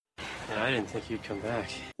Yeah, I didn't think you'd come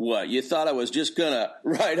back. What, you thought I was just gonna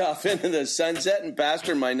ride off into the sunset and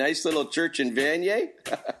pastor my nice little church in Vanier?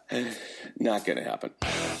 Not gonna happen.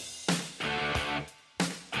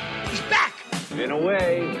 He's back! Been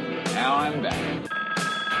away, now I'm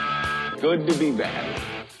back. Good to be back.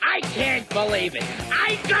 I can't believe it.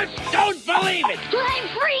 I just don't believe it. I'm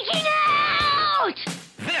freaking out!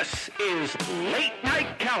 This is Late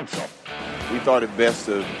Night Council. We thought it best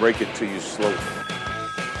to break it to you slowly.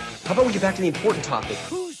 How about we get back to the important topic?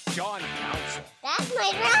 Who's John Council? That's my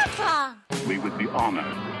grandpa. We would be honored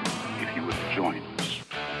if you would join us.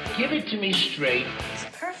 Give it to me straight. It's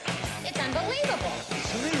perfect. It's unbelievable.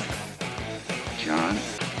 John,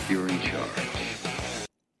 you're in charge.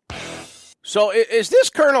 So is this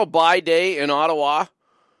Colonel By Day in Ottawa?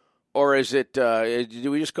 Or is it,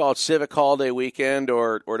 do we just call it Civic Holiday Weekend?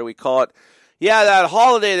 Or do we call it, yeah, that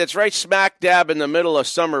holiday that's right smack dab in the middle of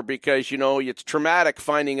summer because, you know, it's traumatic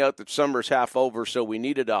finding out that summer's half over, so we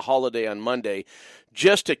needed a holiday on Monday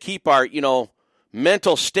just to keep our, you know,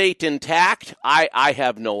 mental state intact. I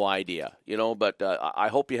have no idea, you know, but I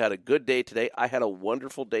hope you had a good day today. I had a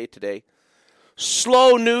wonderful day today.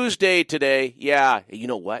 Slow news day today. Yeah, you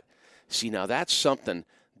know what? See, now that's something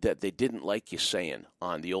that they didn't like you saying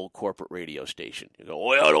on the old corporate radio station. You go,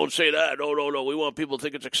 oh, yeah, don't say that. No. We want people to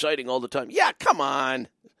think it's exciting all the time. Yeah, come on.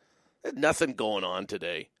 There's nothing going on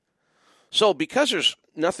today. So because there's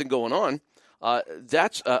nothing going on,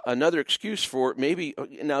 that's another excuse for maybe.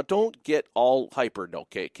 Now, don't get all hyper.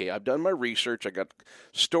 Okay. I've done my research. I got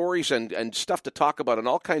stories and stuff to talk about and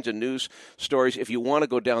all kinds of news stories if you want to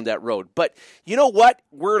go down that road. But you know what?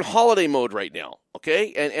 We're in holiday mode right now.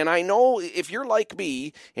 Okay, and I know if you're like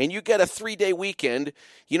me and you get a 3-day weekend,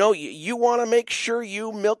 you know, you want to make sure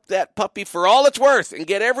you milk that puppy for all it's worth and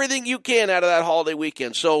get everything you can out of that holiday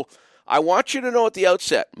weekend. So I want you to know at the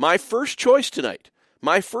outset, my first choice tonight,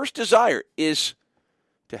 my first desire is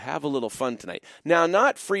to have a little fun tonight. Now,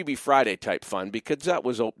 not Freebie Friday type fun because that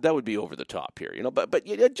would be over the top here, you know. But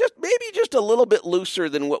you know, just a little bit looser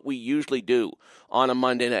than what we usually do on a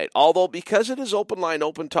Monday night. Although because it is open line,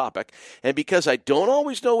 open topic, and because I don't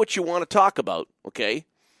always know what you want to talk about, okay,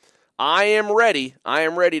 I am ready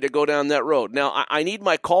to go down that road. Now, I need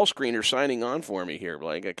my call screener signing on for me here,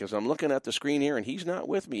 Blake, because I'm looking at the screen here, and he's not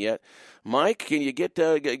with me yet. Mike, can you get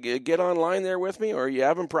online there with me, or are you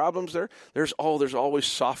having problems there? There's always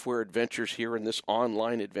software adventures here in this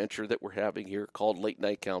online adventure that we're having here called Late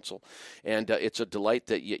Night Council, and it's a delight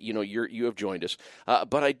that you have joined us.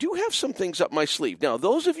 But I do have some things up my sleeve. Now,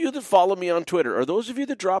 those of you that follow me on Twitter, or those of you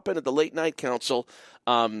that drop in at the Late Night Council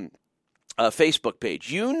Facebook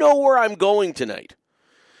page, you know where I'm going tonight.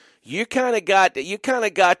 You kind of got the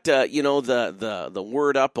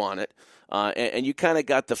word up on it, and you kind of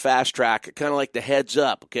got the fast track, kind of like the heads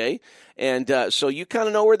up, okay? And so you kind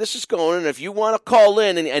of know where this is going. And if you want to call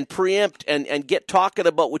in and preempt and get talking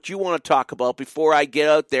about what you want to talk about before I get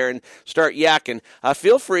out there and start yakking,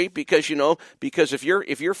 feel free because if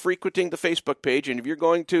you're frequenting the Facebook page and if you're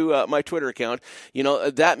going to my Twitter account, you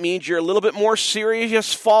know, that means you're a little bit more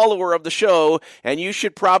serious follower of the show, and you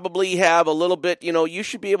should probably have a little bit, you know, you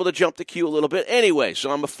should be able to jump the queue a little bit anyway.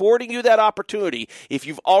 So I'm affording you that opportunity if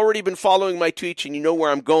you've already been following my tweets and you know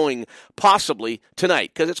where I'm going possibly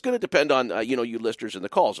tonight, because it's going to depend on, you listeners and the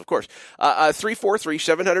calls, of course.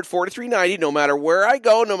 343-700-4390. No matter where I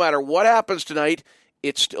go, no matter what happens tonight,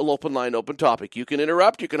 it's still open line, open topic. You can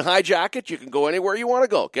interrupt, you can hijack it, you can go anywhere you want to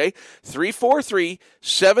go, okay?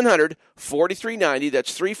 343-700-4390.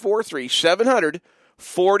 That's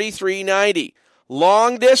 343-700-4390.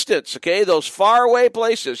 Long distance, okay, those faraway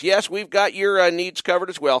places. Yes, we've got your needs covered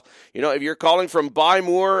as well. You know, if you're calling from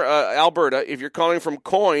Bymore, Alberta, if you're calling from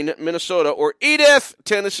Coyne, Minnesota, or Edith,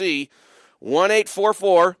 Tennessee,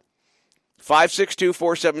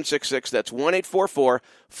 1-844-562-4766. That's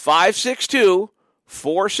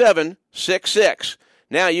 1-844-562-4766.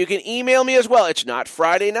 Now, you can email me as well. It's not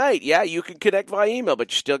Friday night. Yeah, you can connect via email,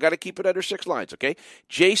 but you still got to keep it under 6 lines, okay?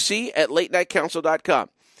 JC@latenightcouncil.com.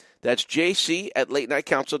 That's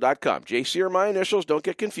JC@latenightcouncil.com. JC are my initials. Don't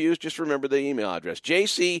get confused. Just remember the email address.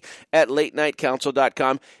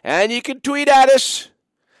 JC@latenightcouncil.com. And you can tweet at us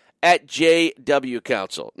at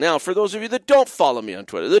JWCouncil. Now, for those of you that don't follow me on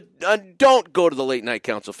Twitter, that don't go to the Late Night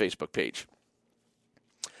Council Facebook page.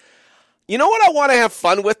 You know what I want to have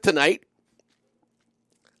fun with tonight?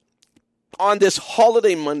 On this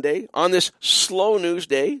holiday Monday, on this slow news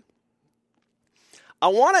day, I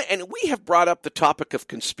want to, and we have brought up the topic of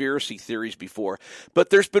conspiracy theories before, but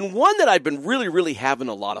there's been one that I've been really, really having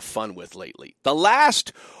a lot of fun with lately. The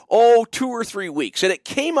last, 2 or 3 weeks, and it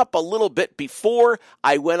came up a little bit before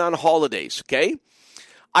I went on holidays, okay?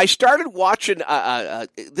 I started watching,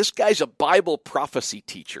 this guy's a Bible prophecy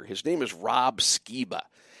teacher. His name is Rob Skiba.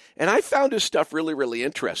 And I found his stuff really, really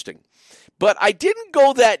interesting. But I didn't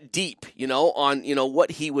go that deep, on,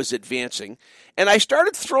 what he was advancing. And I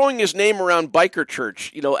started throwing his name around Biker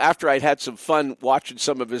Church, after I'd had some fun watching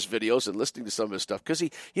some of his videos and listening to some of his stuff. Because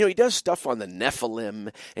he does stuff on the Nephilim,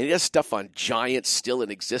 and he does stuff on giants still in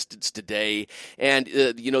existence today. And,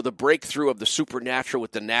 the breakthrough of the supernatural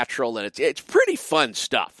with the natural. And it's pretty fun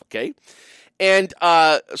stuff, okay? And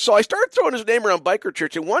so I started throwing his name around Biker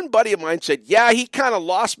Church. And one buddy of mine said, yeah, he kind of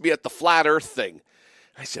lost me at the flat earth thing.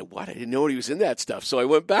 I said, what? I didn't know he was in that stuff. So I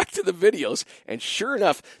went back to the videos, and sure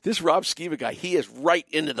enough, this Rob Skiba guy, he is right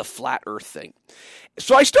into the flat earth thing.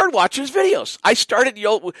 So I started watching his videos. I started,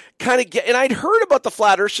 and I'd heard about the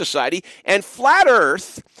Flat Earth Society, and flat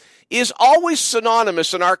earth is always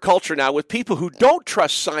synonymous in our culture now with people who don't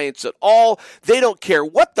trust science at all. They don't care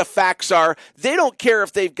what the facts are. They don't care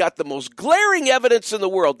if they've got the most glaring evidence in the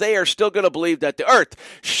world. They are still going to believe that the earth,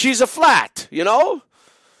 she's a flat, Remember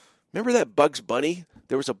that Bugs Bunny?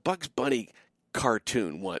 There was a Bugs Bunny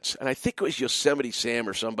cartoon once, and I think it was Yosemite Sam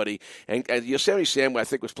or somebody, and Yosemite Sam, I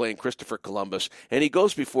think, was playing Christopher Columbus, and he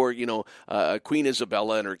goes before, Queen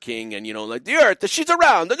Isabella and her king, and, like, the earth, she's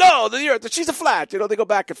around, the earth, she's a flat, they go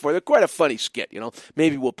back and forth. They're quite a funny skit,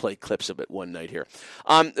 Maybe we'll play clips of it one night here.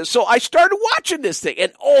 So I started watching this thing,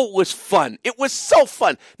 and it was fun. It was so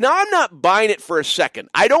fun. Now, I'm not buying it for a second.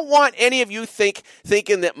 I don't want any of you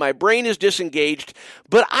thinking that my brain is disengaged,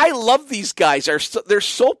 but I love these guys. They're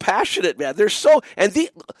so passionate, man. And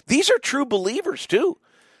these are true believers, too.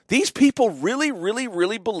 These people really, really,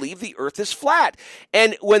 really believe the earth is flat.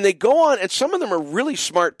 And when they go on, and some of them are really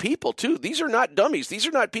smart people, too. These are not dummies. These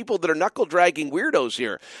are not people that are knuckle-dragging weirdos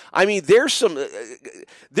here. I mean, there's some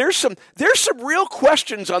real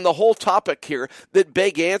questions on the whole topic here that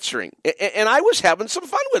beg answering. And I was having some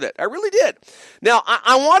fun with it. I really did. Now,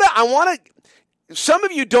 I want to, some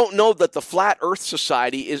of you don't know that the Flat Earth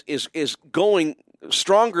Society is going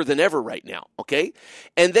stronger than ever right now, okay?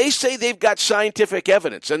 And they say they've got scientific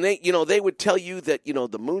evidence, and they would tell you that,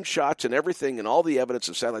 the moonshots and everything and all the evidence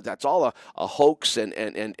of satellite, that's all a hoax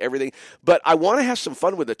and everything. But I want to have some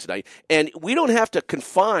fun with it tonight, and we don't have to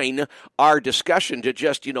confine our discussion to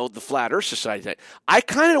just, the Flat Earth Society tonight. I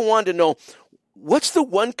kind of wanted to know, what's the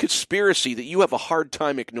one conspiracy that you have a hard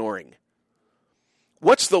time ignoring?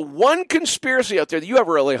 What's the one conspiracy out there that you have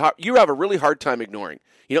a really hard time ignoring?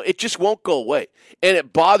 It just won't go away, and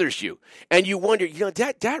it bothers you, and you wonder,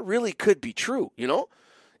 that really could be true, and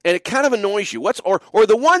it kind of annoys you. Or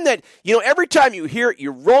the one that, every time you hear it,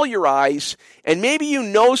 you roll your eyes, and maybe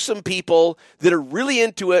some people that are really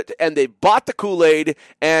into it, and they bought the Kool-Aid,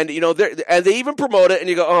 and and they even promote it, and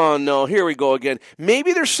you go, oh no, here we go again.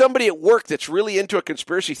 Maybe there's somebody at work that's really into a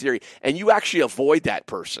conspiracy theory, and you actually avoid that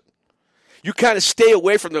person. You kind of stay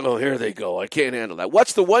away from them. Oh, here they go. I can't handle that.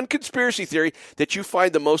 What's the one conspiracy theory that you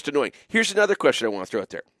find the most annoying? Here's another question I want to throw out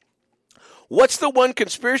there. What's the one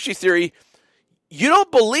conspiracy theory you don't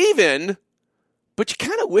believe in, but you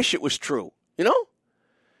kind of wish it was true? You're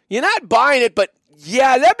not buying it, but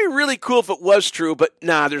yeah, that'd be really cool if it was true, but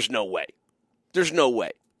nah, there's no way. There's no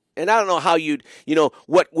way. And I don't know how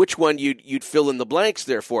which one you'd fill in the blanks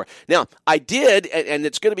there for. Now, I did, and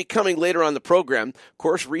it's going to be coming later on the program. Of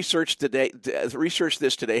course, researched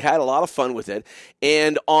this today, had a lot of fun with it.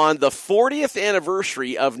 And on the 40th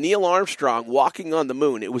anniversary of Neil Armstrong walking on the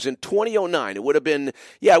moon, it was in 2009. It would have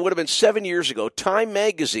been 7 years ago. Time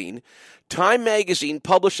Magazine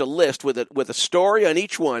published a list with a story on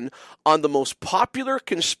each one on the most popular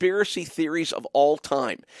conspiracy theories of all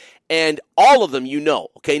time. And all of them,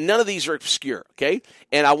 okay? None of these are obscure, okay?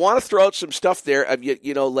 And I want to throw out some stuff there of,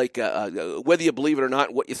 whether you believe it or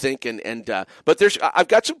not, what you think. But I've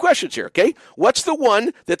got some questions here, okay? What's the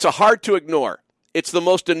one that's hard to ignore? It's the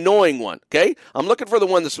most annoying one, okay? I'm looking for the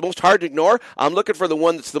one that's the most hard to ignore. I'm looking for the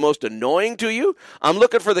one that's the most annoying to you. I'm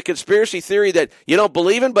looking for the conspiracy theory that you don't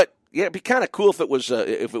believe in, but yeah, it'd be kind of cool if it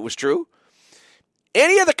was true.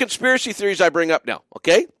 Any of the conspiracy theories I bring up now,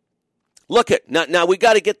 okay? Look at now we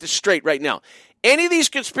got to get this straight right now. Any of these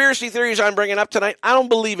conspiracy theories I'm bringing up tonight, I don't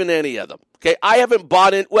believe in any of them. Okay, I haven't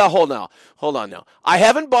bought in. Well, hold on now. I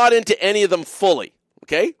haven't bought into any of them fully.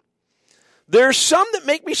 Okay, there's some that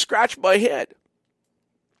make me scratch my head,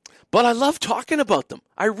 but I love talking about them.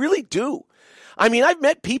 I really do. I mean, I've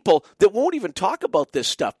met people that won't even talk about this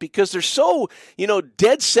stuff because they're so,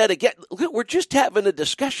 dead set again. Look, we're just having a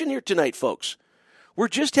discussion here tonight, folks. We're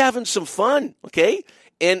just having some fun, okay?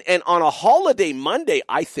 And on a holiday Monday,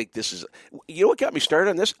 I think this is, what got me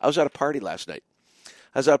started on this? I was at a party last night.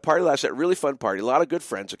 I was at a party last night, really fun party, a lot of good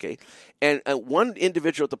friends, okay? And one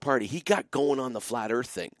individual at the party, he got going on the flat earth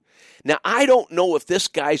thing. Now, I don't know if this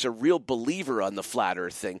guy's a real believer on the flat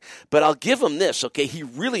earth thing, but I'll give him this, okay? He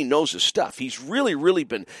really knows his stuff. He's really, really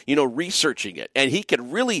been, researching it, and he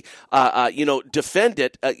can really, defend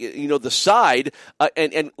it, the side.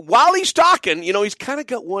 And while he's talking, he's kind of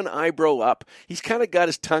got one eyebrow up. He's kind of got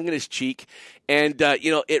his tongue in his cheek, and,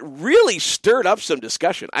 it really stirred up some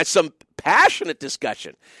discussion, some passionate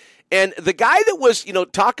discussion. And the guy that was,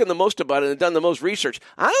 talking the most about it and done the most research,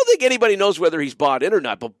 I don't think anybody knows whether he's bought in or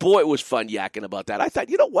not, but boy, it was fun yakking about that. I thought,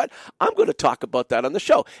 you know what? I'm going to talk about that on the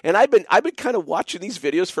show. And I've been kind of watching these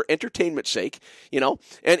videos for entertainment's sake,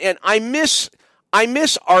 and I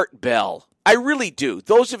miss Art Bell. I really do.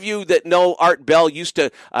 Those of you that know Art Bell used to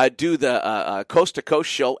do the Coast to Coast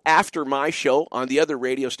show after my show on the other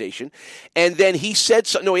radio station. And then he said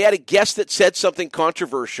he had a guest that said something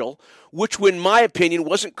controversial, which in my opinion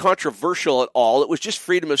wasn't controversial at all. It was just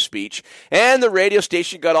freedom of speech. And the radio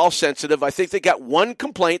station got all sensitive. I think they got one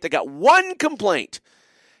complaint.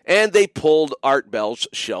 And they pulled Art Bell's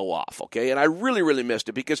show off, okay? And I really, really missed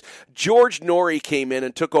it because George Norrie came in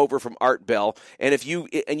and took over from Art Bell. And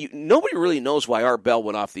nobody really knows why Art Bell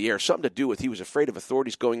went off the air. Something to do with he was afraid of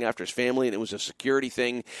authorities going after his family, and it was a security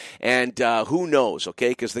thing. And who knows, okay?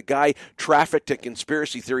 Because the guy trafficked in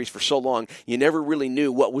conspiracy theories for so long, you never really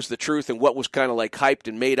knew what was the truth and what was kind of like hyped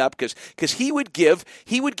and made up. Because he would give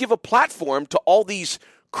a platform to all these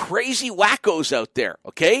crazy wackos out there,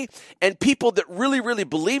 okay? And people that really, really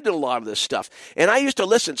believed in a lot of this stuff. And I used to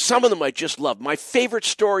listen. Some of them I just loved. My favorite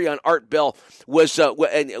story on Art Bell was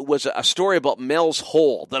a story about Mel's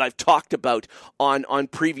Hole that I've talked about on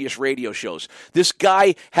previous radio shows. This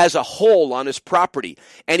guy has a hole on his property,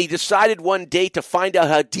 and he decided one day to find out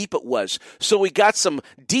how deep it was. So he got some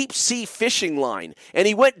deep-sea fishing line, and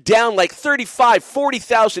he went down like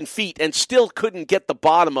 40,000 feet and still couldn't get the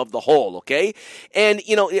bottom of the hole, okay? And,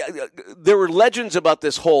 there were legends about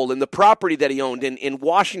this hole and the property that he owned in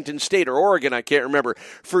Washington State or Oregon, I can't remember,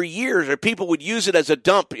 for years, or people would use it as a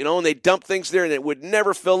dump, and they'd dump things there and it would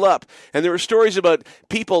never fill up. And there were stories about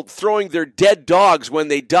people throwing their dead dogs when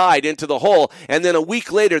they died into the hole, and then a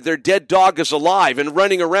week later their dead dog is alive and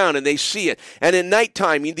running around and they see it. And at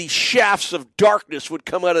nighttime, these shafts of darkness would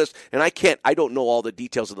come out of this, and I don't know all the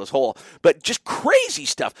details of this hole, but just crazy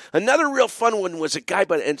stuff. Another real fun one was a guy,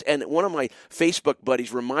 and one of my Facebook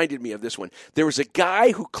buddies reminded me of this one. There was a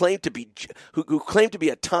guy who claimed to be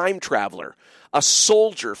a time traveler, a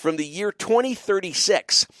soldier from the year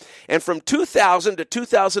 2036, and from 2000 to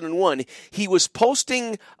 2001, he was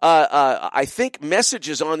posting, I think,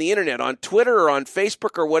 messages on the internet, on Twitter or on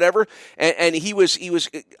Facebook or whatever, and he was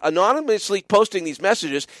anonymously posting these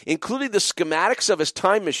messages, including the schematics of his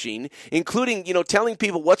time machine, including telling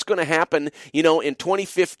people what's going to happen, in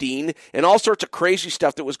 2015, and all sorts of crazy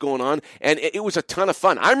stuff that was going on, and it was a ton of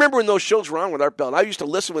fun. I remember when those shows were on with Art Bell, and I used to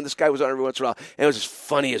listen when this guy was on every once in a while, and it was as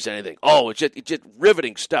funny as anything. Oh, it's just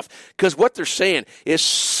riveting stuff, because what they're saying is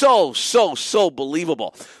so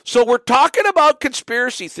believable. So we're talking about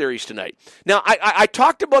conspiracy theories tonight. Now, I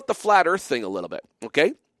talked about the flat Earth thing a little bit,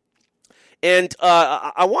 okay? And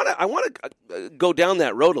I want to go down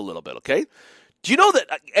that road a little bit, okay? Do you know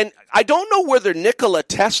that, and I don't know whether Nikola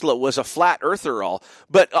Tesla was a flat earther or all,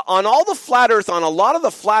 but on all the flat earth, on a lot of the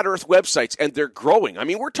flat earth websites, and they're growing. I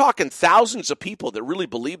mean, we're talking thousands of people that really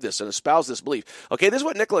believe this and espouse this belief. Okay, this is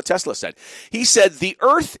what Nikola Tesla said. He said, the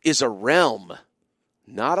earth is a realm,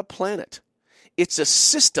 not a planet. It's a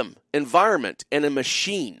system, environment, and a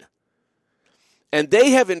machine. And they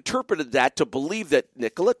have interpreted that to believe that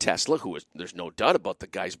Nikola Tesla, who is, there's no doubt about the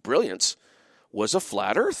guy's brilliance, was a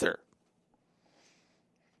flat earther.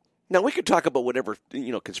 Now, we could talk about whatever,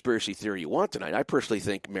 conspiracy theory you want tonight. I personally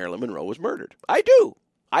think Marilyn Monroe was murdered. I do.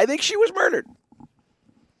 I think she was murdered.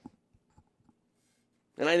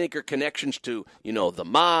 And I think her connections to, the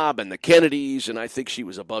mob and the Kennedys, and I think she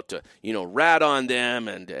was about to, rat on them,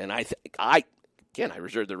 and I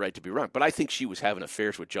reserve the right to be wrong, but I think she was having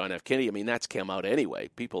affairs with John F. Kennedy. I mean, that's come out anyway.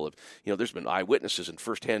 People have, there's been eyewitnesses and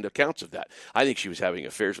firsthand accounts of that. I think she was having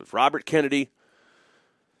affairs with Robert Kennedy.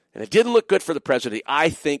 And it didn't look good for the president. I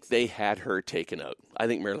think they had her taken out. I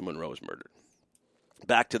think Marilyn Monroe was murdered.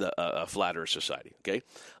 Back to the Flat Earth Society, okay?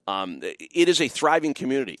 It is a thriving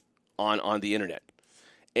community on the internet.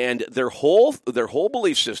 And their whole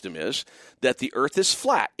belief system is that the earth is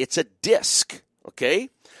flat. It's a disc, okay?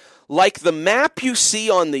 Like the map you see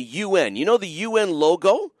on the UN. You know the UN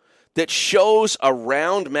logo that shows a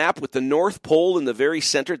round map with the North Pole in the very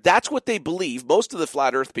center? That's what they believe. Most of the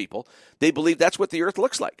flat earth people, they believe that's what the earth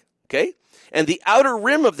looks like, okay? And the outer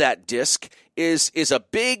rim of that disc is a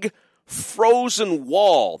big frozen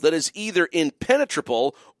wall that is either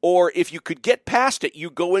impenetrable or if you could get past it, you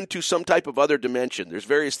go into some type of other dimension. There's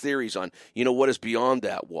various theories on, what is beyond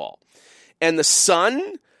that wall. And the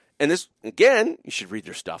sun, and this, again, you should read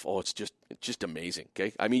their stuff. Oh, it's just amazing,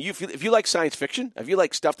 okay? I mean, if you like science fiction, if you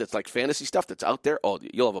like stuff that's like fantasy stuff that's out there, oh,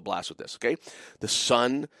 you'll have a blast with this, okay? The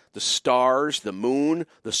sun, the stars, the moon,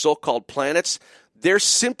 the so-called planets, they're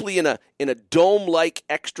simply in a dome-like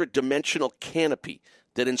extra-dimensional canopy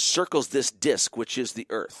that encircles this disk, which is the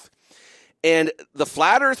Earth. And the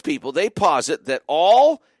flat Earth people, they posit that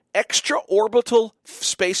all extra-orbital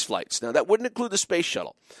space flights, now that wouldn't include the space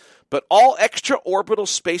shuttle, but all extra-orbital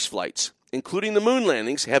space flights, including the moon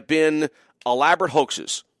landings, have been elaborate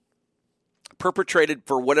hoaxes perpetrated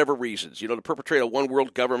for whatever reasons, to perpetrate a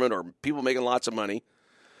one-world government or people making lots of money.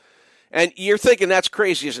 And you're thinking that's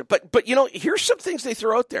crazy, isn't it? But here's some things they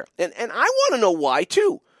throw out there. And I want to know why,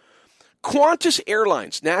 too. Qantas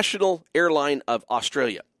Airlines, national airline of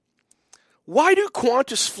Australia. Why do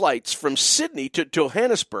Qantas flights from Sydney to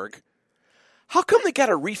Johannesburg, how come they got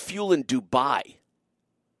to refuel in Dubai?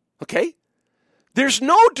 Okay? There's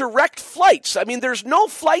no direct flights. I mean, there's no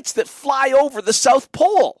flights that fly over the South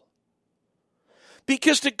Pole.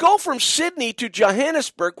 Because to go from Sydney to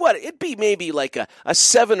Johannesburg, it'd be maybe like a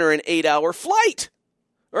 7 or an 8 hour flight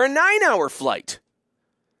or a 9 hour flight.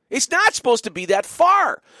 It's not supposed to be that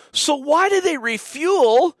far. So why do they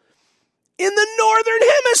refuel in the Northern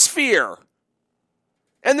Hemisphere?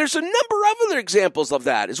 And there's a number of other examples of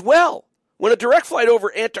that as well. When a direct flight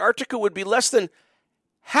over Antarctica would be less than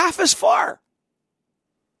half as far.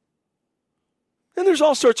 And there's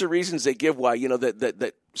all sorts of reasons they give why,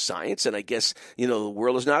 that science and I guess, the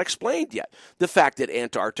world is not explained yet. The fact that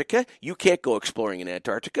Antarctica, you can't go exploring in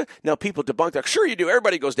Antarctica. Now, people debunk that. Sure you do.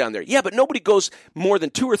 Everybody goes down there. Yeah, but nobody goes more than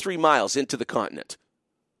 2 or 3 miles into the continent.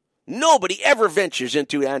 Nobody ever ventures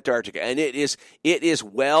into Antarctica. And it is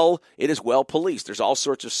well policed. There's all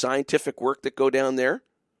sorts of scientific work that go down there.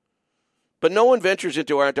 But no one ventures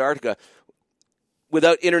into Antarctica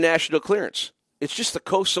without international clearance. It's just the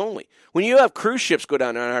coast only. When you have cruise ships go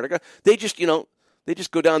down to Antarctica, they just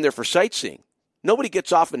go down there for sightseeing. Nobody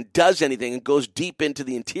gets off and does anything and goes deep into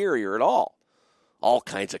the interior at all. All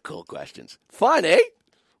kinds of cool questions. Fun, eh?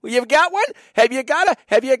 Well, you've got one? Have you got a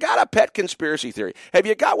pet conspiracy theory? Have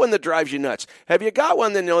you got one that drives you nuts? Have you got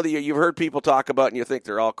one that that you've heard people talk about and you think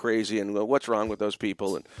they're all crazy and what's wrong with those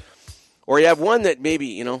people? Or you have one that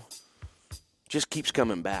maybe, just keeps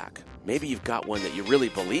coming back. Maybe you've got one that you really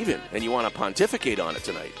believe in and you want to pontificate on it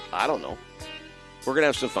tonight. I don't know. We're going to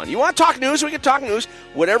have some fun. You want to talk news? We can talk news.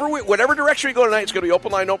 Whatever direction we go tonight, it's going to be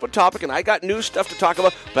open line, open topic, and I got news stuff to talk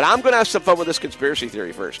about, but I'm going to have some fun with this conspiracy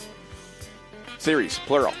theory first. Theories,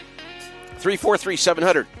 plural.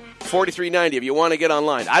 343-700-4390 if you want to get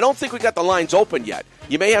online. I don't think we got the lines open yet.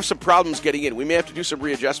 You may have some problems getting in. We may have to do some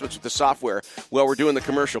readjustments with the software while we're doing the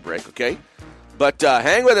commercial break, okay? But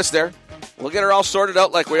hang with us there. We'll get her all sorted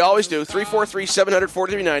out like we always do.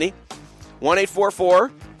 343-700-4390.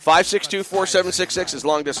 1-844-562-4766 is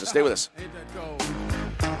long distance. Stay with us.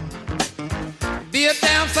 Be a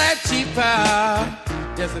damn sight cheaper.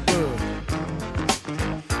 Yes, it would.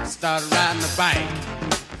 Started riding a bike.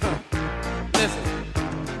 Listen.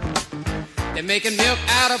 They're making milk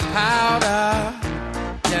out of powder.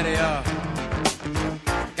 Yeah, they are.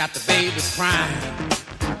 Got the babies crying.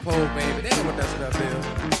 Poor baby, they know what that stuff is.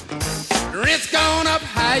 The rent's gone up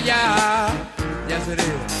higher. Yes, it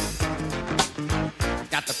is.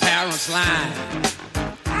 Got the parents lying.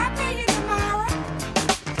 I'll pay you tomorrow.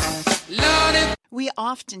 Lord, we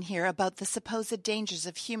often hear about the supposed dangers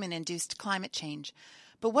of human-induced climate change.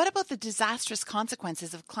 But what about the disastrous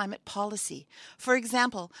consequences of climate policy? For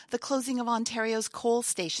example, the closing of Ontario's coal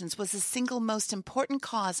stations was the single most important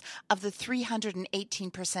cause of the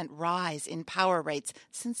 318% rise in power rates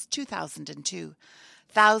since 2002.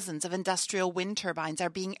 Thousands of industrial wind turbines are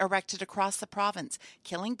being erected across the province,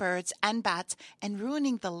 killing birds and bats and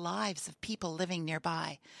ruining the lives of people living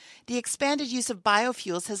nearby. The expanded use of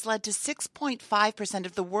biofuels has led to 6.5%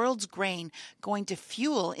 of the world's grain going to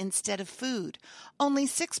fuel instead of food. Only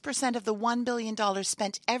 6% of the $1 billion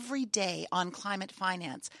spent every day on climate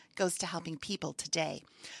finance goes to helping people today.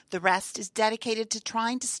 The rest is dedicated to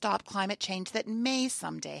trying to stop climate change that may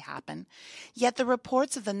someday happen. Yet the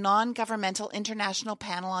reports of the non-governmental International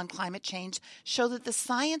Panel on Climate Change show that the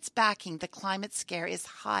science backing the climate scare is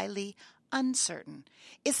highly uncertain.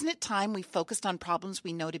 Isn't it time we focused on problems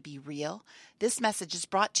we know to be real? This message is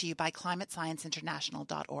brought to you by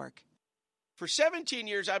ClimatescienceInternational.org. For 17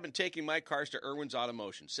 years, I've been taking my cars to Irwin's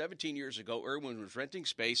Automotion. 17 years ago, Irwin was renting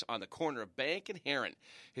space on the corner of Bank and Heron.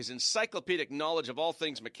 His encyclopedic knowledge of all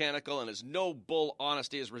things mechanical and his no-bull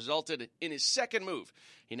honesty has resulted in his second move.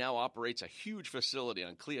 He now operates a huge facility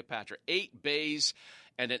on Cleopatra, 8 bays,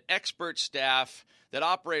 and an expert staff that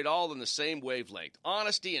operate all in the same wavelength.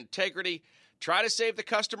 Honesty, integrity, try to save the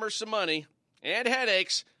customers some money and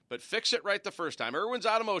headaches, but fix it right the first time. Irwin's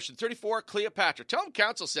Automotion, 34 Cleopatra. Tell them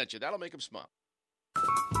Council sent you. That'll make them smile.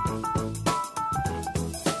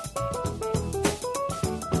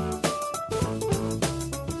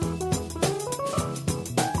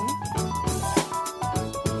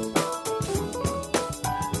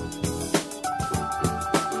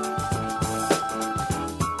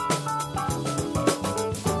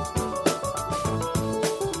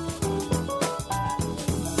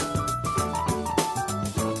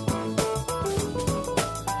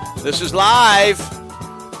 This is live.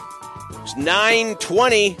 It's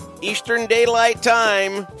 9:20 Eastern Daylight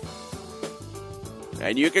Time.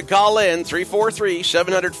 And you can call in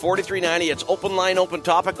 343-700-4390. It's open line, open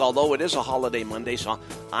topic, although it is a holiday Monday, so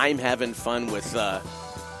I'm having fun with, well,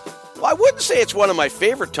 I wouldn't say it's one of my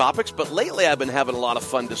favorite topics, but lately I've been having a lot of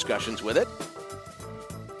fun discussions with it.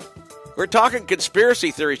 We're talking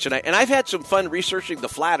conspiracy theories tonight, and I've had some fun researching the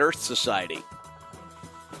Flat Earth Society.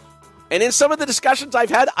 And in some of the discussions I've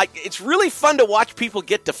had, it's really fun to watch people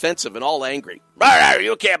get defensive and all angry.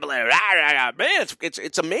 You can't believe it. Man,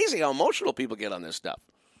 it's amazing how emotional people get on this stuff.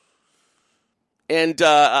 And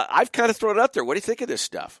I've kind of thrown it out there. What do you think of this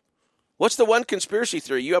stuff? What's the one conspiracy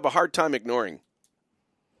theory you have a hard time ignoring?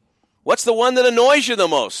 What's the one that annoys you the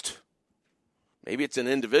most? Maybe it's an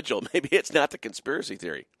individual. Maybe it's not the conspiracy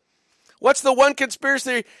theory. What's the one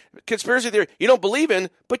conspiracy theory you don't believe in,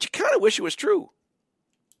 but you kind of wish it was true?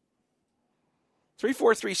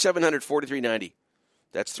 343-700-4390.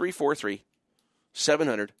 That's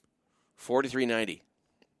 343-700-4390.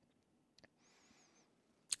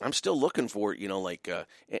 I'm still looking for,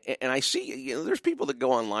 and I see, there's people that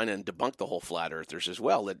go online and debunk the whole flat earthers as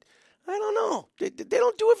well. That, I don't know, they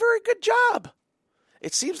don't do a very good job.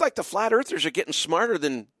 It seems like the flat earthers are getting smarter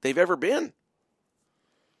than they've ever been.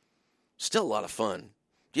 Still a lot of fun.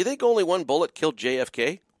 Do you think only one bullet killed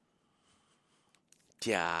JFK?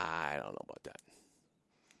 Yeah, I don't know about that.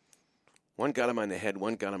 One got him on the head,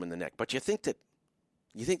 one got him in the neck. But you think that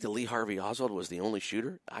Lee Harvey Oswald was the only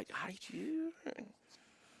shooter? I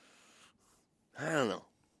don't know.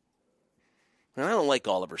 And I don't like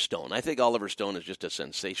Oliver Stone. I think Oliver Stone is just a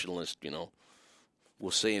sensationalist, will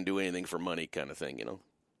say and do anything for money kind of thing,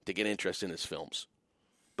 to get interest in his films.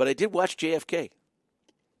 But I did watch JFK.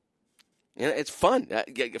 And it's fun.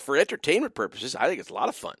 For entertainment purposes, I think it's a lot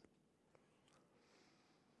of fun.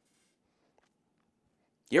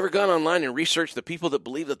 You ever gone online and researched the people that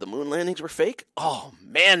believe that the moon landings were fake? Oh,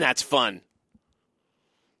 man, that's fun.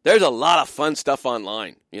 There's a lot of fun stuff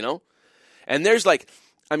online, And there's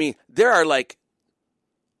there are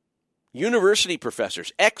university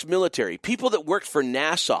professors, ex-military, people that worked for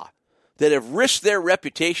NASA that have risked their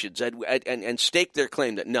reputations and staked their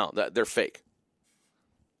claim that they're fake.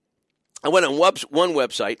 I went on one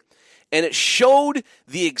website, and it showed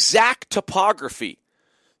the exact topography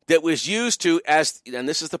that was used and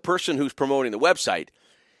this is the person who's promoting the website.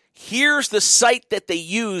 Here's the site that they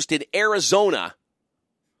used in Arizona,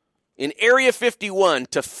 in Area 51,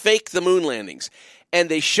 to fake the moon landings. And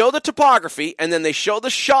they show the topography, and then they show the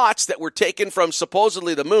shots that were taken from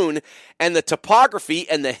supposedly the moon, and the topography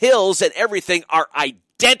and the hills and everything are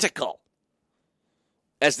identical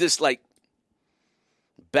as this,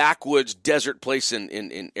 backwoods desert place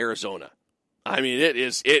in Arizona. I mean, it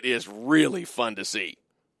is really fun to see.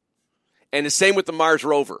 And the same with the Mars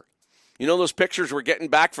rover. Those pictures we're getting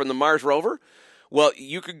back from the Mars rover? Well,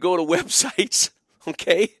 you could go to websites,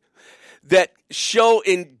 okay, that show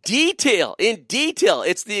in detail,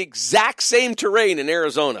 it's the exact same terrain in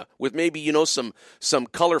Arizona with maybe, some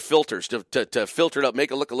color filters to filter it up,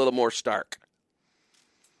 make it look a little more stark.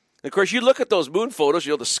 And of course, you look at those moon photos,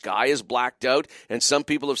 the sky is blacked out, and some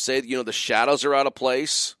people have said, the shadows are out of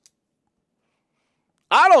place.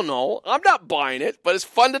 I don't know. I'm not buying it, but it's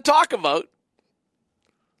fun to talk about.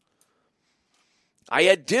 I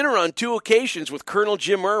had dinner on 2 occasions with Colonel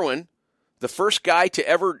Jim Irwin, the first guy to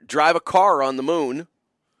ever drive a car on the moon.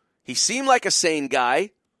 He seemed like a sane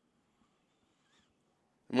guy.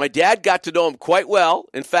 My dad got to know him quite well.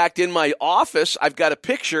 In fact, in my office, I've got a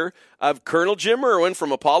picture of Colonel Jim Irwin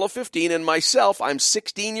from Apollo 15 and myself. I'm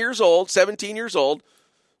 17 years old,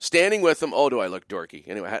 standing with him. Oh, do I look dorky?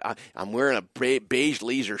 Anyway, I'm wearing a beige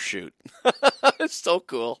leisure suit. It's so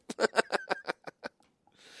cool.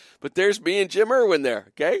 But there's me and Jim Irwin there,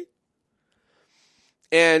 okay?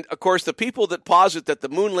 And, of course, the people that posit that the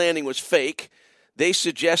moon landing was fake, they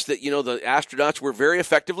suggest that, the astronauts were very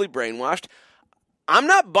effectively brainwashed. I'm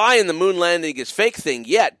not buying the moon landing is fake thing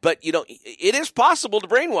yet, but, it is possible to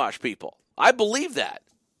brainwash people. I believe that.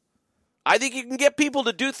 I think you can get people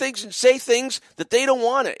to do things and say things that they don't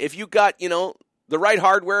want to if you got, the right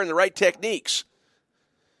hardware and the right techniques.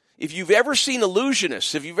 If you've ever seen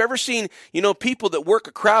illusionists, if you've ever seen, people that work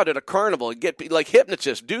a crowd at a carnival and get, like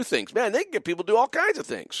hypnotists, do things, man, they can get people to do all kinds of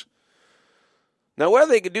things. Now,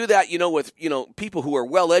 whether they can do that, with, people who are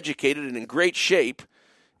well-educated and in great shape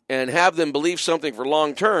and have them believe something for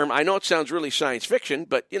long term, I know it sounds really science fiction,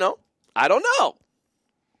 but, I don't know.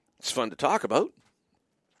 It's fun to talk about.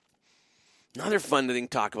 Another fun thing to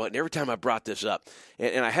talk about, and every time I brought this up,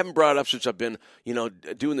 and I haven't brought it up since I've been,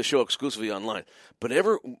 doing the show exclusively online, but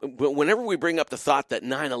whenever we bring up the thought that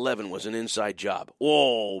 9/11 was an inside job,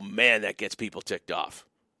 oh, man, that gets people ticked off.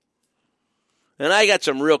 And I got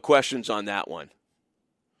some real questions on that one.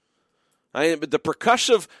 The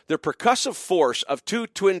percussive force of 2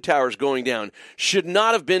 twin towers going down should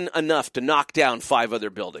not have been enough to knock down 5 other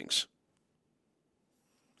buildings.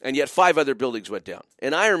 And yet 5 other buildings went down.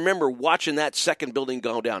 And I remember watching that second building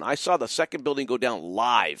go down. I saw the second building go down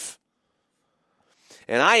live.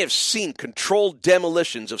 And I have seen controlled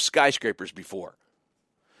demolitions of skyscrapers before.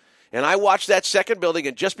 And I watched that second building,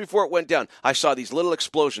 and just before it went down, I saw these little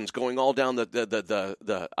explosions going all down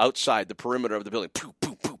the outside, the perimeter of the building. Poof,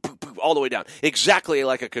 poof, poof, poof, poof, all the way down. Exactly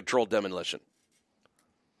like a controlled demolition.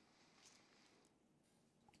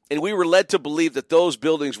 And we were led to believe that those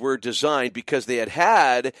buildings were designed because they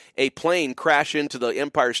had a plane crash into the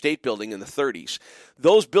Empire State Building in the 30s.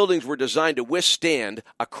 Those buildings were designed to withstand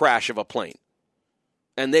a crash of a plane.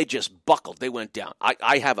 And they just buckled. They went down.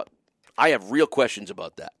 I have real questions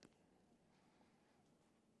about that.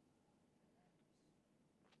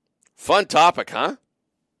 Fun topic, huh?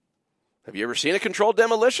 Have you ever seen a controlled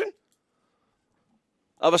demolition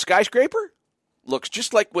of a skyscraper? Looks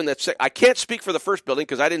just like when I can't speak for the first building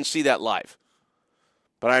because I didn't see that live.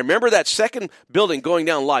 But I remember that second building going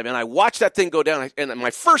down live, and I watched that thing go down, and my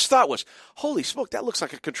first thought was, holy smoke, that looks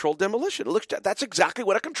like a controlled demolition. That's exactly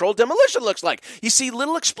what a controlled demolition looks like. You see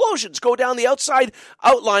little explosions go down the outside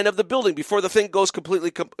outline of the building before the thing goes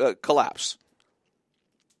completely collapse.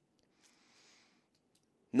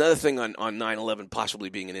 Another thing on 9/11 possibly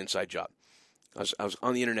being an inside job. I was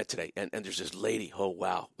on the internet today, and there's this lady, oh,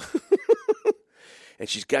 wow. And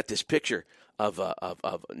she's got this picture of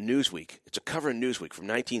Newsweek. It's a cover in Newsweek from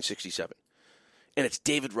 1967. And it's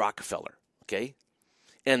David Rockefeller, okay?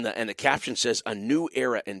 And the caption says, "A New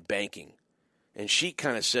Era in Banking." And she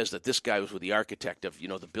kind of says that this guy was with the architect of,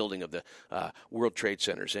 the building of the World Trade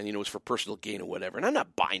Centers. And, it was for personal gain or whatever. And I'm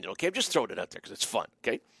not buying it, okay? I'm just throwing it out there because it's fun,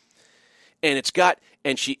 okay?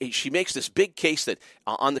 And she makes this big case that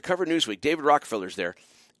on the cover of Newsweek, David Rockefeller's there.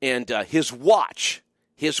 And his watch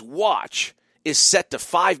is set to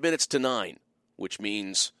 5 minutes to 9, which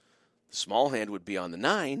means the small hand would be on the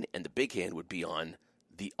 9 and the big hand would be on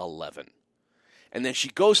the 11. And then she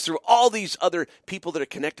goes through all these other people that are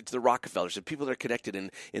connected to the Rockefellers and people that are connected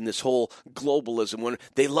in this whole globalism. When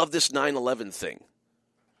they love this 9/11 thing.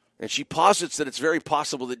 And she posits that it's very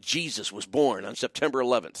possible that Jesus was born on September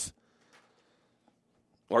 11th.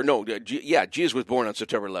 Or no, Jesus was born on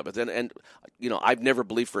September 11th, and I've never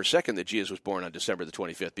believed for a second that Jesus was born on December the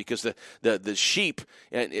 25th because the sheep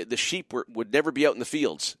would never be out in the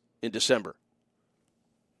fields in December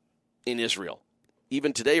in Israel,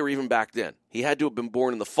 even today or even back then. He had to have been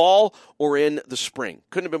born in the fall or in the spring.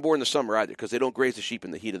 Couldn't have been born in the summer either because they don't graze the sheep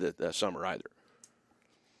in the heat of the summer either.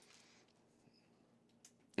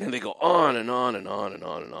 And they go on and on and on and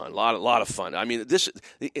on and on. A lot of fun. I mean,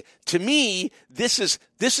 to me, this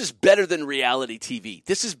is better than reality TV.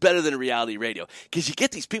 This is better than reality radio because you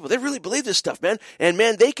get these people. They really believe this stuff, man. And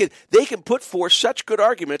man, they can put forth such good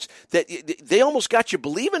arguments that they almost got you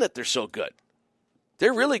believing it. They're so good.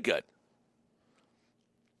 They're really good.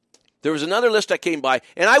 There was another list I came by,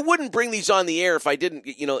 and I wouldn't bring these on the air if I didn't,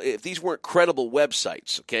 if these weren't credible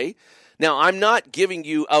websites. Okay. Now, I'm not giving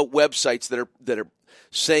you out websites that are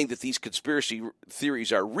saying that these conspiracy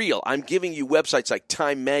theories are real. I'm giving you websites like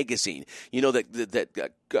Time Magazine,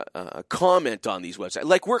 that comment on these websites.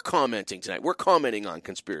 Like we're commenting tonight. We're commenting on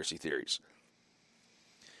conspiracy theories.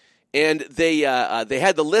 And they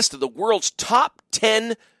had the list of the world's top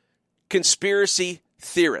 10 conspiracy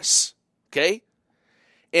theorists, okay?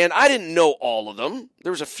 And I didn't know all of them.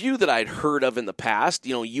 There was a few that I'd heard of in the past,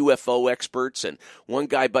 UFO experts, and one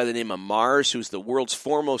guy by the name of Mars, who's the world's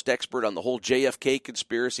foremost expert on the whole JFK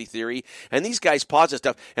conspiracy theory. And these guys posit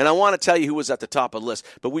stuff. And I want to tell you who was at the top of the list,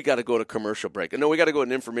 but we got to go to commercial break. No, we got to go to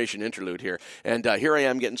an information interlude here. And here I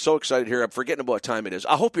am getting so excited here. I'm forgetting about what time it is.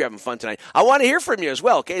 I hope you're having fun tonight. I want to hear from you as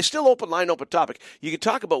well, okay? It's still open line, open topic. You can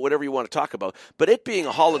talk about whatever you want to talk about. But it being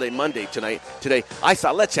a holiday Monday today, I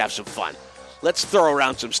thought, let's have some fun. Let's throw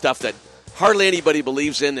around some stuff that hardly anybody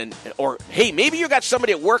believes in, or hey, maybe you got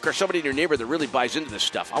somebody at work or somebody in your neighborhood that really buys into this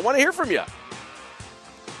stuff. I want to hear from you.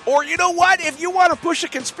 Or you know what? If you want to push a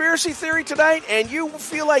conspiracy theory tonight and you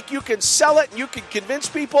feel like you can sell it and you can convince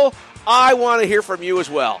people, I want to hear from you as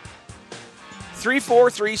well.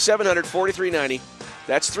 343-700-4390.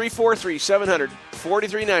 That's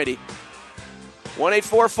 343-700-4390.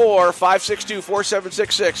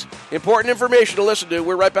 1-844-562-4766. Important information to listen to.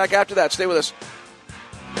 We're right back after that. Stay with us.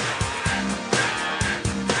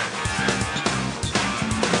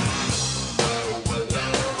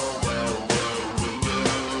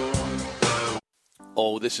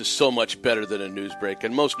 Oh, this is so much better than a news break.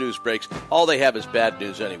 And most news breaks, all they have is bad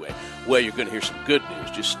news anyway. Well, you're going to hear some good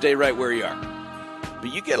news. Just stay right where you are.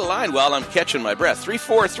 But you get a line while I'm catching my breath.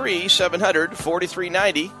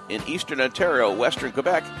 343-700-4390 in Eastern Ontario, Western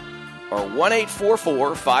Quebec, or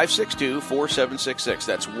 1-844-562-4766.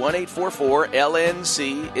 That's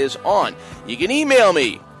 1-844-LNC is on. You can email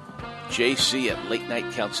me,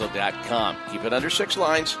 jc@latenightcouncil.com. Keep it under 6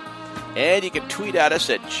 lines. And you can tweet at us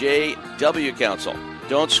at JWCouncil.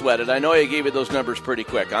 Don't sweat it. I know I gave you those numbers pretty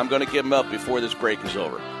quick. I'm going to give them up before this break is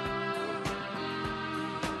over.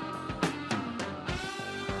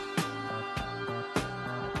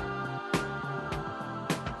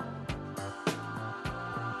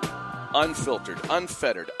 Unfiltered,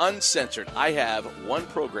 unfettered, uncensored. I have one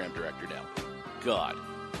program director now. God.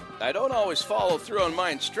 I don't always follow through on my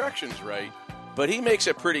instructions right, but he makes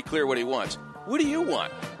it pretty clear what he wants. What do you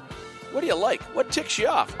want? What do you like? What ticks you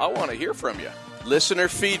off? I want to hear from you. Listener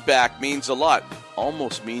feedback means a lot.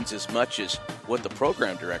 Almost means as much as what the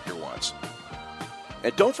program director wants.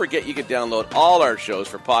 And don't forget you can download all our shows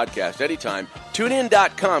for podcast anytime.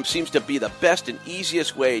 TuneIn.com seems to be the best and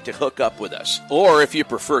easiest way to hook up with us. Or if you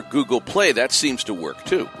prefer Google Play, that seems to work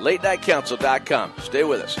too. LateNightCouncil.com. Stay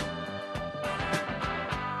with us.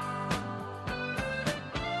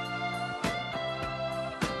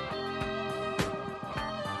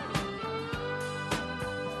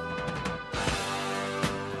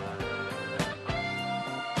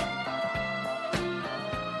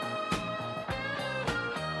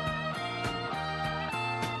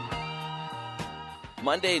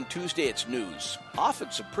 Monday and Tuesday, it's news. Often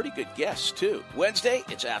some pretty good guests, too. Wednesday,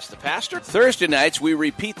 it's Ask the Pastor. Thursday nights, we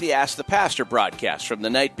repeat the Ask the Pastor broadcast from the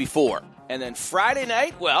night before. And then Friday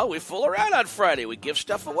night, well, we fool around on Friday. We give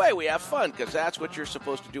stuff away. We have fun, because that's what you're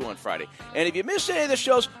supposed to do on Friday. And if you miss any of the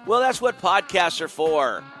shows, well, that's what podcasts are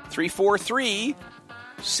for.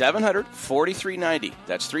 343-700-4390.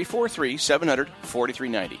 That's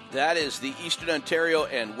 343-700-4390. That is the Eastern Ontario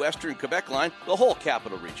and Western Quebec line, the whole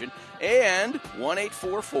capital region. And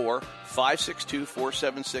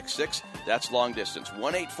 1-844-562-4766. That's long distance.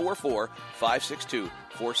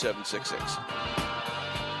 1-844-562-4766.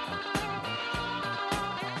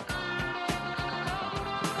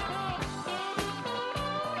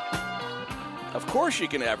 Of course you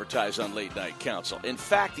can advertise on Late Night Council. In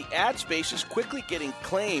fact, the ad space is quickly getting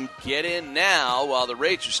claimed. Get in now while the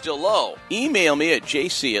rates are still low. Email me at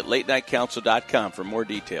jc@latenightcouncil.com for more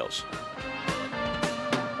details.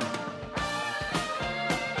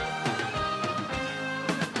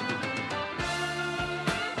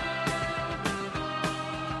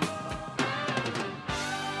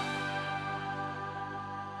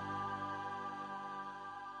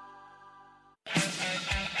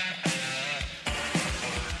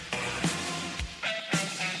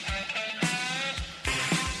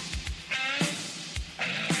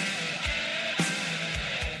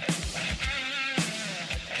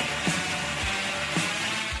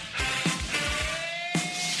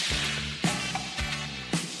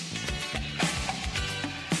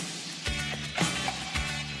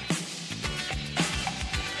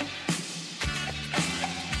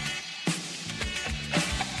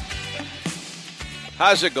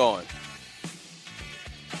 How's it going?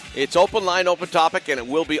 It's open line, open topic, and it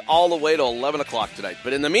will be all the way to 11 o'clock tonight.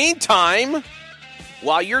 But in the meantime,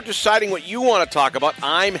 while you're deciding what you want to talk about,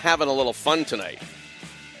 I'm having a little fun tonight.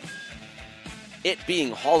 It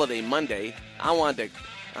being Holiday Monday, I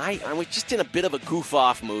was just in a bit of a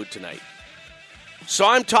goof-off mood tonight. So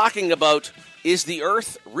I'm talking about, is the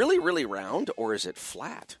Earth really, really round, or is it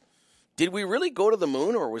flat? Did we really go to the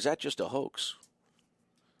moon, or was that just a hoax?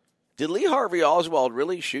 Did Lee Harvey Oswald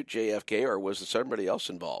really shoot JFK, or was there somebody else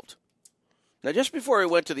involved? Now, just before we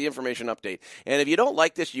went to the information update, and if you don't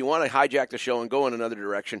like this, you want to hijack the show and go in another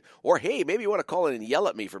direction, or hey, maybe you want to call in and yell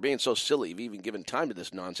at me for being so silly, you've even given time to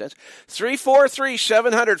this nonsense,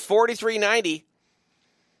 343-700-4390.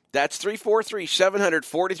 That's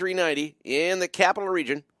 343-700-4390 in the capital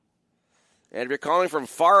region. And if you're calling from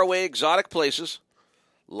faraway exotic places,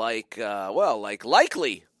 like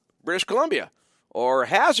Likely, British Columbia, or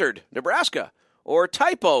Hazard, Nebraska, or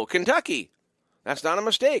Typo, Kentucky, that's not a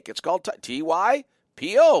mistake. It's called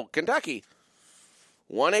T-Y-P-O, Kentucky.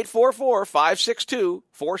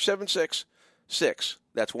 1-844-562-4766.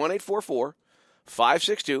 That's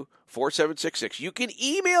 1-844-562-4766. You can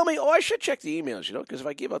email me. Oh, I should check the emails, because if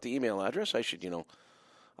I give out the email address, I should let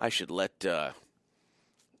you, I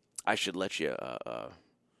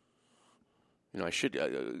should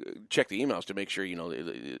check the emails to make sure,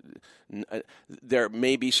 there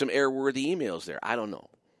may be some airworthy emails there. I don't know.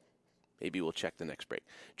 Maybe we'll check the next break.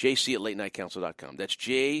 JC at latenightcouncil.com. That's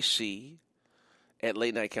JC at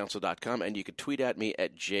latenightcouncil.com, and you can tweet at me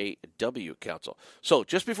at JWCouncil. So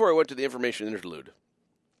just before I went to the information interlude,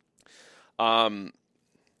 I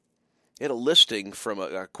had a listing from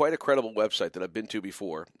quite a credible website that I've been to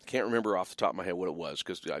before. Can't remember off the top of my head what it was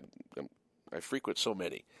because I frequent so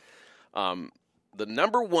many. The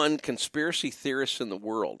number one conspiracy theorist in the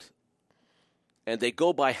world, and they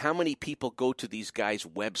go by how many people go to these guys'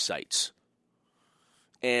 websites,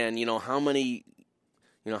 and how many,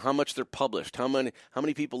 how much they're published, how many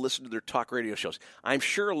people listen to their talk radio shows. I'm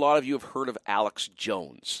sure a lot of you have heard of Alex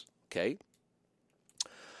Jones. Okay.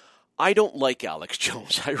 I don't like Alex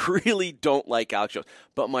Jones. I really don't like Alex Jones.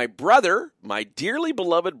 But my brother, my dearly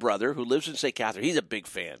beloved brother, who lives in St. Catherine, he's a big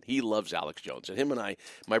fan. He loves Alex Jones. And him and I,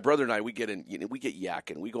 my brother and I, we get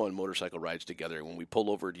yakking. We go on motorcycle rides together. And when we pull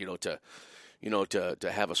over, to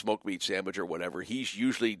have a smoked meat sandwich or whatever, he's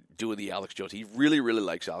usually doing the Alex Jones. He really, really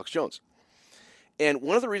likes Alex Jones. And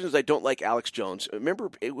one of the reasons I don't like Alex Jones, remember,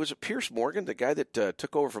 it was Pierce Morgan, the guy that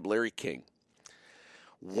took over from Larry King.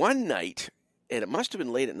 One night, and it must have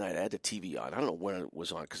been late at night, I had the TV on. I don't know when it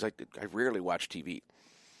was on because I rarely watch TV.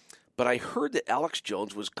 But I heard that Alex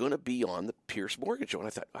Jones was going to be on the Pierce Morgan show. And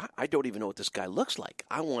I thought, I don't even know what this guy looks like.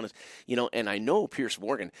 I want to, and I know Pierce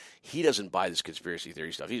Morgan, he doesn't buy this conspiracy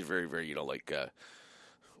theory stuff. He's very, very,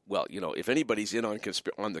 if anybody's in on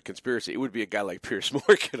the conspiracy, it would be a guy like Pierce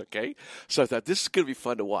Morgan, okay? So I thought, this is going to be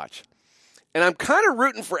fun to watch. And I'm kind of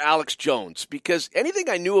rooting for Alex Jones because anything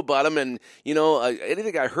I knew about him and,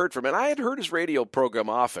 anything I heard from him, and I had heard his radio program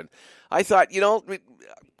often, I thought,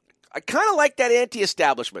 I kind of like that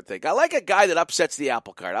anti-establishment thing. I like a guy that upsets the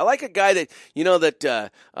apple cart. I like a guy that,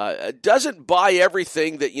 that doesn't buy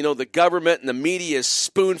everything that, the government and the media is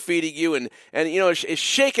spoon-feeding you and is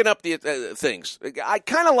shaking up the things. I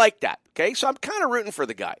kind of like that, okay? So I'm kind of rooting for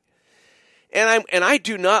the guy. And I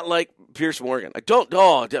do not like Pierce Morgan. I don't.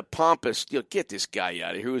 Oh, the pompous. Get this guy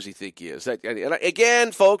out of here. Who does he think he is?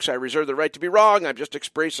 Again, folks, I reserve the right to be wrong. I'm just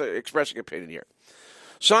expressing opinion here.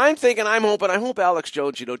 So I'm thinking, I hope Alex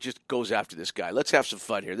Jones, just goes after this guy. Let's have some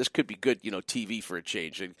fun here. This could be good, TV for a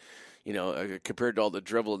change, and compared to all the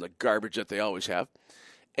drivel and the garbage that they always have.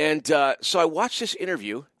 And so I watched this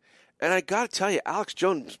interview, and I got to tell you, Alex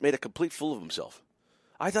Jones made a complete fool of himself.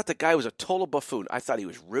 I thought the guy was a total buffoon. I thought he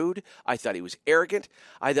was rude. I thought he was arrogant.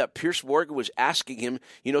 I thought Pierce Morgan was asking him,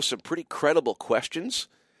 some pretty credible questions.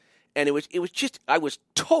 And it was just, I was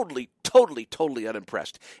totally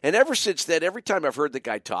unimpressed. And ever since then, every time I've heard the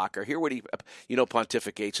guy talk or hear what he,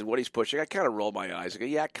 pontificates and what he's pushing, I kind of roll my eyes. I go,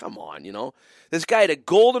 yeah, come on, This guy had a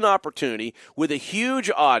golden opportunity with a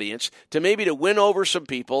huge audience to win over some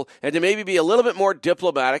people and to maybe be a little bit more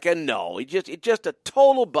diplomatic. And no, he's just a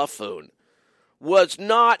total buffoon. Was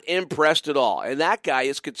not impressed at all. And that guy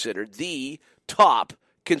is considered the top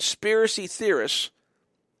conspiracy theorist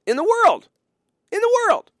in the world.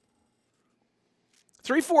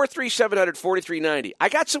 343-700-4390. I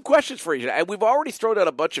got some questions for you. And we've already thrown out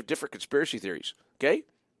a bunch of different conspiracy theories. Okay?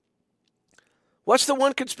 What's the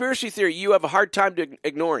one conspiracy theory you have a hard time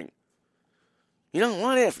ignoring?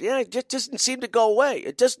 What if? Yeah, it just doesn't seem to go away.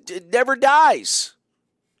 It never dies.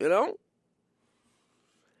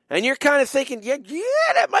 And you're kind of thinking, yeah,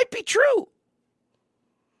 that might be true.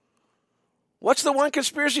 What's the one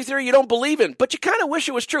conspiracy theory you don't believe in, but you kind of wish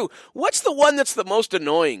it was true? What's the one that's the most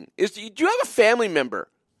annoying? Do you have a family member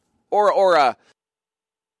or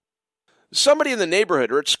somebody in the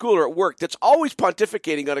neighborhood or at school or at work that's always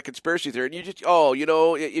pontificating on a conspiracy theory, and you just,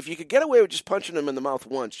 if you could get away with just punching them in the mouth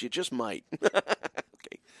once, you just might.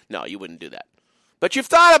 Okay. No, you wouldn't do that. But you've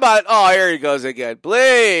thought about it. Oh, here he goes again.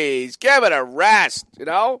 Please, give it a rest, you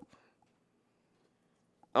know?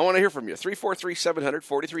 I want to hear from you.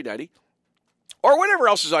 343-700-4390. Or whatever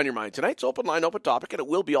else is on your mind tonight. It's open line, open topic, and it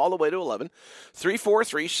will be all the way to 11.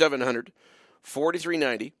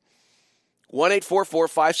 343-700-4390.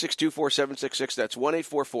 1-844-562-4766. That's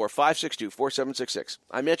 1-844-562-4766.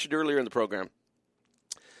 I mentioned earlier in the program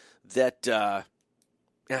that, and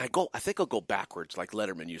I think I'll go backwards like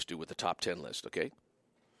Letterman used to with the top 10 list, okay?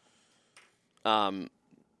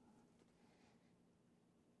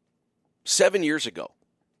 7 years ago,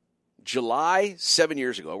 July 7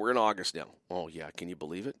 years ago, we're in August now. Oh, yeah, can you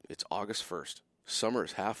believe it? It's August 1st. Summer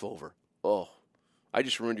is half over. Oh, I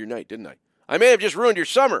just ruined your night, didn't I? I may have just ruined your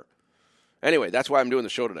summer. Anyway, that's why I'm doing the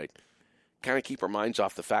show tonight. Kind of keep our minds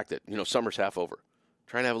off the fact that, summer's half over.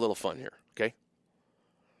 Trying to have a little fun here, okay?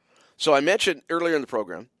 So I mentioned earlier in the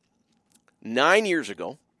program, 9 years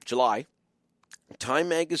ago, July, Time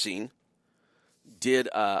Magazine did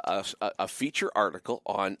a feature article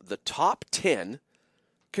on the top 10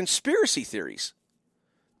 conspiracy theories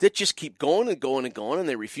that just keep going and going and going, and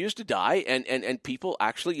they refuse to die, and people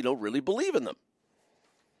actually, really believe in them.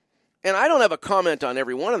 And I don't have a comment on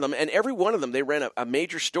every one of them, and every one of them they ran a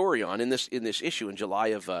major story on in this issue in July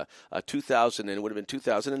of 2000, and it would have been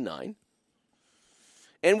 2009.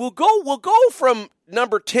 And we'll go from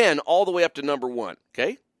number 10 all the way up to number 1,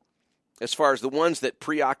 okay? As far as the ones that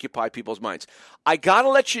preoccupy people's minds. I got to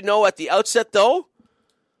let you know at the outset, though,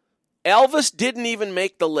 Elvis didn't even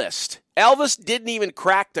make the list. Elvis didn't even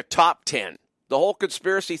crack the top 10. The whole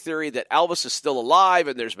conspiracy theory that Elvis is still alive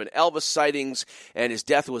and there's been Elvis sightings and his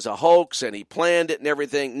death was a hoax and he planned it and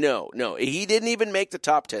everything. No, he didn't even make the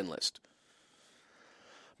top 10 list.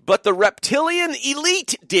 But the reptilian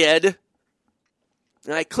elite did.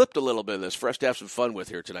 And I clipped a little bit of this for us to have some fun with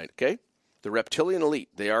here tonight, okay? The reptilian elite,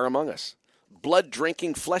 they are among us.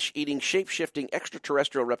 Blood-drinking, flesh-eating, shape-shifting,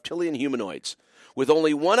 extraterrestrial reptilian humanoids with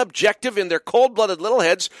only one objective in their cold-blooded little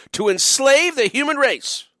heads: to enslave the human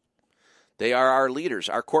race. They are our leaders,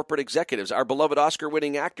 our corporate executives, our beloved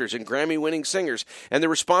Oscar-winning actors and Grammy-winning singers, and they're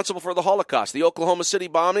responsible for the Holocaust, the Oklahoma City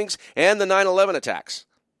bombings, and the 9/11 attacks.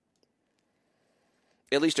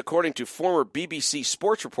 At least according to former BBC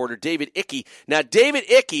sports reporter David Icke. Now, David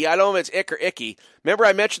Icke, I don't know if it's Ick or Icky. Remember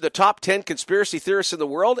I mentioned the top 10 conspiracy theorists in the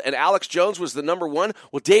world, and Alex Jones was the number 1?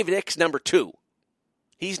 Well, David Icke's number 2.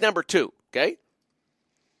 He's number 2, okay?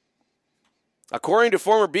 According to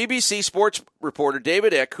former BBC sports reporter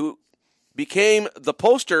David Icke, who became the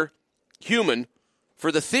poster human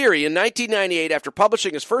for the theory in 1998 after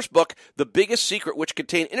publishing his first book, The Biggest Secret, which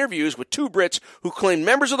contained interviews with 2 Brits who claimed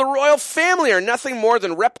members of the royal family are nothing more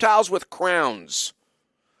than reptiles with crowns.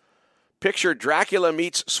 Picture Dracula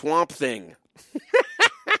meets Swamp Thing.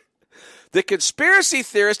 The conspiracy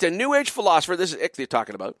theorist and New Age philosopher, this is Ichthy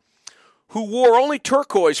talking about, who wore only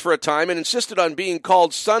turquoise for a time and insisted on being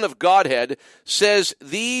called Son of Godhead, says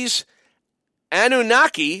these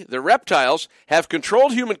Anunnaki, the reptiles, have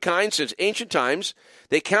controlled humankind since ancient times.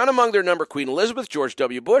 They count among their number Queen Elizabeth, George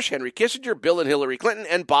W. Bush, Henry Kissinger, Bill and Hillary Clinton,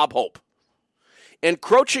 and Bob Hope.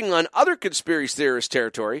 Encroaching on other conspiracy theorist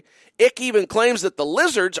territory, Ick even claims that the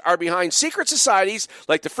lizards are behind secret societies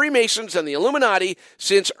like the Freemasons and the Illuminati,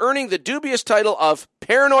 since earning the dubious title of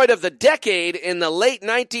Paranoid of the Decade in the late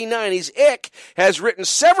 1990s. Ick has written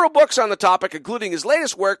several books on the topic, including his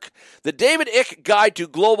latest work, The David Icke Guide to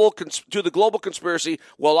the Global Conspiracy,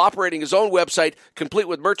 while operating his own website, complete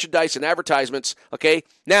with merchandise and advertisements. Okay,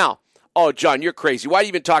 now, oh, John, you're crazy. Why are you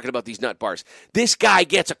even talking about these nut bars? This guy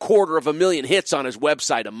gets 250,000 hits on his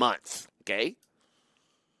website a month, okay?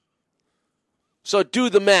 So do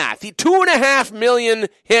the math. 2.5 million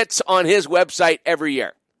hits on his website every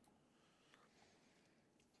year.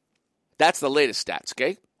 That's the latest stats,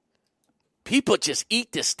 okay? People just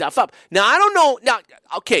eat this stuff up. Now, I don't know. Now,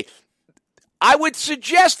 okay, I would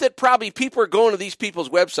suggest that probably people are going to these people's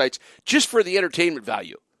websites just for the entertainment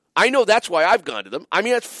value. I know that's why I've gone to them. I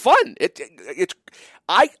mean, it's fun.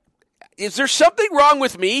 Is there something wrong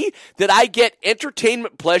with me that I get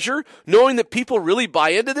entertainment pleasure knowing that people really buy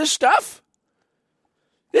into this stuff?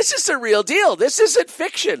 This is the real deal. This isn't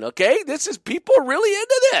fiction, okay? This is people really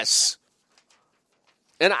into this.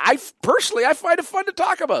 And I find it fun to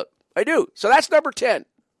talk about. I do. So that's number 10.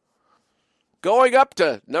 Going up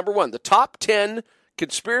to number 1, the top 10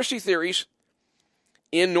 conspiracy theories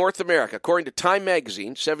in North America, according to Time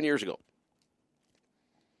Magazine 7 years ago.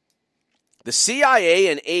 The CIA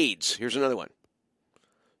and AIDS. Here's another one.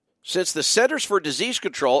 Since the Centers for Disease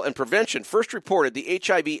Control and Prevention first reported the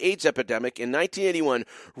HIV/AIDS epidemic in 1981,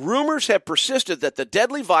 rumors have persisted that the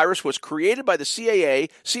deadly virus was created by the CIA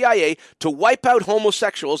to wipe out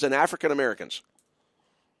homosexuals and African Americans.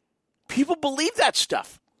 People believe that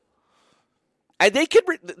stuff. And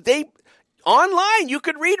online, you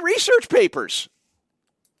could read research papers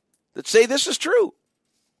that say this is true.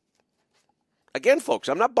 Again, folks,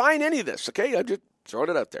 I'm not buying any of this, okay? I'm just throwing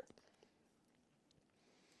it out there.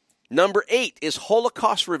 Number 8 is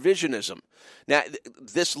Holocaust revisionism. Now,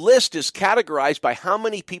 this list is categorized by how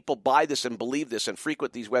many people buy this and believe this and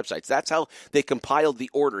frequent these websites. That's how they compiled the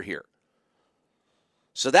order here.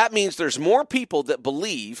 So that means there's more people that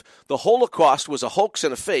believe the Holocaust was a hoax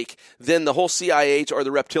and a fake than the whole CIA or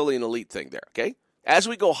the reptilian elite thing there, okay? As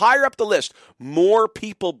we go higher up the list, more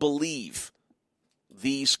people believe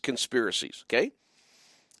these conspiracies, okay?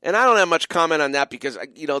 And I don't have much comment on that because,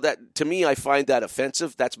 that to me, I find that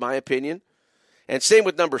offensive. That's my opinion. And same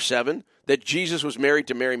with number 7, that Jesus was married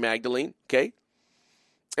to Mary Magdalene, okay?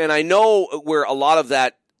 And I know where a lot of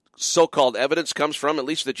that so-called evidence comes from, at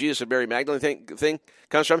least the Jesus and Mary Magdalene thing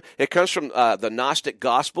comes from. It comes from the Gnostic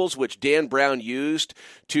Gospels, which Dan Brown used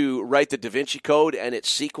to write the Da Vinci Code and its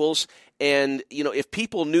sequels. And, if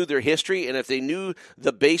people knew their history and if they knew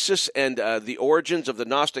the basis and the origins of the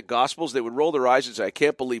Gnostic Gospels, they would roll their eyes and say, I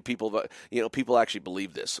can't believe people actually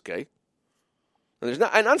believe this, okay?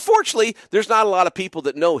 And unfortunately, there's not a lot of people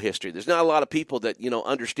that know history. There's not a lot of people that,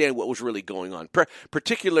 understand what was really going on,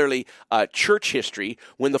 particularly church history,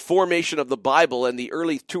 when the formation of the Bible and the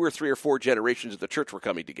early 2 or 3 or 4 generations of the church were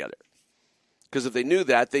coming together. Because if they knew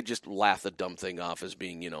that, they'd just laugh the dumb thing off as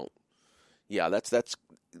being, that's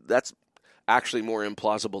actually more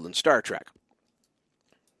implausible than Star Trek.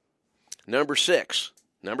 Number 6.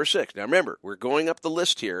 Now remember, we're going up the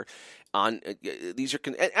list here. These are,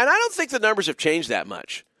 and I don't think the numbers have changed that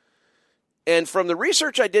much. And from the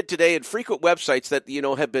research I did today and frequent websites that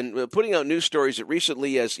have been putting out news stories as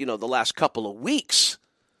recently as the last couple of weeks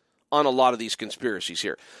on a lot of these conspiracies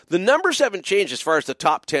here, the numbers haven't changed as far as the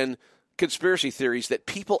top 10 conspiracy theories that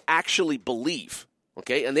people actually believe.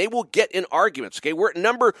 Okay, and they will get in arguments. Okay, we're at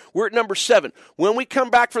number 7. When we come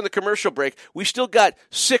back from the commercial break, we still got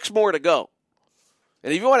 6 more to go.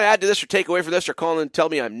 And if you want to add to this or take away from this or call in and tell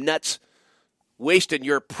me I'm nuts, wasting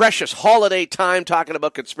your precious holiday time talking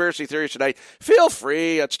about conspiracy theories tonight, feel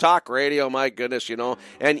free. It's talk radio, my goodness,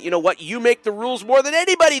 And you know what? You make the rules more than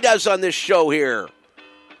anybody does on this show here.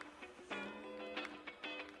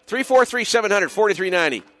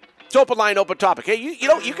 343-700-4390. It's open line, open topic. Hey, you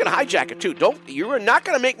can hijack it too. You are not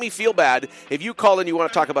going to make me feel bad if you call in and you want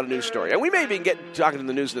to talk about a news story. And we may even get talking to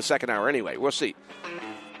the news in the second hour anyway. We'll see.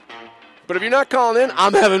 But if you're not calling in,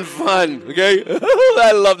 I'm having fun, okay?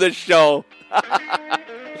 I love this show.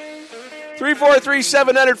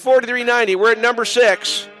 343-700-4390. We're at number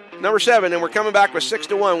 7, and we're coming back with 6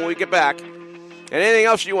 to 1 when we get back. And anything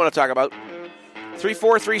else you want to talk about,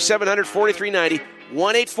 343-700-4390,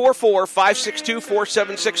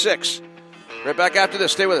 1-844-562-4766. Right back after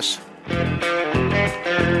this. Stay with us.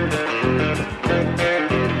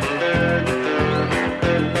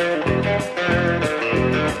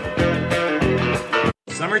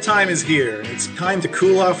 Summertime is here, and it's time to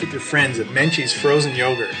cool off with your friends at Menchie's Frozen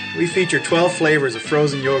Yogurt. We feature 12 flavors of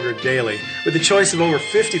frozen yogurt daily, with a choice of over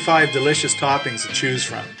 55 delicious toppings to choose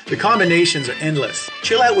from. The combinations are endless.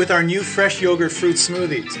 Chill out with our new fresh yogurt fruit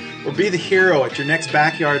smoothies, or be the hero at your next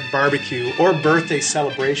backyard barbecue or birthday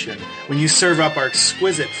celebration when you serve up our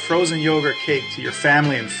exquisite frozen yogurt cake to your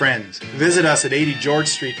family and friends. Visit us at 80 George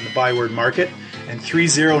Street in the Byward Market and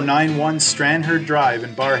 3091 Stranherd Drive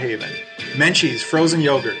in Barhaven. Menchie's Frozen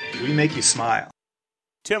Yogurt. We make you smile.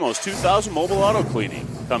 Timo's 2000 Mobile Auto Cleaning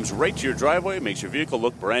comes right to your driveway, makes your vehicle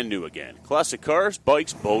look brand new again. Classic cars,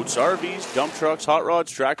 bikes, boats, RVs, dump trucks, hot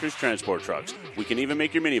rods, tractors, transport trucks. We can even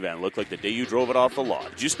make your minivan look like the day you drove it off the lot.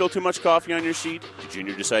 Did you spill too much coffee on your seat? Did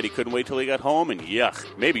Junior decide he couldn't wait till he got home? And yuck,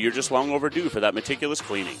 maybe you're just long overdue for that meticulous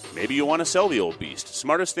cleaning. Maybe you want to sell the old beast.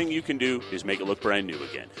 Smartest thing you can do is make it look brand new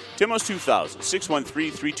again. Timo's 2000,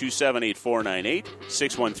 613-327-8498,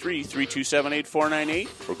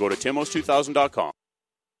 613-327-8498, or go to timos2000.com.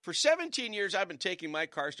 For 17 years, I've been taking my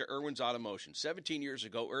cars to Irwin's Automotion. 17 years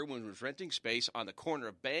ago, Irwin was renting space on the corner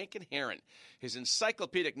of Bank and Heron. His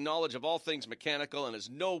encyclopedic knowledge of all things mechanical and his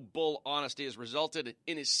no-bull honesty has resulted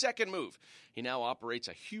in his second move. He now operates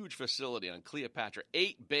a huge facility on Cleopatra,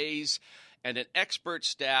 8 bays, and an expert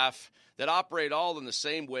staff that operate all in the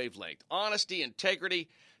same wavelength. Honesty, integrity,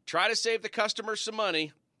 try to save the customer some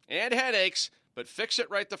money and headaches, but fix it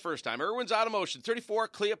right the first time. Irwin's Automotion, 34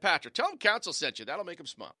 Cleopatra. Tell them Council sent you. That'll make them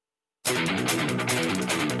smile.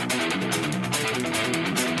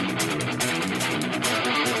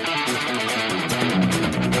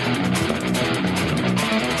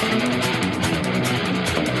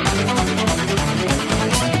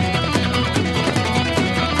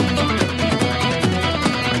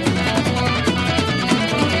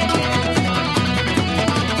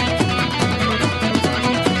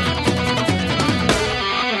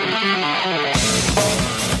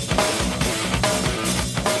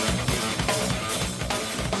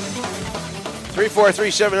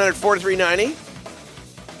 343-700-4390.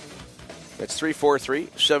 That's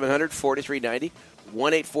 343-700-4390.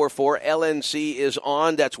 1-844-LNC is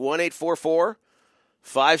on. That's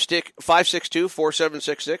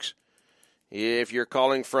 1-844-562-4766. If you're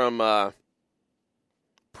calling from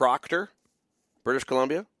Proctor, British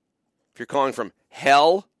Columbia. If you're calling from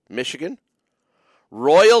Hell, Michigan.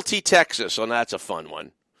 Royalty, Texas. Oh, that's a fun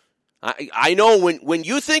one. I know when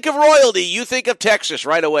you think of royalty, you think of Texas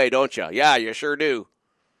right away, don't you? Yeah, you sure do.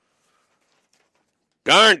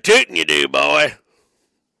 Darn tootin' you do, boy.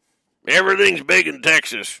 Everything's big in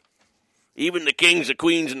Texas. Even the kings, the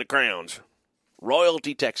queens, and the crowns.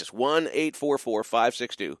 Royalty, Texas.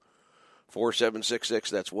 1-844-562-4766.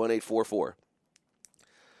 That's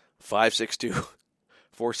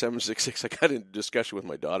 1-844-562-4766. I got in a discussion with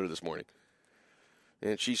my daughter this morning.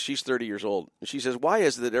 And she's 30 years old. And she says, why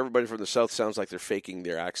is it that everybody from the South sounds like they're faking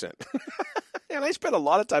their accent? And I spent a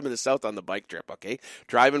lot of time in the South on the bike trip, okay?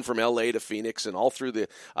 Driving from L.A. to Phoenix and all through the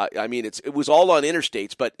it was all on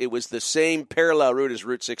interstates, but it was the same parallel route as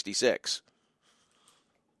Route 66.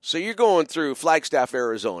 So you're going through Flagstaff,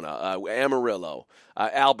 Arizona, Amarillo,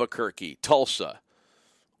 Albuquerque, Tulsa,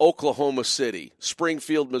 Oklahoma City,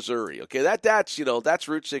 Springfield, Missouri. Okay, that's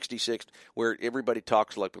Route 66 where everybody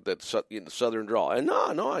talks like that southern drawl. And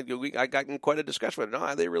no, I got in quite a discussion with it.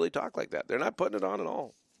 No, they really talk like that. They're not putting it on at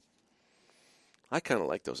all. I kind of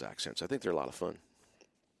like those accents. I think they're a lot of fun.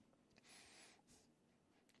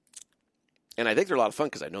 And I think they're a lot of fun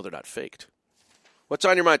because I know they're not faked. What's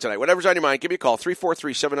on your mind tonight? Whatever's on your mind, give me a call,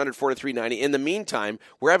 343-700-4390. In the meantime,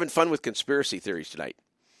 we're having fun with conspiracy theories tonight.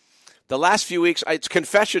 The last few weeks, it's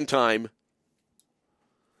confession time.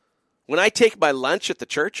 When I take my lunch at the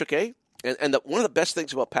church, okay, and one of the best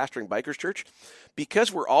things about pastoring Bikers Church,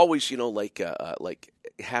 because we're always, like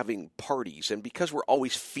having parties, and because we're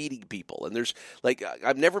always feeding people, and there's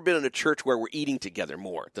I've never been in a church where we're eating together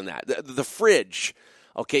more than that. The fridge,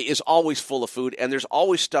 okay, is always full of food, and there's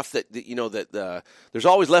always stuff that there's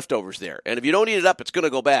always leftovers there, and if you don't eat it up, it's going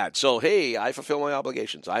to go bad. So hey, I fulfill my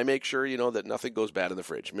obligations. I make sure that nothing goes bad in the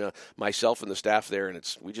fridge. Myself and the staff there, and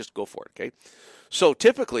we just go for it. Okay. So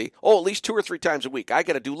typically, at least 2 or 3 times a week, I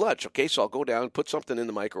got to do lunch, okay? So I'll go down, put something in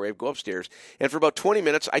the microwave, go upstairs, and for about 20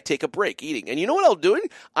 minutes, I take a break eating. And you know what I'm doing?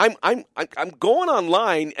 I'm going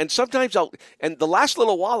online, and sometimes and the last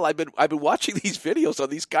little while, I've been watching these videos on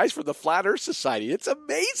these guys from the Flat Earth Society. It's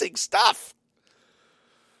amazing stuff.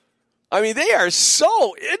 I mean, they are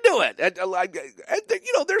so into it. And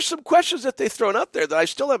there's some questions that they've thrown up there that I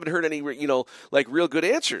still haven't heard any, real good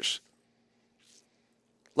answers.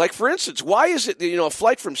 Like, for instance, why is it, a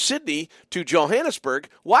flight from Sydney to Johannesburg,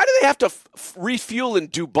 why do they have to refuel in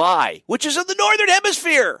Dubai, which is in the Northern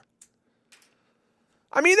Hemisphere?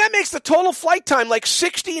 I mean, that makes the total flight time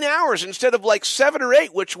 16 hours instead of 7 or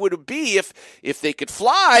 8, which would be if they could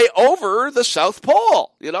fly over the South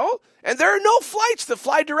Pole, And there are no flights that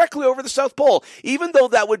fly directly over the South Pole, even though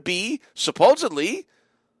that would be, supposedly,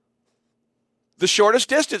 the shortest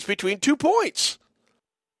distance between 2 points.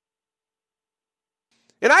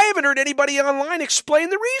 And I haven't heard anybody online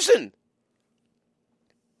explain the reason.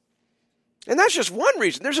 And that's just one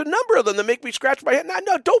reason. There's a number of them that make me scratch my head.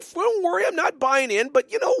 No, don't worry, I'm not buying in.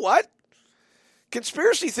 But you know what?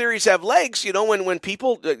 Conspiracy theories have legs, when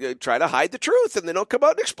people try to hide the truth and they don't come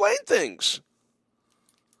out and explain things.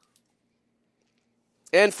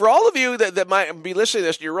 And for all of you that might be listening to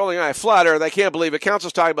this and you're rolling eye, Flat Earth, I can't believe it.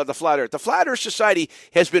 Council's talking about the Flat Earth. The Flat Earth Society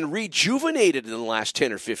has been rejuvenated in the last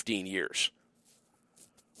 10 or 15 years.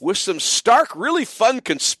 With some stark, really fun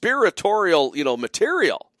conspiratorial,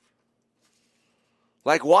 material.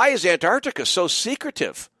 Like, why is Antarctica so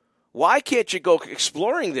secretive? Why can't you go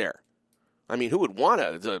exploring there? I mean, who would want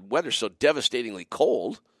to? The weather's so devastatingly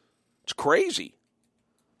cold. It's crazy.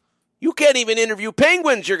 You can't even interview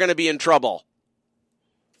penguins. You're going to be in trouble.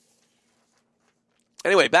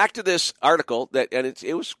 Anyway, back to this article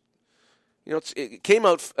it came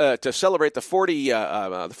out to celebrate the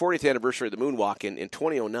 40th anniversary of the moonwalk in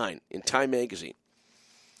 2009 in Time magazine.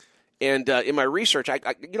 And in my research,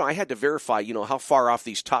 I had to verify, how far off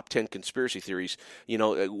these top 10 conspiracy theories,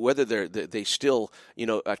 whether they still,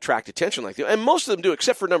 attract attention like that. And most of them do,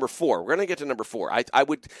 except for number 4. We're going to get to number 4. I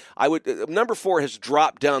would number 4 has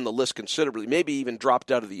dropped down the list considerably, maybe even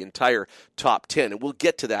dropped out of the entire top 10. And we'll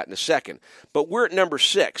get to that in a second. But we're at number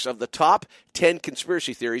 6 of the top 10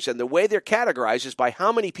 conspiracy theories, and the way they're categorized is by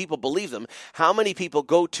how many people believe them, how many people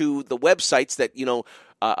go to the websites that,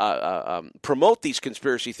 promote these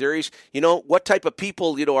conspiracy theories, what type of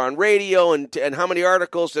people, are on radio and how many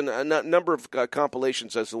articles and a number of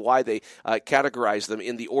compilations as to why they categorize them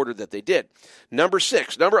in the order that they did. Number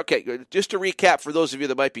 6, just to recap for those of you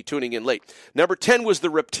that might be tuning in late. Number 10 was the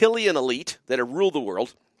reptilian elite that have ruled the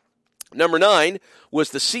world. Number 9 was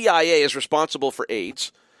the CIA is responsible for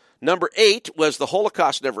AIDS. Number 8 was the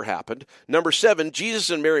Holocaust never happened. Number 7,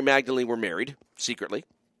 Jesus and Mary Magdalene were married secretly.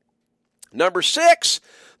 Number 6,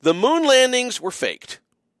 the moon landings were faked.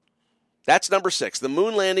 That's number 6. The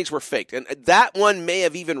moon landings were faked. And that one may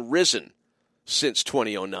have even risen since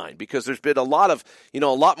 2009 because there's been a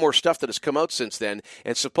lot more stuff that has come out since then.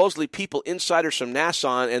 And supposedly people, insiders from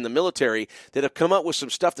NASA and the military, that have come out with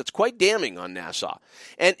some stuff that's quite damning on NASA.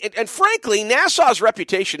 And frankly, NASA's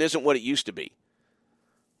reputation isn't what it used to be.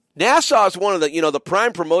 NASA is one of the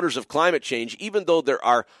prime promoters of climate change, even though there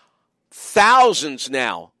are thousands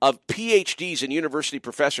now of PhDs and university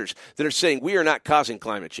professors that are saying we are not causing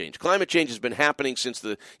climate change. Climate change has been happening since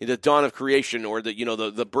the dawn of creation or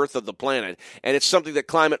the birth of the planet, and it's something that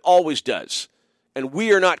climate always does. And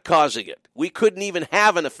we are not causing it. We couldn't even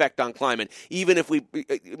have an effect on climate, even if we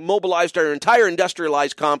mobilized our entire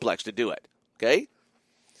industrialized complex to do it. Okay?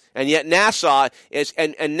 And yet NASA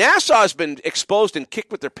NASA has been exposed and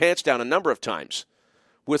kicked with their pants down a number of times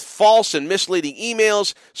with false and misleading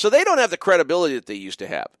emails, so they don't have the credibility that they used to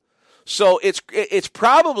have. So it's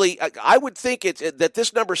probably, I would think that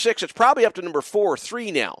this number 6, it's probably up to number 4 or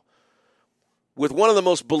 3 now. With one of the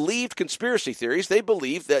most believed conspiracy theories, they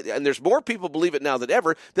believe that, and there's more people believe it now than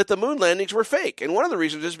ever, that the moon landings were fake. And one of the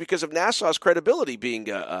reasons is because of NASA's credibility being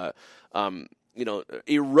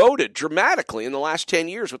eroded dramatically in the last 10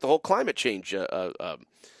 years with the whole climate change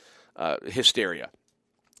hysteria.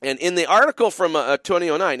 And in the article from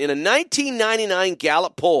 2009, in a 1999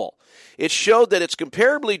 Gallup poll, it showed that it's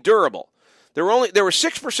comparably durable. There were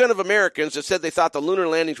 6% of Americans that said they thought the lunar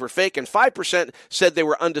landings were fake, and 5% said they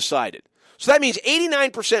were undecided. So that means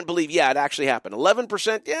 89% believe, yeah, it actually happened.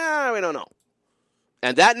 11%, yeah, we don't know.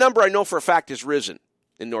 And that number I know for a fact has risen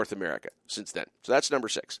in North America since then. So that's number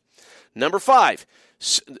 6. Number 5,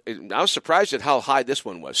 I was surprised at how high this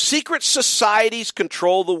one was. Secret societies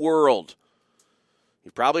control the world.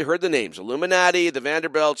 You've probably heard the names: Illuminati, the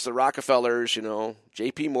Vanderbilts, the Rockefellers,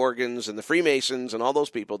 J.P. Morgans, and the Freemasons, and all those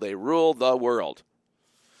people. They rule the world.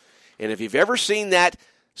 And if you've ever seen that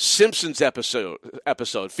Simpsons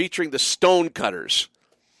episode featuring the Stonecutters,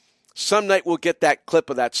 some night we'll get that clip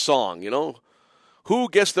of that song, Who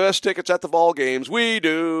gets the best tickets at the ball games? We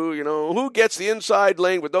do. Who gets the inside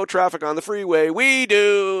lane with no traffic on the freeway? We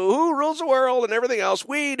do. Who rules the world and everything else?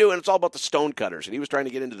 We do. And it's all about the Stonecutters. And he was trying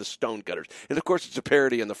to get into the Stonecutters. And, of course, it's a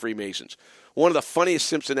parody on the Freemasons. One of the funniest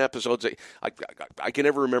Simpson episodes I can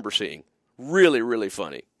ever remember seeing. Really, really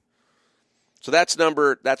funny. So that's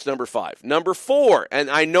number 5. Number 4,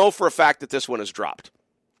 and I know for a fact that this one has dropped.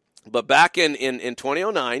 But back in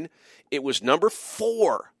 2009, it was number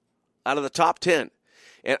 4 out of the top 10.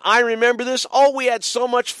 And I remember this. Oh, we had so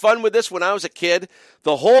much fun with this when I was a kid.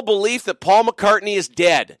 The whole belief that Paul McCartney is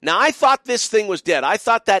dead. Now, I thought this thing was dead. I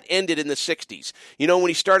thought that ended in the 60s. When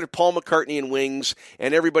he started Paul McCartney and Wings,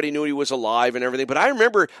 and everybody knew he was alive and everything. But I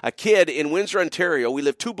remember a kid in Windsor, Ontario. We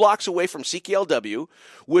lived 2 blocks away from CKLW,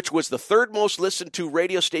 which was the 3rd most listened to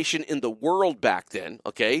radio station in the world back then,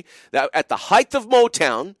 okay? That, at the height of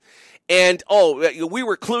Motown. And, we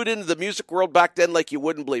were clued into the music world back then like you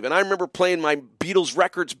wouldn't believe. And I remember playing my Beatles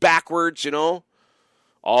records backwards,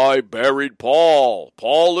 I buried Paul.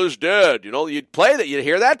 Paul is dead. You'd play that. You'd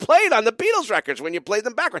hear that played on the Beatles records when you played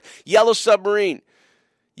them backwards. Yellow Submarine.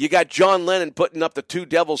 You got John Lennon putting up the 2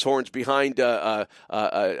 devil's horns behind Paul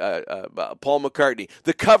McCartney.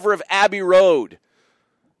 The cover of Abbey Road.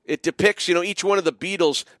 It depicts, each one of the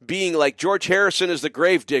Beatles being like George Harrison is the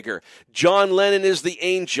gravedigger. John Lennon is the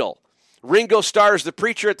angel. Ringo Starr is the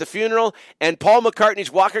preacher at the funeral, and Paul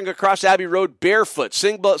McCartney's walking across Abbey Road barefoot,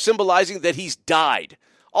 symbolizing that he's died.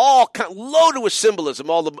 All loaded with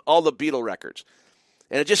symbolism, all the Beatle records,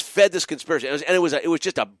 and it just fed this conspiracy. It was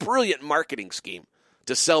just a brilliant marketing scheme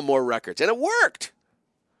to sell more records, and it worked.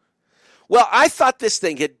 Well, I thought this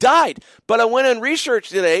thing had died, but I went and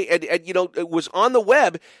researched today, and it was on the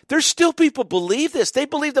web. There's still people believe this. They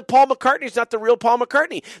believe that Paul McCartney's not the real Paul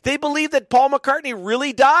McCartney. They believe that Paul McCartney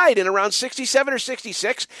really died in around 67 or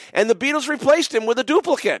 66, and the Beatles replaced him with a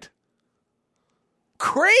duplicate.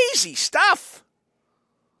 Crazy stuff.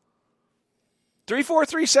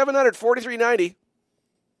 343-700-4390.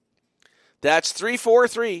 That's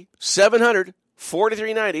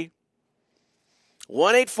 343-700-4390.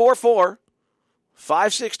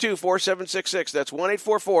 1-844-562-4766. That's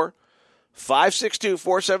 1-844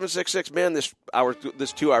 562-4766. Man, this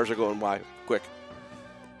 2 hours are going by quick.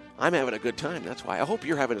 I'm having a good time. That's why. I hope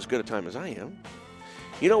you're having as good a time as I am.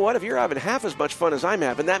 You know what? If you're having half as much fun as I'm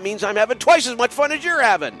having, that means I'm having twice as much fun as you're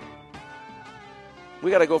having.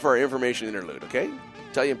 We got to go for our information interlude, okay?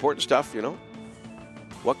 Tell you important stuff, you know.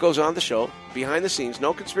 What goes on the show, behind the scenes.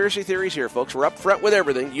 No conspiracy theories here, folks. We're up front with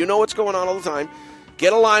everything. You know what's going on all the time.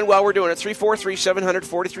 Get a line while we're doing it.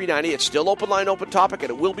 343-700-4390. It's still open line, open topic,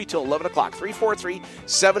 and it will be till 11 o'clock.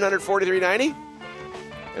 343-700-4390.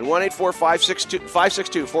 And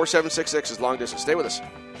 1-844-562-4766 is long distance. Stay with us.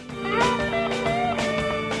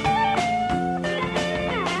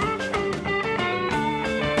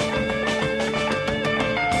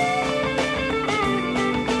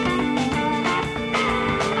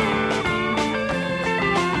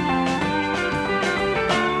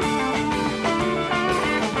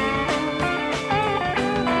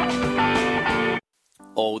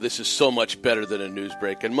 Oh, this is so much better than a news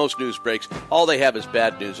break. And most news breaks, all they have is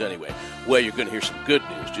bad news anyway. Well, you're going to hear some good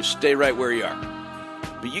news. Just stay right where you are.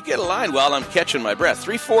 But you get a line while I'm catching my breath.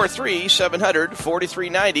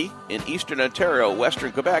 343-700-4390 in Eastern Ontario,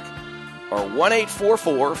 Western Quebec, or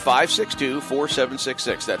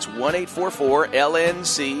 1-844-562-4766. That's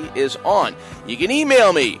 1-844-LNC is on. You can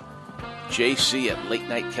email me,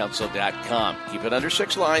 jc@latenightcouncil.com. Keep it under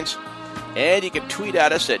 6 lines. And you can tweet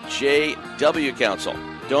at us at JWCouncil.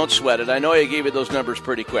 Don't sweat it. I know I gave you those numbers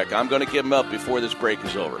pretty quick. I'm going to give them up before this break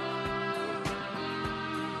is over.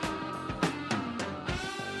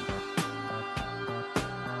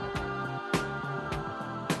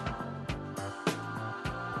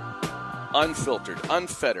 Unfiltered,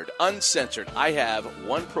 unfettered, uncensored. I have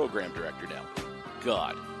one program director now.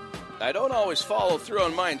 God. I don't always follow through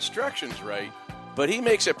on my instructions right, but he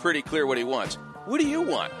makes it pretty clear what he wants. What do you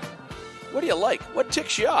want? What do you like? What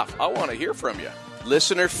ticks you off? I want to hear from you.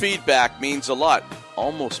 Listener feedback means a lot.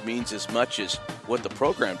 Almost means as much as what the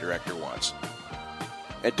program director wants.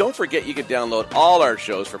 And don't forget you can download all our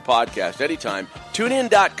shows for podcast anytime.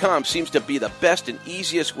 TuneIn.com seems to be the best and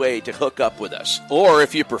easiest way to hook up with us. Or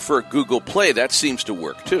if you prefer Google Play, that seems to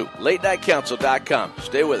work too. LateNightCouncil.com.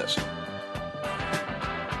 Stay with us.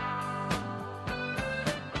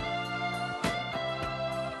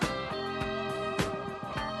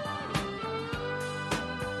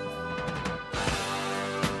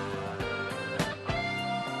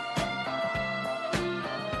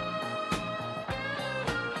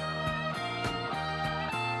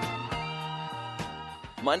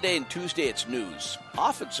 Monday and Tuesday, it's news.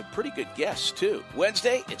 Often some pretty good guests, too.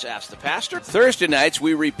 Wednesday, it's Ask the Pastor. Thursday nights,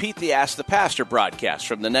 we repeat the Ask the Pastor broadcast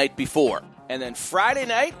from the night before. And then Friday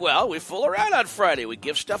night, well, we fool around on Friday. We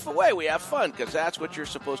give stuff away. We have fun, because that's what you're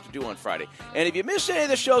supposed to do on Friday. And if you miss any of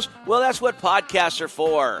the shows, well, that's what podcasts are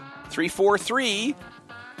for.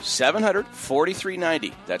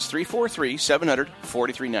 343-700-4390. That's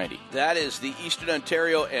 343-700-4390. That is the Eastern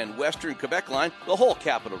Ontario and Western Quebec line, the whole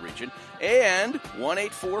capital region. And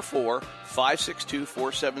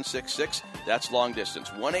 1-844-562-4766. That's long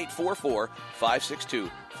distance.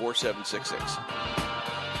 1-844-562-4766.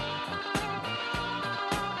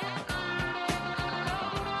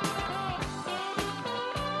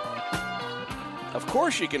 Of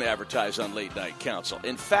course you can advertise on Late Night Council.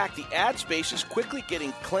 In fact, the ad space is quickly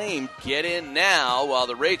getting claimed. Get in now while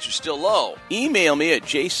the rates are still low. Email me at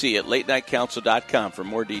jc@latenightcouncil.com for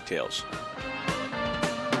more details.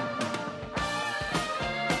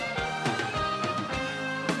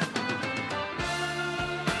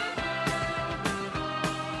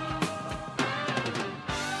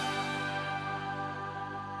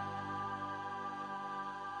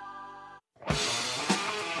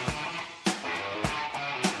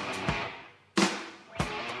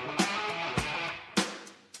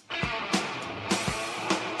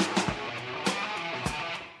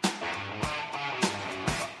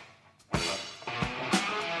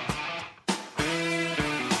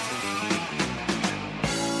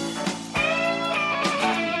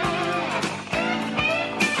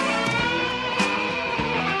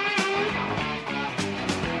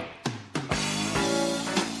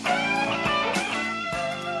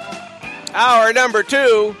 Hour number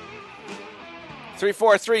 2,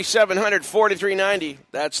 343-700-4390.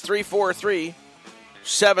 That's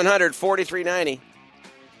 343-700-4390.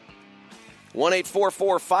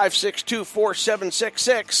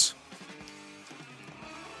 1-844-562-4766.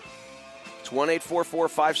 It's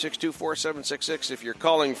 1-844-562-4766 if you're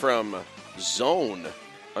calling from Zone,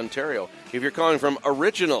 Ontario. If you're calling from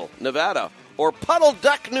Original, Nevada, or Puddle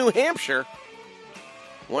Duck, New Hampshire,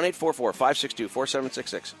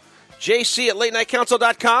 1-844-562-4766.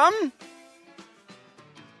 JC@latenightcouncil.com.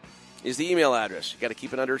 is the email address. You got to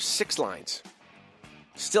keep it under 6 lines.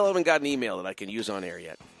 Still haven't got an email that I can use on air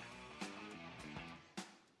yet.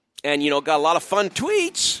 And, got a lot of fun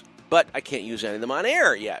tweets, but I can't use any of them on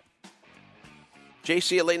air yet.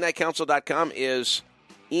 JC@latenightcouncil.com is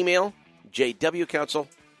email. JW Council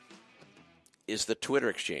is the Twitter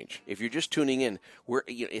exchange. If you're just tuning in,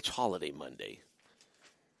 it's Holiday Monday.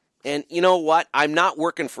 And you know what? I'm not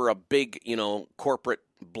working for a big, corporate,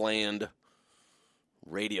 bland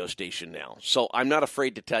radio station now. So I'm not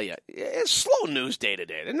afraid to tell you, it's slow news day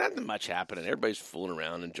today. There's not much happening. Everybody's fooling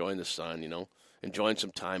around, enjoying the sun, enjoying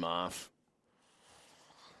some time off.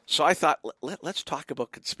 So I thought, let's talk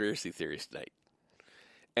about conspiracy theories tonight.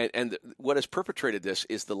 And what has perpetrated this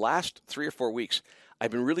is the last 3 or 4 weeks,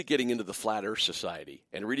 I've been really getting into the Flat Earth Society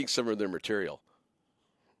and reading some of their material.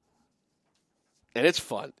 And it's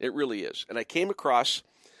fun. It really is. And I came across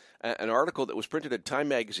an article that was printed in Time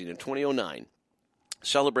Magazine in 2009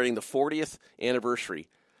 celebrating the 40th anniversary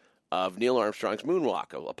of Neil Armstrong's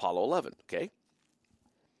moonwalk of Apollo 11, okay?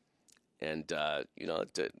 And,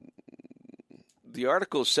 the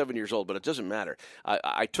article is 7 years old, but it doesn't matter.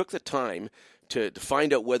 I took the time to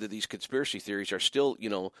find out whether these conspiracy theories are still,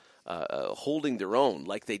 holding their own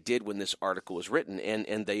like they did when this article was written,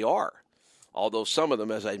 and they are. Although some of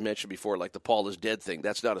them, as I mentioned before, like the Paul is dead thing,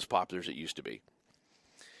 that's not as popular as it used to be.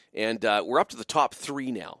 And we're up to the top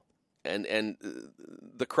 3 now. And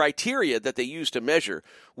the criteria that they used to measure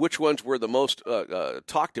which ones were the most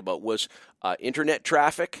talked about was internet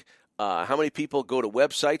traffic, how many people go to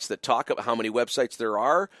websites that talk about how many websites there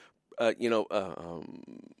are,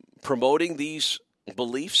 promoting these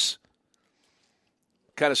beliefs,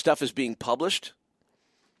 kind of stuff is being published.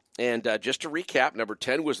 And just to recap, number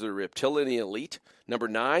 10 was the reptilian elite. Number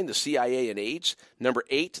 9, the CIA and AIDS. Number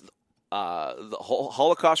 8, the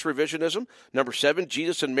Holocaust revisionism. Number 7,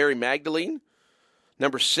 Jesus and Mary Magdalene.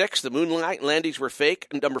 Number 6, the moon landings were fake.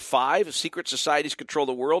 And number 5, secret societies control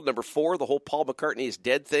the world. Number 4, the whole Paul McCartney is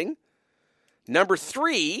dead thing. Number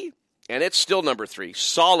 3, and it's still number 3,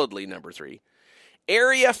 solidly number 3,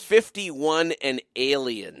 Area 51 and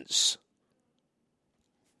aliens.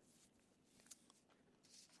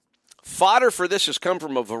 Fodder for this has come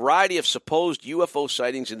from a variety of supposed UFO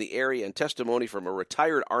sightings in the area and testimony from a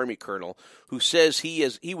retired Army colonel who says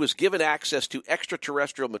he was given access to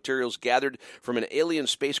extraterrestrial materials gathered from an alien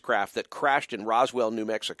spacecraft that crashed in Roswell, New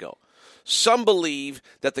Mexico. Some believe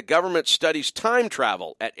that the government studies time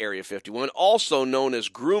travel at Area 51, also known as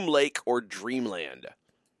Groom Lake or Dreamland.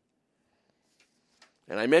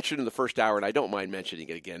 And I mentioned in the first hour, and I don't mind mentioning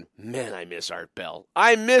it again, man, I miss Art Bell.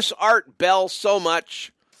 I miss Art Bell so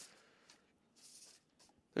much.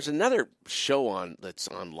 There's another show that's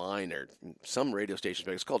online or some radio stations,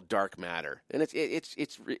 but it's called Dark Matter, and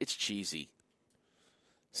it's cheesy.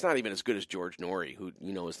 It's not even as good as George Norrie, who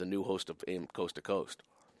is the new host of AM Coast to Coast.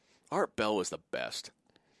 Art Bell was the best,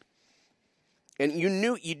 and you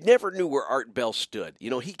never knew where Art Bell stood.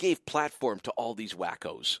 He gave platform to all these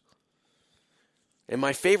wackos, and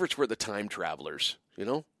my favorites were the time travelers.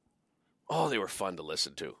 Oh, they were fun to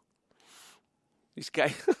listen to. These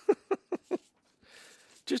guys.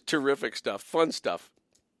 Just terrific stuff, fun stuff.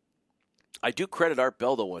 I do credit Art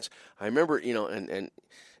Bell, though, once. I remember, and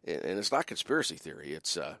it's not conspiracy theory.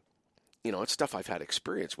 It's, it's stuff I've had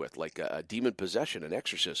experience with, like demon possession and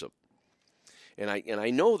exorcism. And I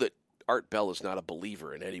know that Art Bell is not a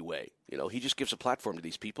believer in any way. He just gives a platform to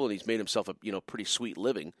these people, and he's made himself a, pretty sweet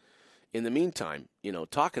living in the meantime,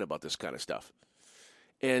 talking about this kind of stuff.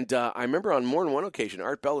 And I remember on more than one occasion,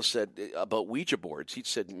 Art Bell has said about Ouija boards, he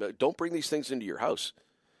said, don't bring these things into your house.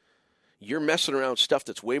 You're messing around with stuff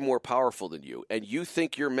that's way more powerful than you, and you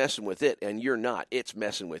think you're messing with it, and you're not. It's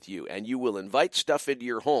messing with you, and you will invite stuff into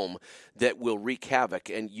your home that will wreak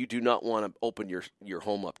havoc, and you do not want to open your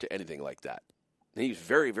home up to anything like that. And he's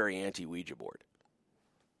very, very anti-Ouija board.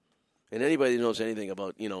 And anybody who knows anything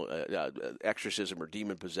about, exorcism or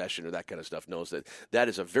demon possession or that kind of stuff knows that that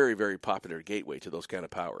is a very, very popular gateway to those kind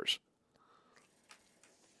of powers.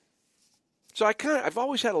 So I've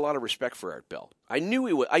always had a lot of respect for Art Bell. I know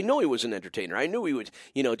he was an entertainer. I knew he would,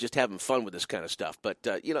 just having fun with this kind of stuff. But,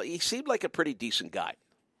 he seemed like a pretty decent guy.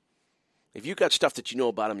 If you got stuff that you know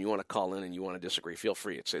about him, you want to call in and you want to disagree, feel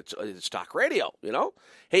free. It's talk radio,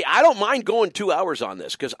 Hey, I don't mind going 2 hours on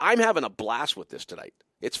this because I'm having a blast with this tonight.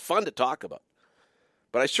 It's fun to talk about.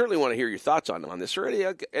 But I certainly want to hear your thoughts on this or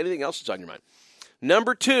anything else that's on your mind.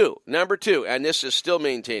 Number two, and this is still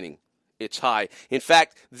maintaining its high. In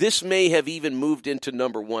fact, this may have even moved into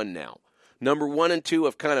number 1 now. Number 1 and 2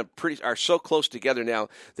 have are so close together now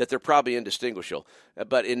that they're probably indistinguishable.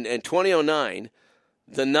 But in 2009,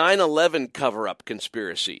 the 9/11 cover-up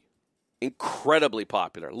conspiracy Incredibly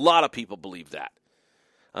popular. A lot of people believe that.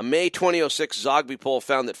 A May 2006 Zogby poll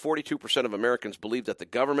found that 42% of Americans believe that the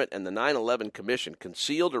government and the 9/11 Commission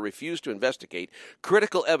concealed or refused to investigate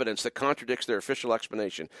critical evidence that contradicts their official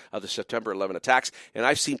explanation of the September 11 attacks. And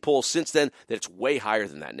I've seen polls since then that it's way higher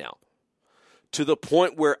than that now, to the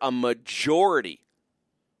point where a majority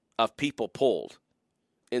of people polled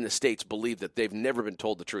in the States believe that they've never been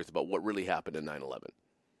told the truth about what really happened in 9/11.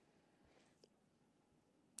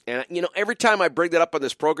 And, every time I bring that up on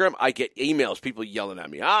this program, I get emails, people yelling at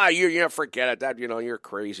me. You forget it. That, you're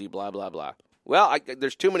crazy, blah, blah, blah. Well,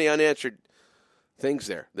 there's too many unanswered things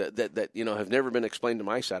there that have never been explained to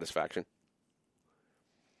my satisfaction.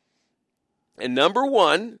 And number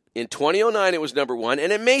one, in 2009, it was number one,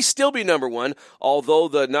 and it may still be number one, although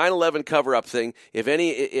the 9/11 cover-up thing, if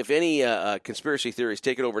any conspiracy theories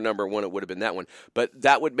take it over number one, it would have been that one. But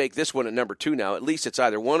that would make this one at number two now. At least it's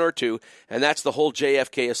either one or two, and that's the whole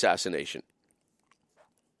JFK assassination.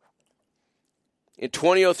 In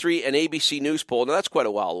 2003, an ABC News poll, now that's quite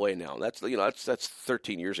a while away now. That's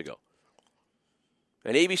 13 years ago.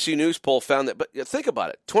 An ABC News poll found that, but think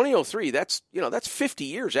about it, 2003, that's 50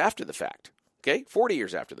 years after the fact. Okay, 40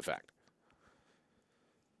 years after the fact.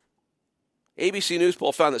 ABC News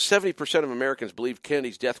poll found that 70% of Americans believe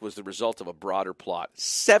Kennedy's death was the result of a broader plot.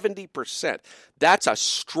 70%. That's a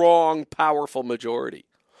strong, powerful majority.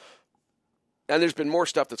 And there's been more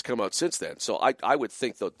stuff that's come out since then, so I would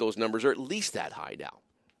think that those numbers are at least that high now.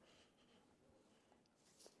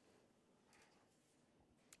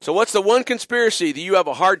 So what's the one conspiracy that you have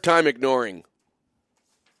a hard time ignoring?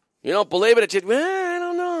 You don't believe it? I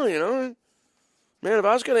don't know, Man, if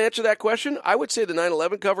I was going to answer that question, I would say the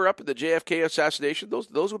 9/11 cover-up and the JFK assassination,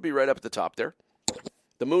 those would be right up at the top there.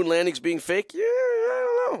 The moon landings being fake,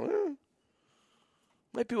 I don't know.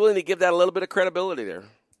 Might be willing to give that a little bit of credibility there.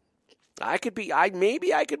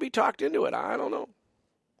 Maybe I could be talked into it. I don't know.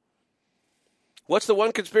 What's the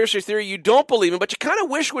one conspiracy theory you don't believe in, but you kind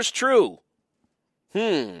of wish was true?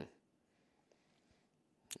 I'm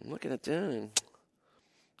looking at that.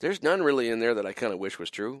 There's none really in there that I kind of wish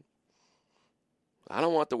was true. I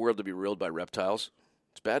don't want the world to be ruled by reptiles.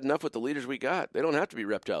 It's bad enough with the leaders we got. They don't have to be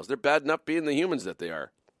reptiles. They're bad enough being the humans that they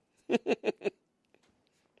are.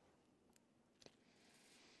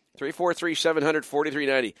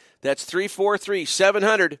 343-700-4390. That's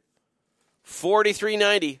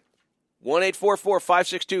 343-700-4390.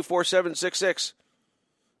 1-844-562-4766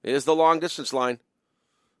 is the long distance line.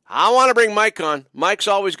 I want to bring Mike on. Mike's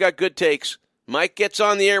always got good takes. Mike gets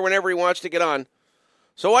on the air whenever he wants to get on.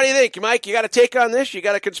 So what do you think, Mike? You got a take on this? You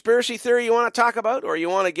got a conspiracy theory you want to talk about? Or you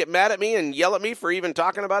want to get mad at me and yell at me for even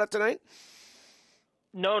talking about it tonight?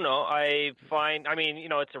 No.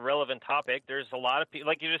 It's a relevant topic. There's a lot of people,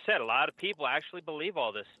 like you just said, a lot of people actually believe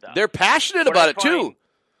all this stuff. They're passionate about it, too.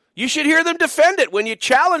 You should hear them defend it when you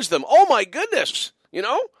challenge them. Oh, my goodness.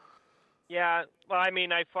 Yeah, well,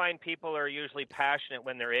 I find people are usually passionate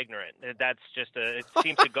when they're ignorant. That's just it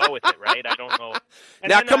seems to go with it, right? I don't know.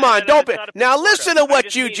 Now, come on, don't be. Now, listen to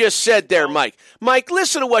what you just said there, Mike. Mike,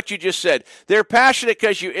 listen to what you just said. They're passionate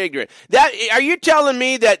because you're ignorant. Are you telling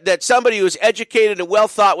me that somebody who's educated and well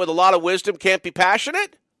thought with a lot of wisdom can't be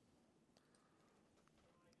passionate?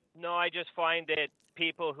 No, I just find that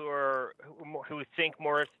people who think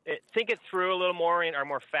it through a little more and are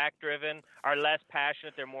more fact driven are less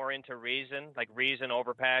passionate. They're more into reason, like reason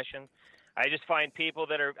over passion. I just find people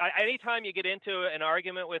that are anytime you get into an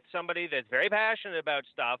argument with somebody that's very passionate about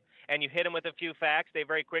stuff and you hit them with a few facts, they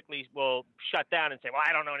very quickly will shut down and say, "Well,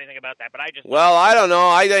 I don't know anything about that." But I don't know.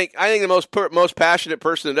 I think the most passionate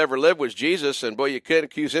person that ever lived was Jesus, and boy, you can't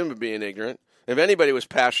accuse him of being ignorant. If anybody was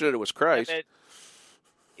passionate, it was Christ.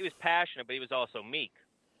 He was passionate, but he was also meek.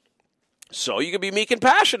 So you can be meek and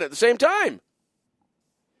passionate at the same time.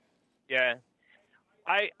 Yeah.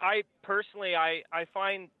 I personally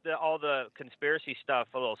find all the conspiracy stuff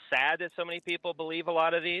a little sad that so many people believe a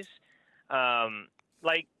lot of these.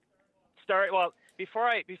 Before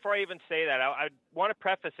I even say that, I want to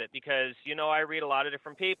preface it because, I read a lot of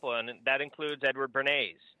different people, and that includes Edward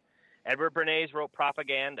Bernays. Edward Bernays wrote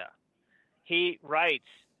Propaganda. He writes,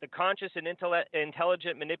 "The conscious and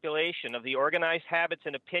intelligent manipulation of the organized habits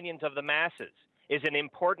and opinions of the masses is an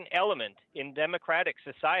important element in democratic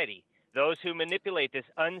society. Those who manipulate this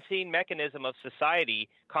unseen mechanism of society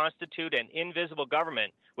constitute an invisible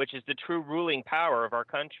government, which is the true ruling power of our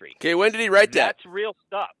country." Okay, when did he write that? That's real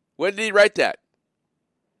stuff. When did he write that?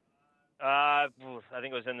 I think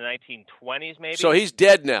it was in the 1920s, maybe. So he's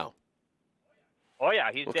dead now. Oh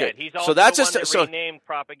yeah, he's dead. He's also renamed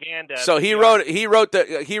Propaganda. So he wrote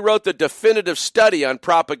the definitive study on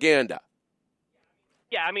propaganda.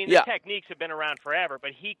 Yeah, I mean, Yeah. the techniques have been around forever,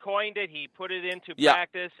 but he coined it, he put it into Yeah.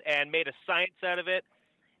 practice and made a science out of it,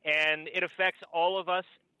 and it affects all of us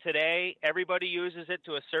today. Everybody uses it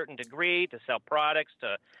to a certain degree to sell products,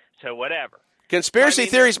 to whatever. Conspiracy I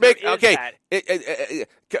mean, theories there make is okay.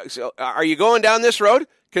 So are you going down this road?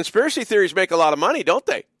 Conspiracy theories make a lot of money, don't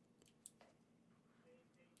they?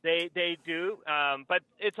 They do, but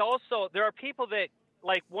it's also there are people that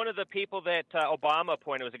like one of the people that Obama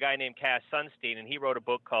appointed was a guy named Cass Sunstein, and he wrote a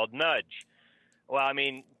book called Nudge. Well, I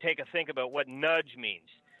mean, take a think about what nudge means.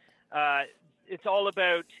 It's all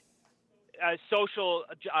about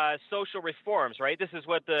social reforms, right? This is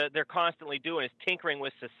what they're constantly doing is tinkering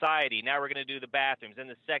with society. Now we're going to do the bathrooms and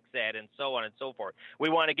the sex ed and so on and so forth. We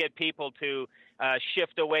want to get people to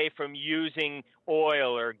shift away from using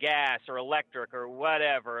oil or gas or electric or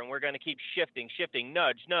whatever, and we're going to keep shifting,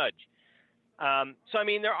 nudge. So, I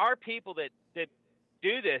mean, there are people that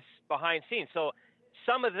do this behind scenes. So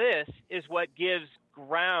some of this is what gives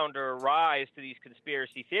ground or rise to these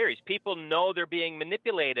conspiracy theories. People know they're being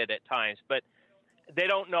manipulated at times, but they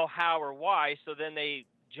don't know how or why, so then they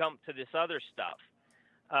jump to this other stuff.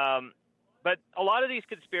 But a lot of these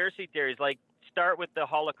conspiracy theories, like start with the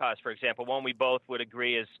Holocaust, for example, one we both would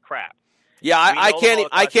agree is crap. Yeah, I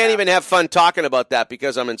can't even have fun talking about that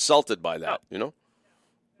because I'm insulted by that, you know?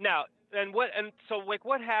 Now,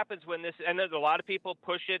 what happens when this, and there's a lot of people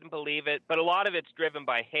push it and believe it, but a lot of it's driven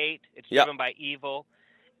by hate, it's driven by evil.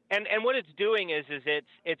 And what it's doing is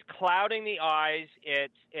it's clouding the eyes,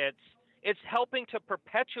 it's helping to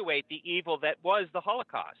perpetuate the evil that was the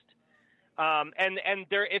Holocaust.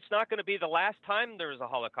 It's not going to be the last time there was a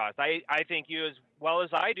Holocaust. I think you, as well as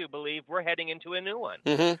I do, believe we're heading into a new one.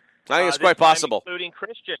 Mm-hmm. I think it's quite possible. Including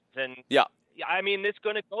Christians. And yeah, I mean, it's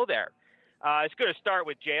going to go there. It's going to start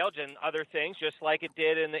with jails and other things, just like it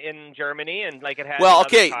did in Germany and like it has. Well,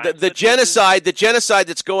 okay, the genocide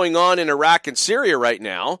that's going on in Iraq and Syria right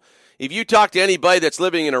now. If you talk to anybody that's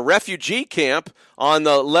living in a refugee camp on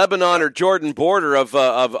the Lebanon or Jordan border of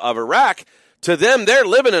Iraq, to them they're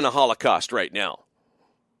living in a Holocaust right now.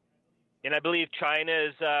 And I believe China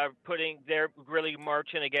is they're really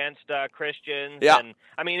marching against Christians. Yeah. And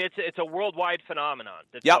I mean, it's a worldwide phenomenon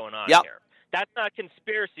that's going on here. That's not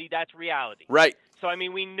conspiracy, that's reality. Right. So, I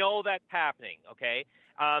mean, we know that's happening, okay?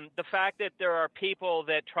 The fact that there are people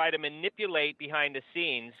that try to manipulate behind the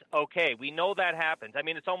scenes, okay, we know that happens. I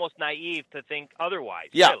mean, it's almost naive to think otherwise,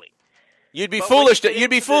 really. You'd be foolish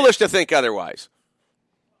to think otherwise.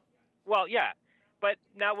 Well, yeah. But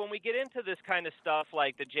now when we get into this kind of stuff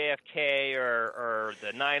like the JFK or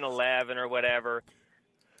the 9/11 or whatever,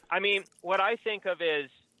 I mean, what I think of is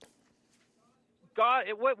God.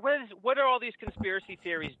 What are all these conspiracy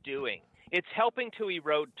theories doing? It's helping to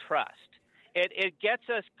erode trust. It gets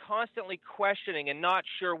us constantly questioning and not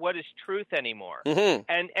sure what is truth anymore. Mm-hmm.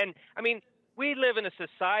 And I mean, we live in a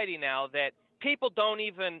society now that people don't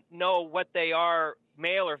even know what they are,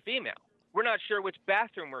 male or female. We're not sure which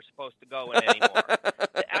bathroom we're supposed to go in anymore.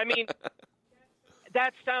 I mean,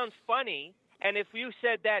 that sounds funny. And if you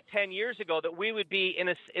said that 10 years ago, that we would be in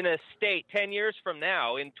a state 10 years from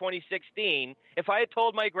now, in 2016, if I had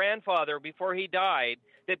told my grandfather before he died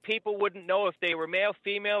that people wouldn't know if they were male,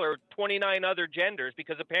 female, or 29 other genders,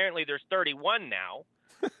 because apparently there's 31 now,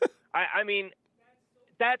 I mean,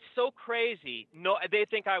 that's so crazy. No, they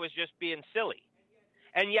think I was just being silly.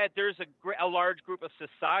 And yet there's a large group of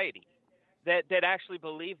society that actually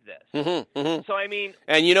believe this. Mm-hmm, mm-hmm. So, I mean...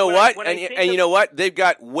 And you know what? You know what? They've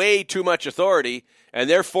got way too much authority, and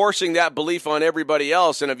they're forcing that belief on everybody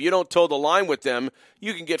else. And if you don't toe the line with them,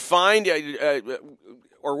 you can get fined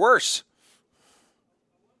or worse.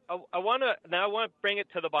 I want to bring it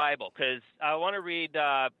to the Bible, because I want to read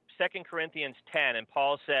 2 Corinthians 10, and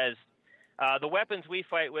Paul says, the weapons we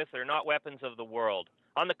fight with are not weapons of the world.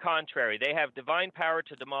 On the contrary, they have divine power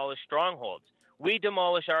to demolish strongholds. We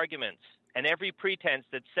demolish arguments and every pretense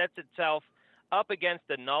that sets itself up against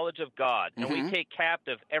the knowledge of God. And we take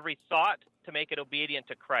captive every thought to make it obedient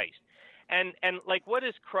to Christ. And like, what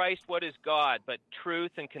is Christ? What is God? But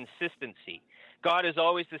truth and consistency. God is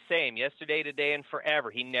always the same, yesterday, today, and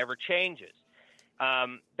forever. He never changes.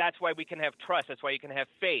 That's why we can have trust. That's why you can have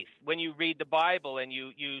faith. When you read the Bible and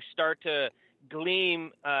you start to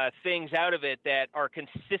glean things out of it that are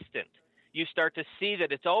consistent, you start to see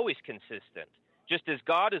that it's always consistent, just as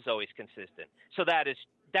God is always consistent. So that is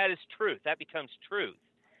truth. That becomes truth.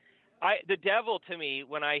 The devil, to me,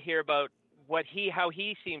 when I hear about how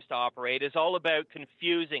he seems to operate, is all about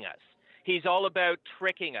confusing us. He's all about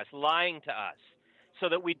tricking us, lying to us, so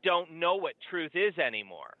that we don't know what truth is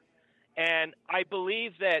anymore. And I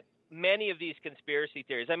believe that many of these conspiracy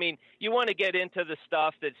theories. I mean, you want to get into the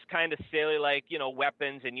stuff that's kind of silly, like,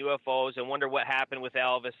 weapons and UFOs and wonder what happened with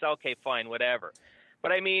Elvis. Okay, fine, whatever.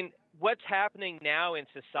 But I mean, what's happening now in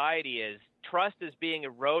society is trust is being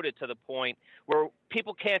eroded to the point where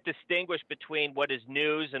people can't distinguish between what is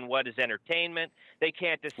news and what is entertainment. They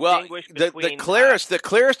can't distinguish between... The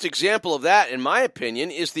clearest example of that, in my opinion,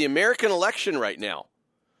 is the American election right now.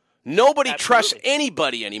 Nobody trusts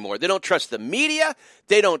anybody anymore. They don't trust the media.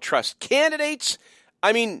 They don't trust candidates.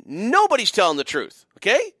 I mean, nobody's telling the truth,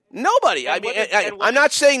 okay? Nobody. I'm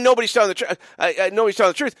not saying nobody's telling the truth. Nobody's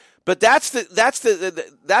telling the truth. But that's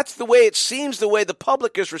the way it seems, the way the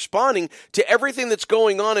public is responding to everything that's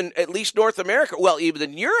going on in at least North America. Well, even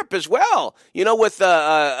in Europe as well. With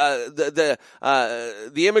the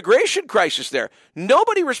immigration crisis there.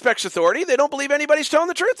 Nobody respects authority. They don't believe anybody's telling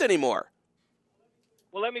the truth anymore.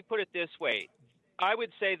 Well, let me put it this way. I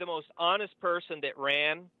would say the most honest person that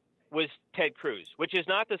ran was Ted Cruz, which is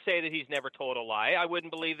not to say that he's never told a lie. I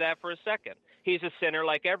wouldn't believe that for a second. He's a sinner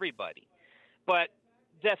like everybody. But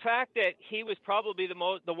the fact that he was probably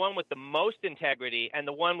the one with the most integrity and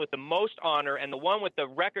the one with the most honor and the one with the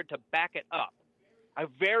record to back it up, a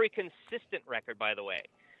very consistent record, by the way,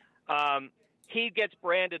 he gets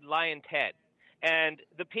branded Lying Ted. And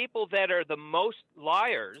the people that are the most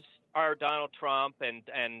liars are Donald Trump and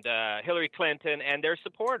Hillary Clinton and their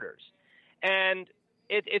supporters. And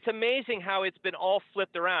it's amazing how it's been all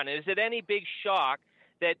flipped around. Is it any big shock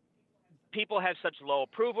that people have such low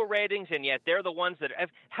approval ratings and yet they're the ones that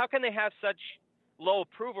 – how can they have such low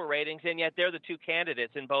approval ratings and yet they're the two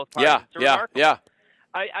candidates in both parties? Yeah.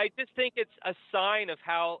 I just think it's a sign of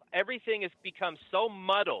how everything has become so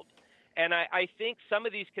muddled. And I think some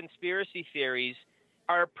of these conspiracy theories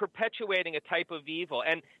are perpetuating a type of evil.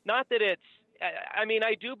 And not that it's – I mean,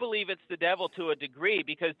 I do believe it's the devil to a degree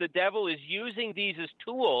because the devil is using these as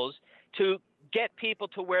tools to get people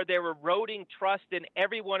to where they're eroding trust in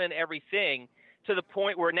everyone and everything to the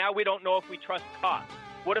point where now we don't know if we trust cops.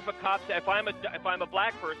 What if a cop says, if I'm a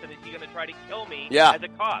black person, is he going to try to kill me as a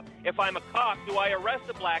cop? If I'm a cop, do I arrest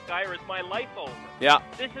a black guy or is my life over? Yeah.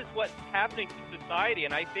 This is what's happening to society,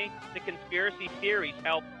 and I think the conspiracy theories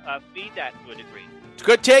help feed that to a degree. It's a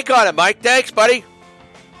good take on it, Mike. Thanks, buddy.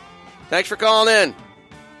 Thanks for calling in.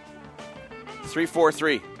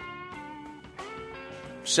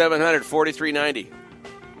 343-700-4390.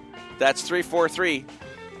 That's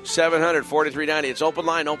 343-700-4390. It's open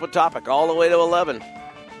line, open topic, all the way to 11.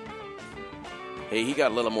 Hey, he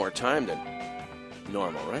got a little more time than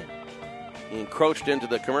normal, right? He encroached into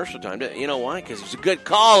the commercial time. You know why? Because he's a good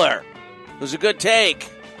caller. It was a good take.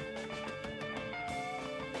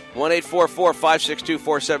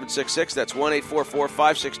 1-844-562-4766. That's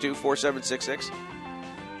 1-844-562-4766.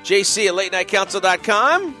 JC at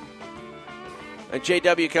LateNightCouncil.com. And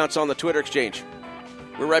JW Counts on the Twitter exchange.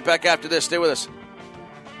 We're right back after this. Stay with us.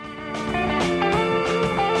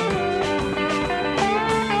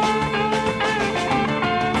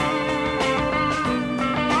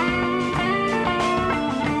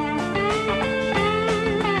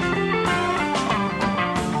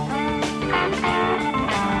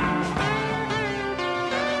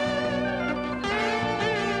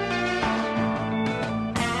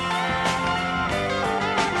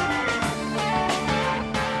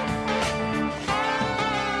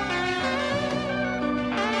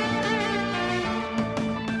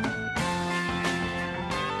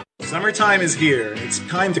 Summertime is here, and it's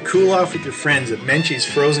time to cool off with your friends at Menchie's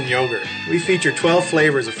Frozen Yogurt. We feature 12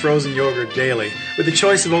 flavors of frozen yogurt daily, with a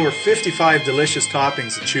choice of over 55 delicious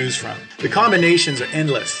toppings to choose from. The combinations are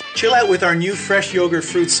endless. Chill out with our new fresh yogurt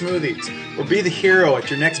fruit smoothies, or be the hero at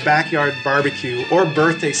your next backyard barbecue or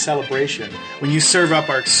birthday celebration when you serve up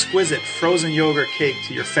our exquisite frozen yogurt cake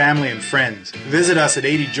to your family and friends. Visit us at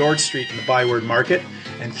 80 George Street in the Byward Market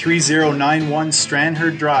and 3091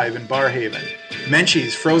 Strandherd Drive in Barhaven.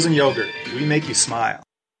 Menchie's Frozen Yogurt. We make you smile.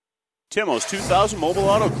 Timo's 2000 Mobile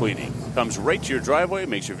Auto Cleaning comes right to your driveway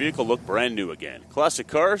and makes your vehicle look brand new again. Classic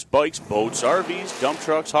cars, bikes, boats, RVs, dump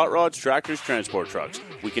trucks, hot rods, tractors, transport trucks.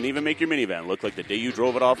 We can even make your minivan look like the day you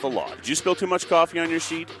drove it off the lot. Did you spill too much coffee on your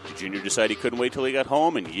seat? Did Junior decide he couldn't wait till he got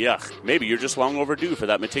home? And yuck, maybe you're just long overdue for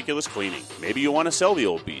that meticulous cleaning. Maybe you want to sell the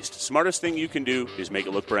old beast. Smartest thing you can do is make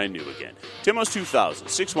it look brand new again. Timo's 2000,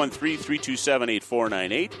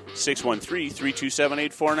 613-327-8498,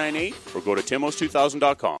 613-327-8498, or go to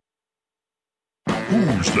timos2000.com.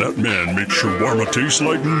 news, that man makes shawarma taste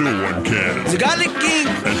like no one can. The Garlic King!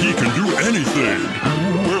 And he can do anything.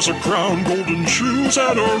 Wears a crown, golden shoes,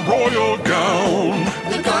 and a royal gown.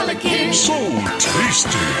 The Garlic King! So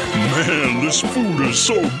tasty. Man, this food is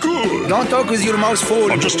so good. Don't talk with your mouth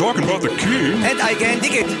full. I'm just talking about the king. And I can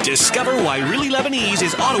dig it. Discover why Really Lebanese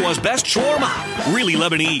is Ottawa's best shawarma. Really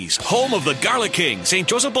Lebanese, home of the Garlic King, St.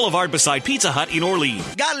 Joseph Boulevard beside Pizza Hut in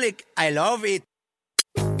Orleans. Garlic, I love it.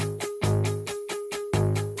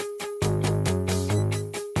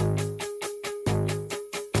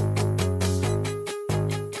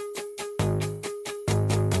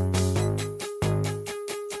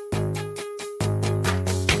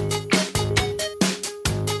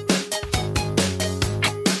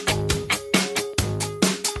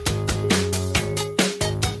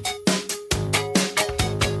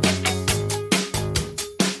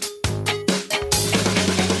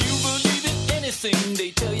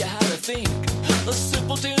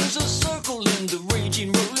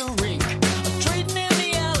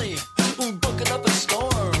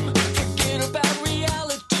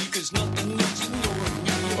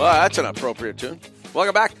 Well, that's an appropriate tune.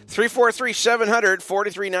 Welcome back.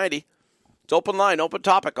 343-700-4390. It's open line, open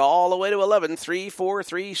topic, all the way to 11.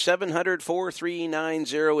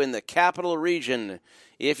 343-700-4390 in the capital region.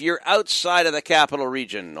 If you're outside of the capital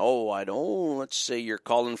region, let's say you're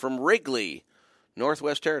calling from Wrigley,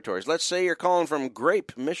 Northwest Territories. Let's say you're calling from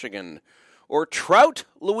Grape, Michigan, or Trout,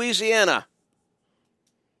 Louisiana.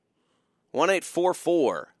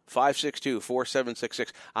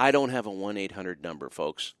 1-844-562-4766. I don't have a 1-800 number,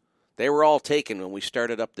 folks. They were all taken when we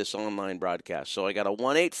started up this online broadcast. So I got a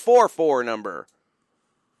 1-844 number.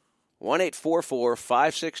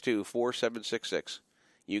 1-844-562-4766.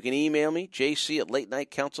 You can email me,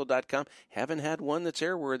 jc@latenightcouncil.com. Haven't had one that's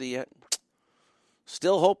airworthy yet.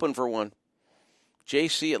 Still hoping for one.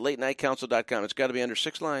 jc@latenightcouncil.com. It's got to be under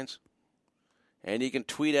 6 lines. And you can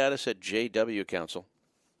tweet at us at JWCouncil.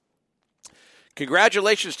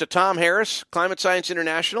 Congratulations to Tom Harris, Climate Science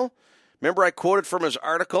International. Remember I quoted from his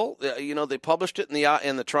article? They published it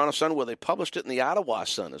in the Toronto Sun. Well, they published it in the Ottawa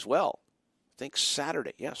Sun as well. I think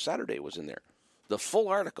Saturday. Yeah, Saturday was in there. The full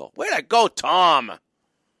article. Way to go, Tom.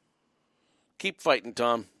 Keep fighting,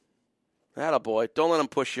 Tom. Attaboy. Don't let him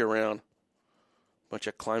push you around. Bunch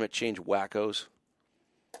of climate change wackos.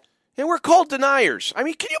 And we're called deniers. I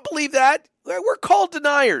mean, can you believe that? We're called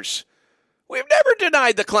deniers. We've never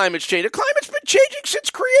denied the climate change. The climate's been changing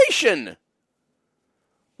since creation.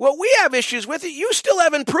 What we have issues with it, you still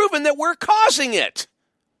haven't proven that we're causing it.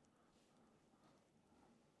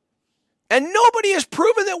 And nobody has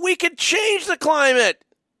proven that we can change the climate.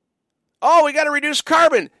 Oh, we got to reduce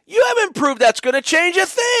carbon. You haven't proved that's going to change a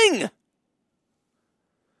thing.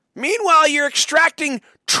 Meanwhile, you're extracting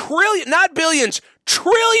not billions,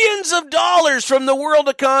 trillions of dollars from the world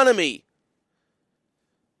economy.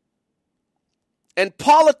 And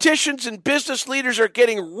politicians and business leaders are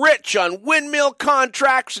getting rich on windmill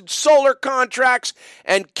contracts and solar contracts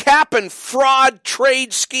and cap and fraud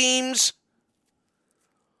trade schemes.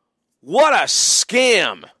 What a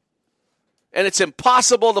scam. And it's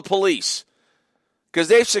impossible to police because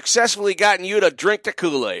they've successfully gotten you to drink the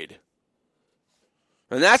Kool-Aid.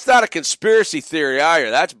 And that's not a conspiracy theory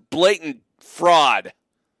either. That's blatant fraud.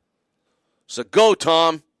 So go,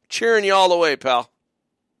 Tom. Cheering you all the way, pal.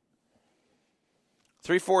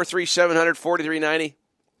 343-700-4390.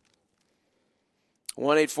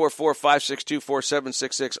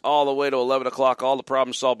 1-844-562-4766. All the way to 11 o'clock. All the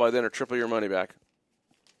problems solved by then or triple your money back.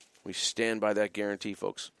 We stand by that guarantee,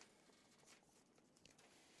 folks.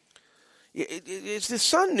 Is the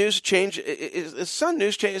Sun News change? Is the Sun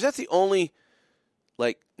News change? Is that the only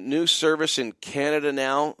news service in Canada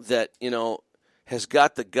now that has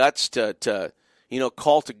got the guts to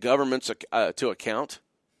call to governments to account?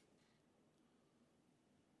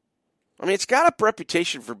 I mean, it's got a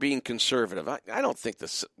reputation for being conservative. I don't think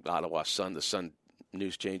the Ottawa Sun, the Sun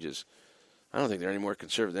News changes. I don't think they're any more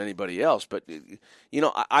conservative than anybody else. But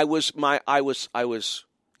I was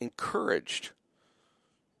encouraged.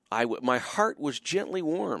 My heart was gently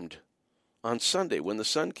warmed on Sunday when the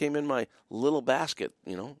sun came in my little basket,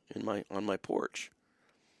 on my porch.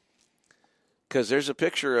 Because there's a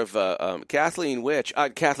picture of Kathleen Wynne,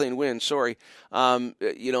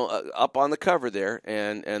 up on the cover there,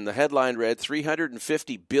 and the headline read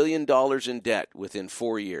 $350 billion in debt within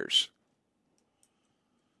 4 years.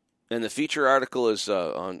 And the feature article is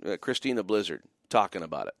on Christina Blizzard talking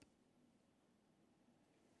about it.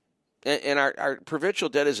 And our provincial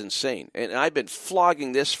debt is insane. And I've been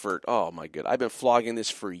flogging this I've been flogging this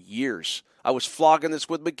for years. I was flogging this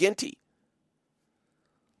with McGuinty.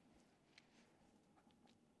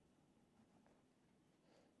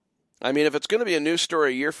 I mean, if it's going to be a news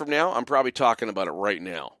story a year from now, I'm probably talking about it right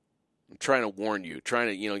now. I'm trying to warn you,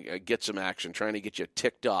 trying to, get some action, trying to get you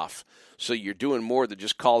ticked off. So you're doing more than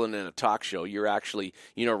just calling in a talk show. You're actually,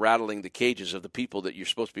 rattling the cages of the people that you're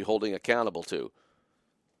supposed to be holding accountable to,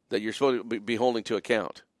 that you're supposed to be holding to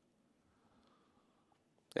account.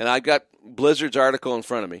 And I got Blizzard's article in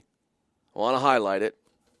front of me. I want to highlight it.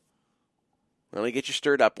 I want to get you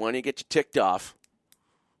stirred up. I want to get you ticked off.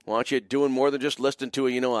 I want you doing more than just listening to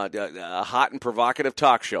a hot and provocative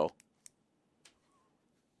talk show.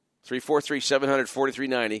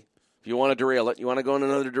 343-700-4390. If you want to derail it, you want to go in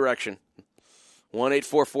another direction.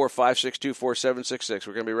 1-844-562-4766.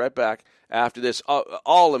 We're going to be right back after this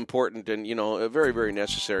all important and, a very, very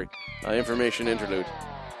necessary information interlude.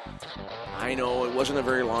 I know it wasn't a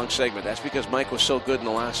very long segment. That's because Mike was so good in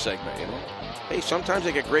the last segment, Hey, sometimes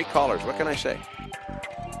I get great callers. What can I say?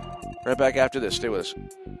 Right back after this. Stay with us.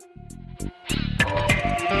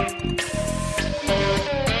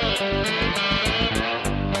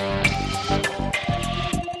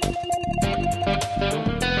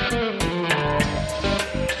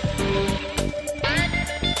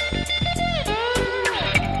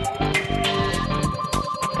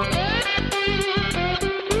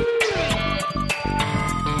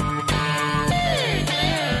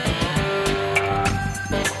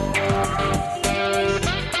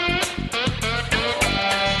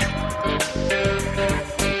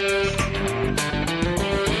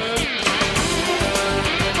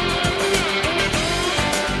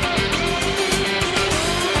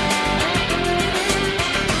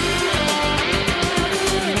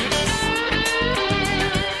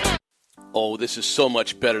 Oh, this is so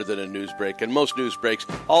much better than a news break. And most news breaks,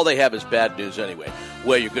 all they have is bad news anyway.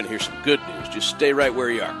 Well, you're going to hear some good news. Just stay right where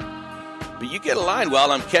you are. But you get a line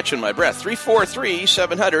while I'm catching my breath.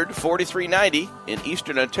 343-700-4390 in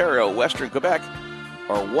Eastern Ontario, Western Quebec,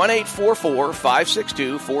 or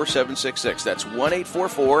 1-844-562-4766. That's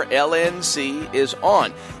 1-844-LNC is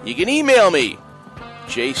on. You can email me,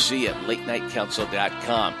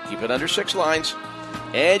 jc@latenightcouncil.com. Keep it under 6 lines.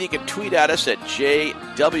 And you can tweet at us at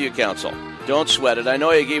JWCouncil. Don't sweat it. I know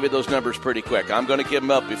I gave you those numbers pretty quick. I'm going to give them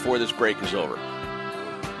up before this break is over.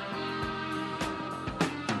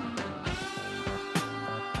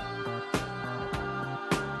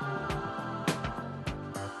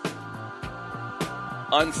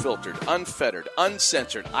 Unfiltered, unfettered,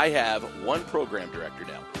 uncensored. I have one program director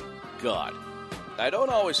now. God. I don't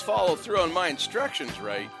always follow through on my instructions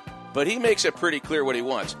right, but he makes it pretty clear what he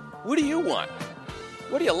wants. What do you want?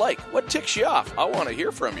 What do you like? What ticks you off? I want to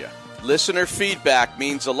hear from you. Listener feedback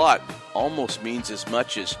means a lot. Almost means as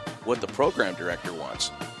much as what the program director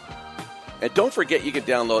wants. And don't forget you can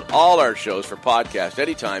download all our shows for podcast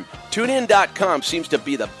anytime. TuneIn.com seems to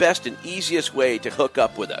be the best and easiest way to hook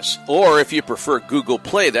up with us. Or if you prefer Google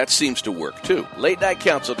Play, that seems to work too.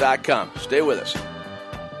 LateNightCouncil.com. Stay with us.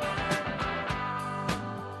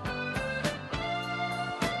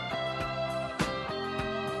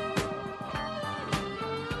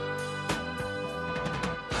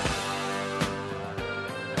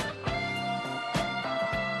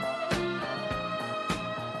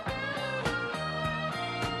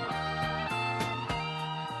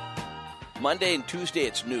 Monday and Tuesday,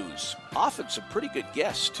 it's news. Often some pretty good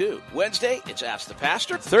guests, too. Wednesday, it's Ask the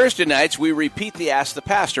Pastor. Thursday nights, we repeat the Ask the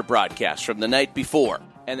Pastor broadcast from the night before.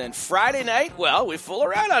 And then Friday night, well, we fool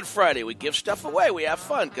around on Friday. We give stuff away. We have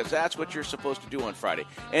fun, because that's what you're supposed to do on Friday.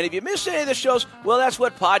 And if you miss any of the shows, well, that's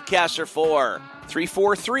what podcasts are for.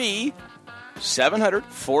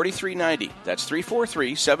 343-700-4390. That's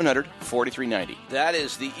 343-700-4390. That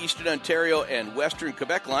is the Eastern Ontario and Western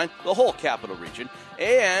Quebec line, the whole capital region.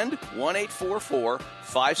 And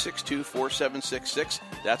 1-844-562-4766.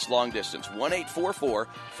 That's long distance.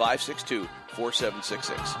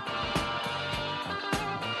 1-844-562-4766.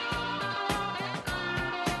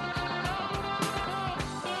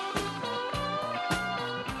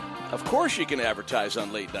 Of course you can advertise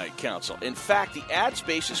on Late Night Council. In fact, the ad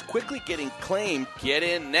space is quickly getting claimed. Get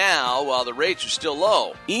in now while the rates are still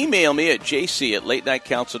low. Email me at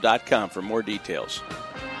jc@latenightcouncil.com for more details.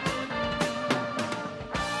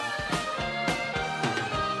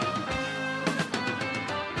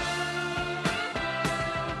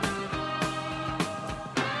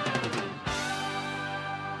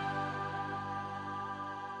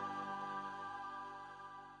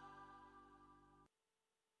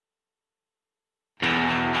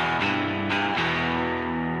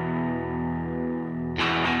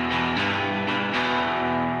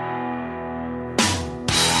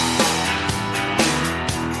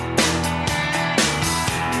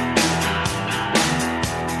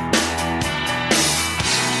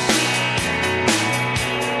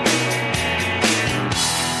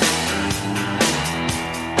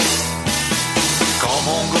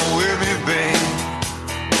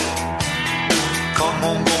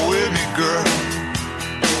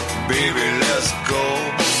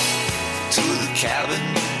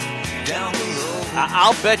 down below.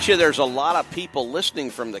 I'll bet you there's a lot of people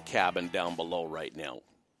listening from the cabin down below right now.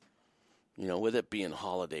 You know, with it being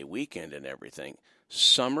holiday weekend and everything,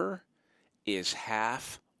 summer is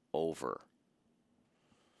half over.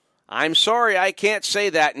 I'm sorry, I can't say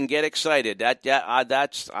that and get excited.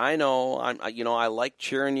 That's I know. I like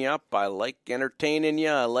cheering you up. I like entertaining you.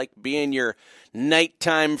 I like being your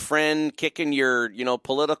nighttime friend, kicking your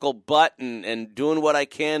political butt and doing what I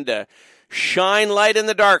can to shine light in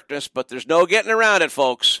the darkness. But there's no getting around it,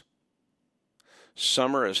 folks.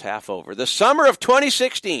 Summer is half over. The summer of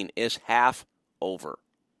 2016 is half over.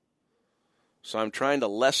 So I'm trying to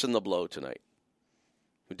lessen the blow tonight.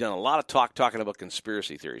 We've done a lot of talking about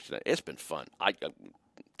conspiracy theories tonight. It's been fun.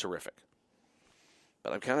 Terrific.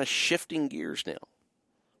 But I'm kind of shifting gears now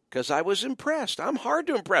because I was impressed. I'm hard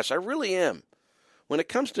to impress. I really am. When it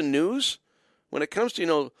comes to news, when it comes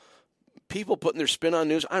to, people putting their spin on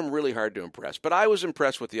news, I'm really hard to impress. But I was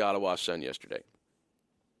impressed with the Ottawa Sun yesterday.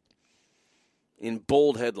 In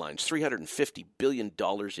bold headlines, $350 billion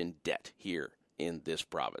in debt here in this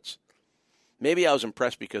province. Maybe I was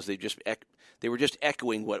impressed because they were just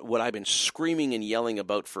echoing what I've been screaming and yelling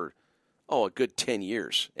about for, a good 10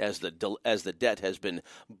 years as the debt has been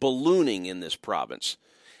ballooning in this province.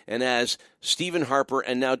 And as Stephen Harper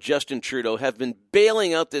and now Justin Trudeau have been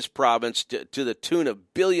bailing out this province to the tune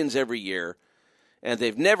of billions every year, and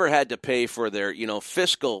they've never had to pay for their,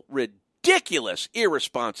 fiscal ridiculous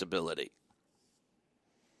irresponsibility.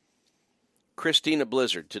 Christina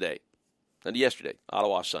Blizzard yesterday,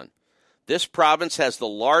 Ottawa Sun. This province has the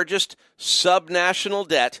largest subnational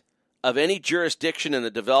debt of any jurisdiction in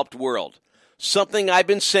the developed world, something I've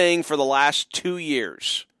been saying for the last 2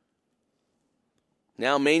 years.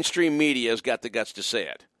 Now mainstream media has got the guts to say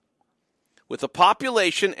it. With a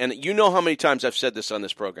population, and you know how many times I've said this on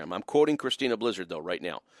this program. I'm quoting Christina Blizzard, though, right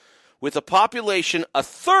now. With a population a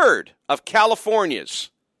third of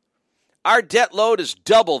California's, our debt load is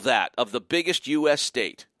double that of the biggest U.S.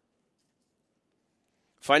 state.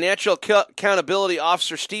 Financial Accountability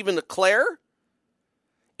Officer Stephen LeClaire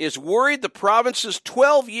is worried the province's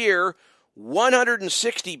 12-year,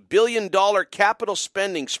 $160 billion capital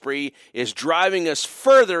spending spree is driving us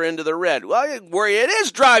further into the red. Well, it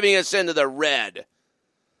is driving us into the red.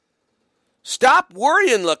 Stop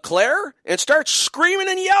worrying, LeClaire, and start screaming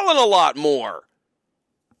and yelling a lot more.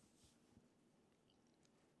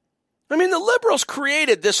 I mean, the Liberals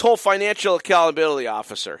created this whole Financial Accountability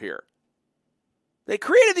Officer here. They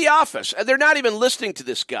created the office, and they're not even listening to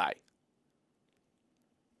this guy.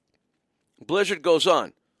 Blizzard goes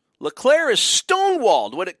on. LeClaire is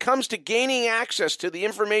stonewalled when it comes to gaining access to the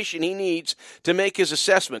information he needs to make his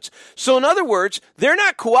assessments. So in other words, they're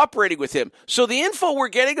not cooperating with him. So the info we're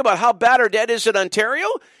getting about how bad our debt is in Ontario,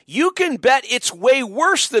 you can bet it's way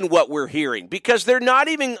worse than what we're hearing because they're not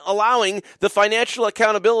even allowing the Financial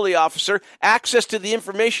Accountability Officer access to the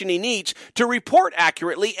information he needs to report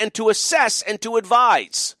accurately and to assess and to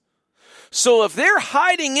advise. So if they're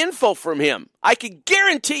hiding info from him, I can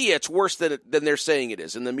guarantee you it's worse than they're saying it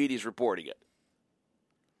is, and the media's reporting it.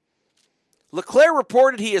 LeClaire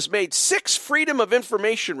reported he has made 6 Freedom of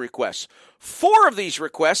Information requests. 4 of these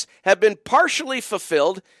requests have been partially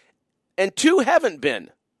fulfilled, and 2 haven't been.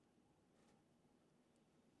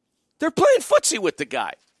 They're playing footsie with the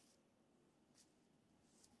guy.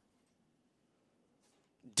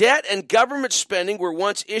 Debt and government spending were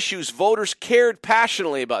once issues voters cared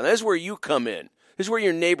passionately about. And this is where you come in. This is where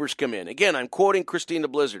your neighbors come in. Again, I'm quoting Christina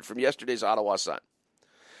Blizzard from yesterday's Ottawa Sun.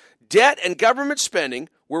 Debt and government spending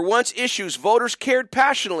were once issues voters cared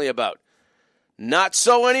passionately about. Not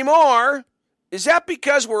so anymore. Is that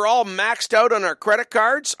because we're all maxed out on our credit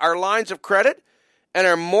cards, our lines of credit, and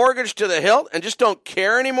our mortgage to the hilt and just don't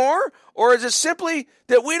care anymore? Or is it simply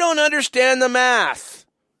that we don't understand the math?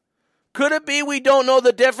 Could it be we don't know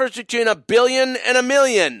the difference between $1 billion and $1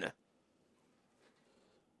 million?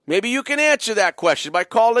 Maybe you can answer that question by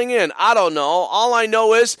calling in. I don't know. All I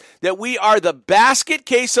know is that we are the basket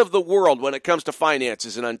case of the world when it comes to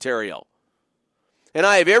finances in Ontario. And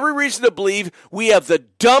I have every reason to believe we have the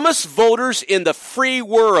dumbest voters in the free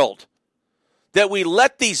world. That we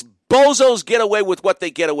let these bozos get away with what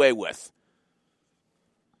they get away with.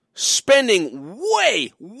 Spending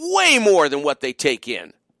way, way more than what they take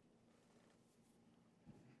in.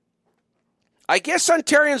 I guess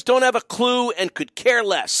Ontarians don't have a clue and could care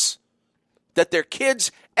less that their kids'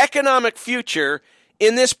 economic future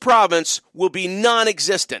in this province will be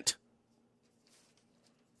non-existent.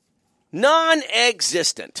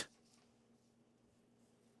 Non-existent.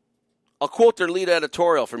 I'll quote their lead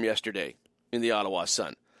editorial from yesterday in the Ottawa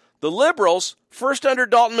Sun. The Liberals, first under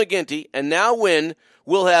Dalton McGuinty and now Wynne,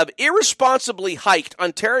 will have irresponsibly hiked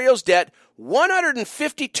Ontario's debt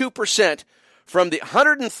 152% from the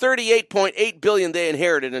 $138.8 billion they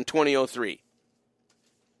inherited in 2003.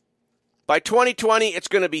 By 2020, it's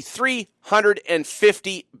going to be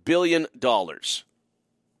 $350 billion.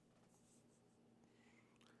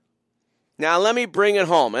 Now, let me bring it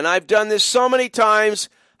home. And I've done this so many times.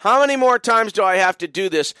 How many more times do I have to do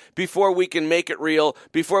this before we can make it real,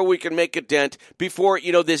 before we can make a dent, before,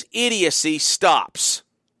 this idiocy stops?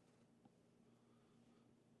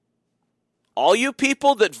 All you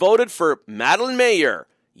people that voted for Madeleine Mayer,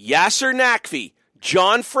 Yasser Naqvi,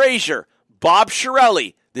 John Fraser, Bob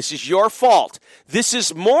Shirelli, this is your fault. This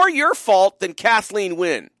is more your fault than Kathleen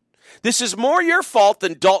Wynne. This is more your fault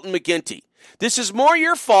than Dalton McGuinty. This is more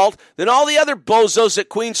your fault than all the other bozos at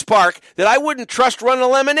Queen's Park that I wouldn't trust run a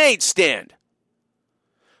lemonade stand.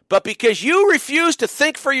 But because you refuse to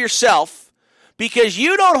think for yourself, because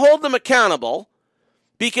you don't hold them accountable,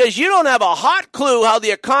 because you don't have a hot clue how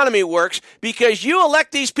the economy works, because you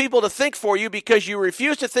elect these people to think for you, because you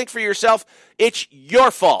refuse to think for yourself, it's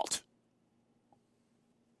your fault.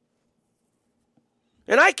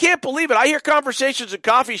 And I can't believe it. I hear conversations in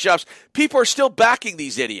coffee shops. People are still backing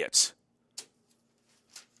these idiots.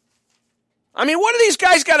 I mean, what do these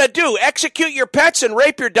guys got to do? Execute your pets and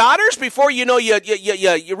rape your daughters before you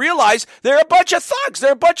realize they're a bunch of thugs.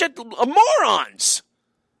 They're a bunch of morons.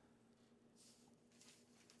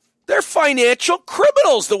 They're financial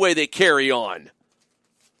criminals the way they carry on.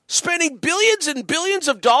 Spending billions and billions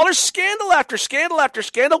of dollars, scandal after scandal after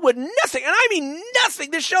scandal with nothing, and I mean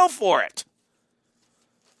nothing to show for it.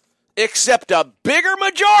 Except a bigger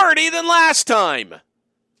majority than last time.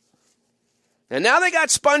 And now they got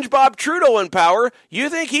SpongeBob Trudeau in power. You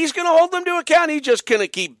think he's going to hold them to account? He's just going to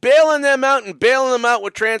keep bailing them out and bailing them out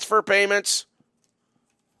with transfer payments.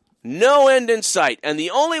 No end in sight. And the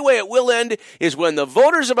only way it will end is when the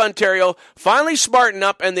voters of Ontario finally smarten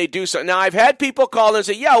up and they do so. Now, I've had people call and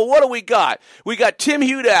say, yeah, well, what do we got? We got Tim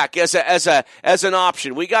Hudak as an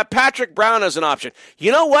option. We got Patrick Brown as an option.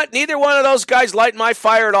 You know what? Neither one of those guys light my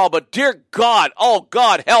fire at all. But dear God, oh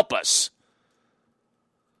God, help us.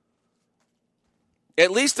 At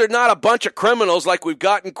least they're not a bunch of criminals like we've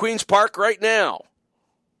got in Queen's Park right now.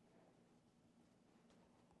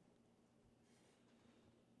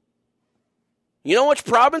 You know which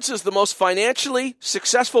province is the most financially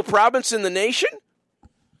successful province in the nation?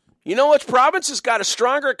 You know which province has got a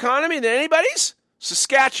stronger economy than anybody's?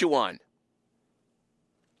 Saskatchewan.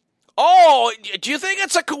 Oh, do you think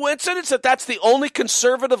it's a coincidence that that's the only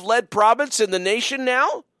conservative-led province in the nation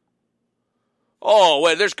now? Oh,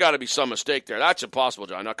 wait, there's got to be some mistake there. That's impossible,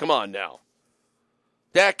 John. Now, come on now.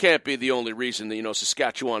 That can't be the only reason that,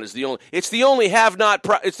 Saskatchewan is the only... It's the only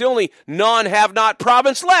it's the only non-have-not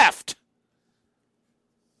province left.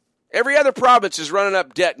 Every other province is running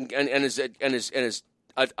up debt and is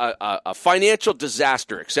a financial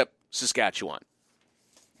disaster except Saskatchewan.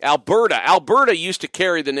 Alberta used to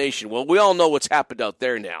carry the nation. Well, we all know what's happened out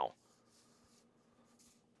there now.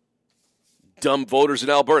 Dumb voters in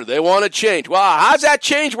Alberta. They want to change. Wow, how's that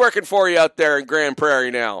change working for you out there in Grand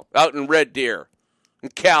Prairie now? Out in Red Deer, in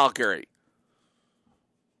Calgary.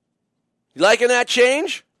 You liking that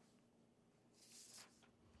change?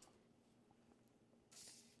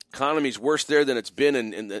 Economy's worse there than it's been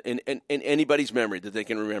in anybody's memory that they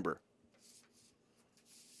can remember.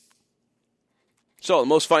 So, the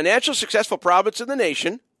most financially successful province in the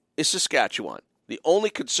nation is Saskatchewan, the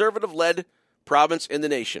only conservative-led province in the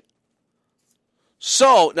nation.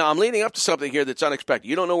 So, now I'm leading up to something here that's unexpected.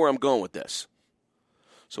 You don't know where I'm going with this.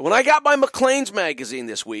 So when I got my Maclean's magazine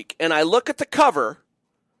this week and I look at the cover,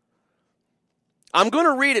 I'm going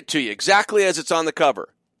to read it to you exactly as it's on the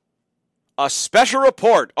cover. A special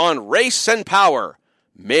report on race and power.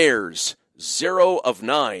 Mayors, 0 of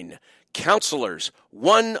 9. Councillors,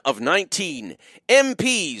 1 of 19.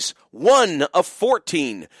 MPs, 1 of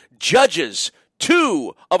 14. Judges,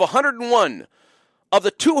 2 of 101. Of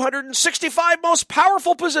the 265 most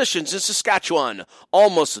powerful positions in Saskatchewan,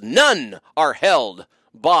 almost none are held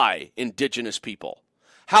by Indigenous people.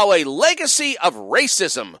 How a legacy of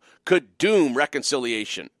racism could doom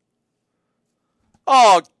reconciliation.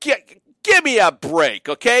 Oh, give me a break,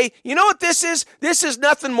 okay? You know what this is? This is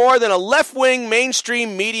nothing more than a left-wing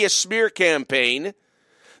mainstream media smear campaign.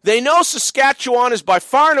 They know Saskatchewan is by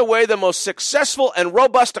far and away the most successful and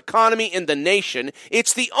robust economy in the nation.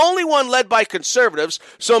 It's the only one led by conservatives,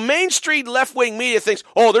 so mainstream left-wing media thinks,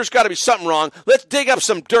 oh, there's got to be something wrong. Let's dig up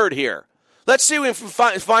some dirt here. Let's see if we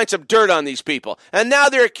can find some dirt on these people. And now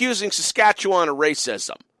they're accusing Saskatchewan of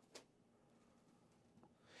racism.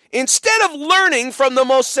 Instead of learning from the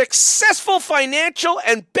most successful financial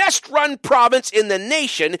and best-run province in the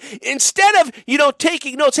nation, instead of,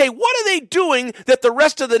 taking notes, hey, what are they doing that the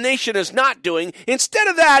rest of the nation is not doing? Instead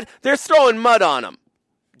of that, they're throwing mud on them.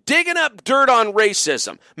 Digging up dirt on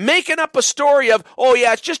racism, making up a story of, oh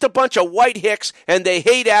yeah, it's just a bunch of white hicks and they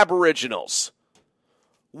hate Aboriginals.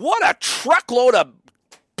 What a truckload of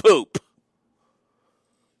poop.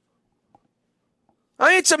 I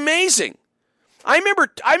mean, it's amazing. I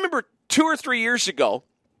remember 2 or 3 years ago,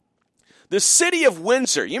 the city of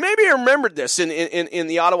Windsor, you maybe remembered this in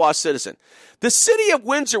the Ottawa Citizen. The city of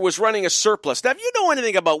Windsor was running a surplus. Now, if you know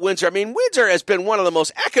anything about Windsor, I mean, Windsor has been one of the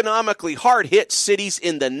most economically hard-hit cities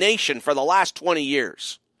in the nation for the last 20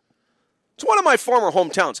 years. It's one of my former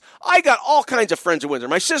hometowns. I got all kinds of friends in Windsor.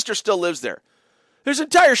 My sister still lives there. There's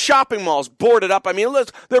entire shopping malls boarded up. I mean,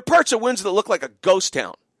 there are parts of Windsor that look like a ghost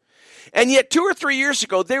town. And yet 2 or 3 years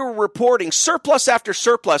ago, they were reporting surplus after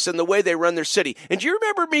surplus in the way they run their city. And do you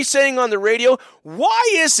remember me saying on the radio, why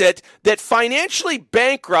is it that financially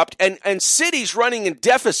bankrupt and cities running in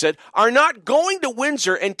deficit are not going to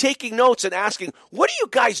Windsor and taking notes and asking, what are you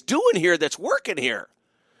guys doing here that's working here?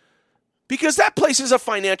 Because that place is a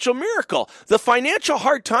financial miracle. The financial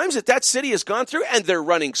hard times that city has gone through, and they're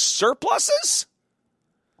running surpluses?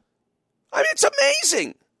 I mean, it's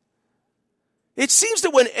amazing. It seems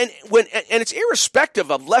that when it's irrespective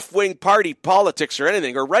of left-wing party politics or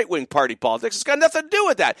anything, or right-wing party politics, it's got nothing to do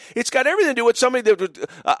with that. It's got everything to do with somebody that would,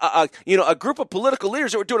 a group of political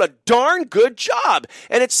leaders that were doing a darn good job.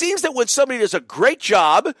 And it seems that when somebody does a great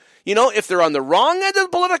job, if they're on the wrong end of the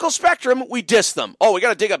political spectrum, we diss them. Oh, we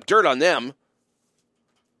got to dig up dirt on them.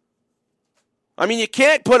 I mean, you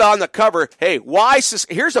can't put on the cover, hey,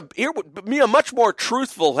 here would be a much more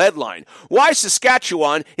truthful headline. Why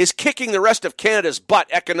Saskatchewan is kicking the rest of Canada's butt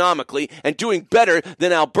economically and doing better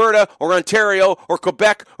than Alberta or Ontario or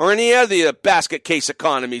Quebec or any of the basket case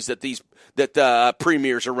economies that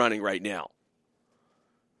premiers are running right now.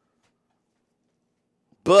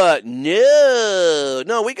 But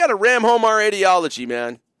no, we got to ram home our ideology,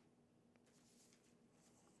 man.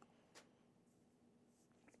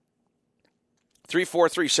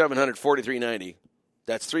 343-700-4390.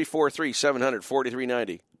 That's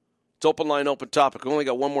 343-700-4390. It's open line, open topic. We only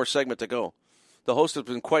got one more segment to go. The host has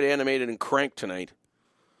been quite animated and cranked tonight.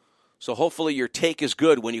 So hopefully your take is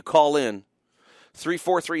good when you call in.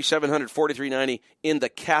 343-700-4390 in the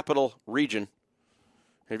capital region.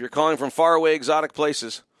 If you're calling from faraway exotic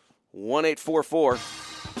places,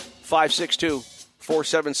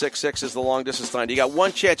 1-844-562-4766 is the long distance line. You got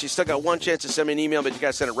one chance. You still got one chance to send me an email, but you got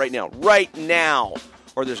to send it right now. Right now.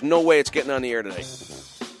 Or there's no way it's getting on the air today.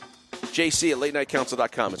 JC at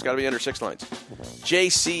latenightcouncil.com. It's got to be under 6 lines.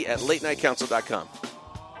 JC at latenightcouncil.com.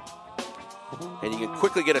 And you can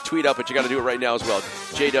quickly get a tweet up, but you got to do it right now as well.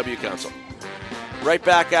 JW Council. Right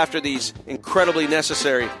back after these incredibly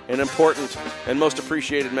necessary and important and most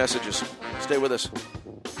appreciated messages. Stay with us.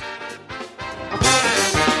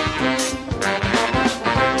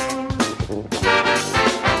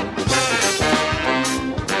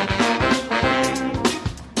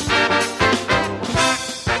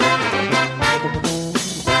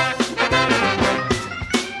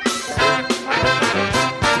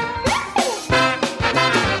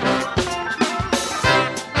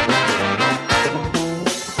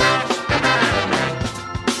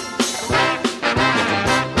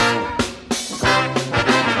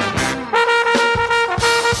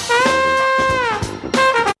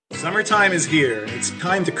 Summertime is here, and it's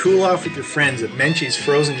time to cool off with your friends at Menchie's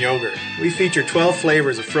Frozen Yogurt. We feature 12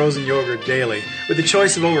 flavors of frozen yogurt daily, with a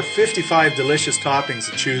choice of over 55 delicious toppings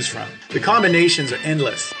to choose from. The combinations are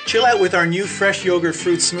endless. Chill out with our new fresh yogurt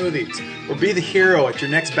fruit smoothies, or be the hero at your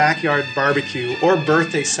next backyard barbecue or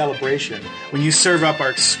birthday celebration when you serve up our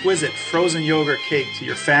exquisite frozen yogurt cake to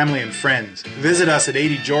your family and friends. Visit us at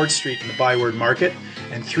 80 George Street in the Byward Market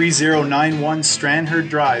and 3091 Stranherd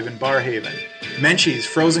Drive in Barhaven. Menchie's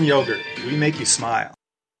Frozen Yogurt. We make you smile.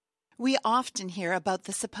 We often hear about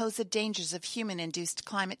the supposed dangers of human-induced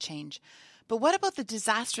climate change. But what about the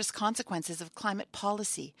disastrous consequences of climate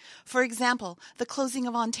policy? For example, the closing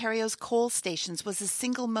of Ontario's coal stations was the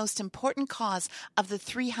single most important cause of the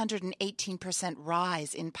 318%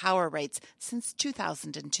 rise in power rates since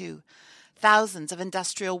 2002. Thousands of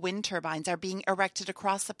industrial wind turbines are being erected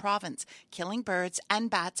across the province, killing birds and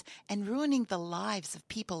bats and ruining the lives of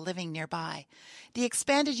people living nearby. The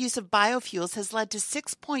expanded use of biofuels has led to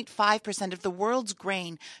 6.5% of the world's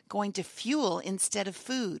grain going to fuel instead of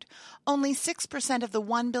food. Only 6% of the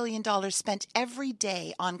 $1 billion spent every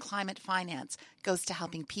day on climate finance goes to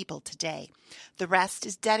helping people today. The rest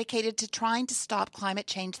is dedicated to trying to stop climate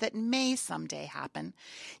change that may someday happen.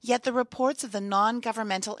 Yet the reports of the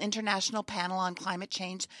non-governmental International Panel on Climate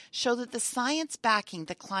Change show that the science backing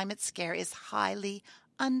the climate scare is highly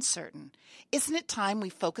uncertain. Isn't it time we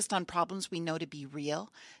focused on problems we know to be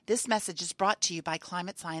real? This message is brought to you by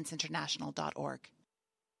ClimatescienceInternational.org.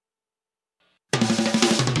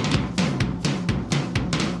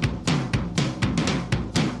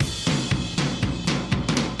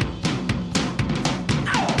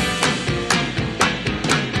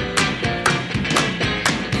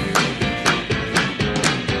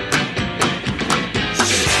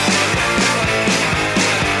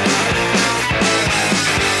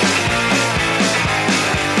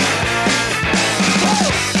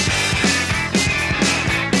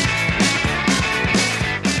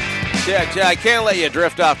 Yeah, I can't let you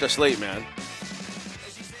drift off to sleep, man.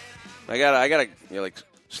 I gotta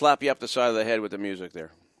slap you up the side of the head with the music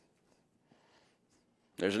there.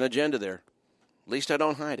 There's an agenda there. At least I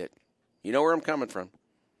don't hide it. You know where I'm coming from.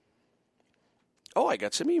 Oh, I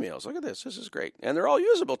got some emails. Look at this. This is great. And they're all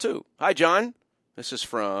usable, too. Hi, John. This is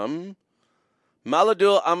from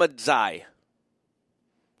Maladul Ahmadzai.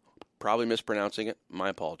 Probably mispronouncing it. My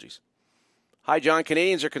apologies. Hi, John.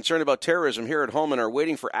 Canadians are concerned about terrorism here at home and are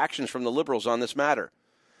waiting for actions from the Liberals on this matter.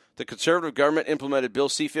 The Conservative government implemented Bill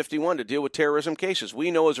C-51 to deal with terrorism cases.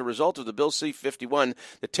 We know as a result of the Bill C-51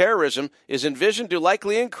 that terrorism is envisioned to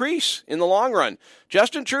likely increase in the long run.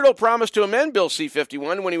 Justin Trudeau promised to amend Bill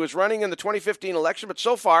C-51 when he was running in the 2015 election, but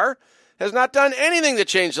so far has not done anything to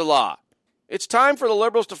change the law. It's time for the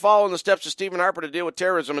Liberals to follow in the steps of Stephen Harper to deal with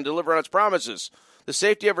terrorism and deliver on its promises. The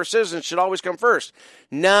safety of our citizens should always come first.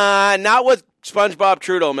 Nah, not with SpongeBob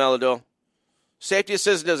Trudeau, Melado. Safety of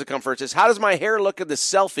citizens doesn't come first. It's how does my hair look in the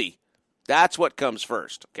selfie? That's what comes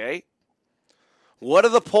first, okay? What are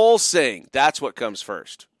the polls saying? That's what comes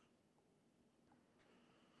first.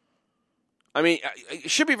 I mean,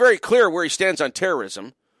 it should be very clear where he stands on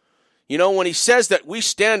terrorism. You know, when he says that we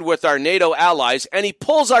stand with our NATO allies and he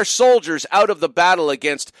pulls our soldiers out of the battle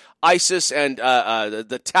against ISIS and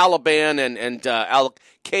the Taliban and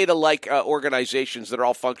Al-Qaeda-like organizations that are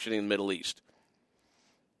all functioning in the Middle East.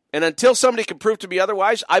 And until somebody can prove to me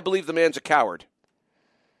otherwise, I believe the man's a coward.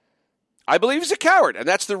 I believe he's a coward, and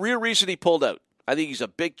that's the real reason he pulled out. I think he's a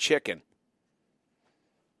big chicken.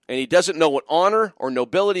 And he doesn't know what honor or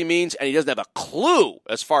nobility means, and he doesn't have a clue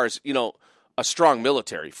as far as, you know, a strong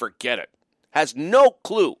military. Forget it. Has no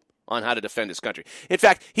clue on how to defend his country. In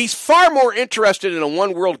fact, he's far more interested in a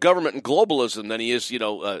one-world government and globalism than he is,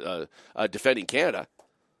 defending Canada.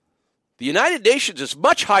 The United Nations is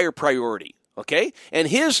much higher priority, okay? And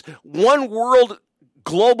his one-world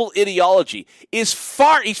global ideology is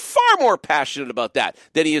he's far more passionate about that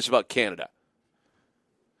than he is about Canada.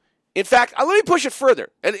 In fact, let me push it further.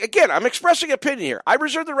 And again, I'm expressing opinion here. I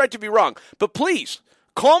reserve the right to be wrong. But please,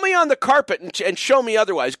 call me on the carpet and show me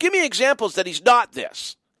otherwise. Give me examples that he's not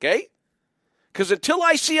this, okay? Because until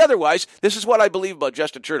I see otherwise, this is what I believe about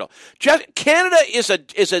Justin Trudeau. Canada is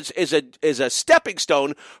a stepping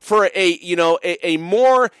stone for a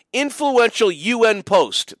more influential UN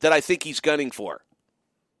post that I think he's gunning for.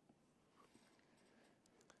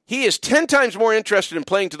 He is 10 times more interested in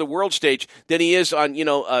playing to the world stage than he is on,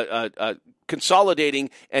 consolidating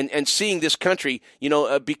and seeing this country,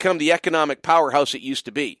 become the economic powerhouse it used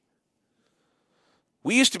to be.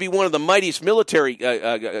 We used to be one of the mightiest military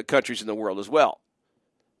countries in the world as well.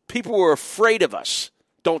 People were afraid of us.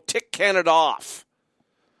 Don't tick Canada off.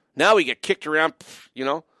 Now we get kicked around,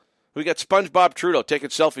 We got SpongeBob Trudeau taking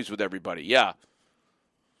selfies with everybody. Yeah.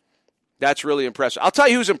 That's really impressive. I'll tell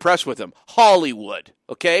you who's impressed with him. Hollywood,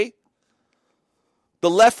 okay? The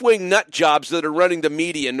left-wing nut jobs that are running the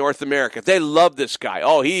media in North America. They love this guy.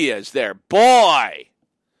 Oh, he is there. Boy!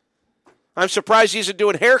 I'm surprised he isn't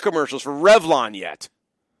doing hair commercials for Revlon yet.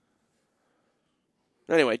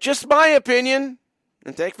 Anyway, just my opinion.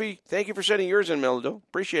 And thank you for sending yours in, Melado.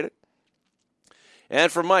 Appreciate it.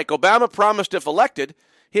 And for Mike, Obama promised if elected,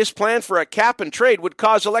 his plan for a cap and trade would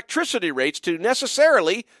cause electricity rates to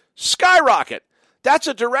necessarily skyrocket. That's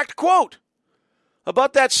a direct quote.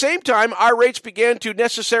 About that same time, our rates began to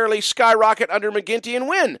necessarily skyrocket under McGuinty and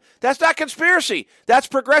Wynne. That's not conspiracy. That's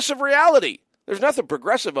progressive reality. There's nothing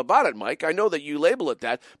progressive about it, Mike. I know that you label it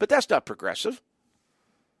that, but that's not progressive.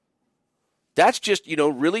 That's just,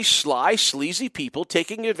 really sly, sleazy people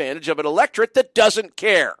taking advantage of an electorate that doesn't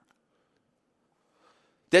care.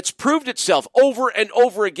 That's proved itself over and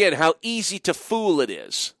over again how easy to fool it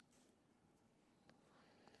is.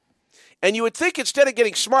 And you would think instead of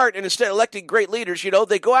getting smart and instead of electing great leaders,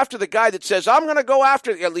 they go after the guy that says, I'm going to go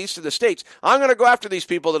after, at least in the States, I'm going to go after these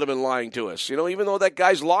people that have been lying to us, even though that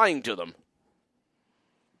guy's lying to them.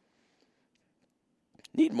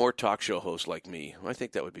 Need more talk show hosts like me. I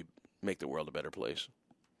think that would make the world a better place.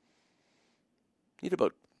 Need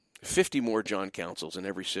about 50 more John Councils in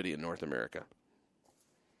every city in North America.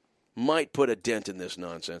 Might put a dent in this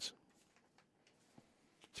nonsense.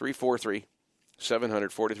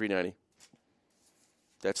 343-700-4390.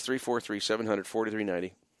 That's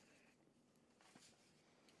 343-700-4390.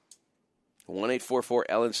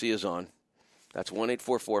 1-844-LNC is on. That's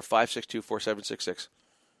 1-844-562-4766.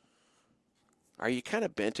 Are you kind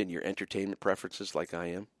of bent in your entertainment preferences like I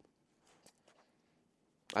am?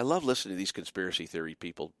 I love listening to these conspiracy theory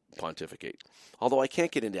people pontificate. Although I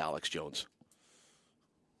can't get into Alex Jones.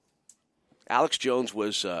 Alex Jones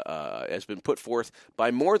has been put forth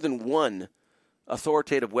by more than one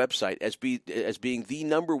authoritative website as being the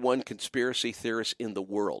number one conspiracy theorist in the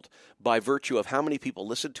world by virtue of how many people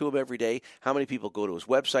listen to him every day, how many people go to his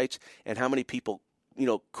websites, and how many people,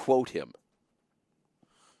 quote him.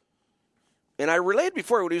 And I related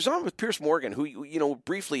before when he was on with Piers Morgan, who,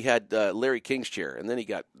 briefly had Larry King's chair, and then he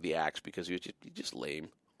got the axe because he was just lame.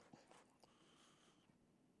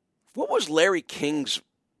 What was Larry King's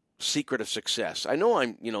secret of success? I know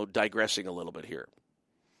I'm, digressing a little bit here.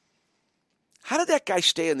 How did that guy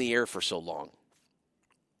stay in the air for so long?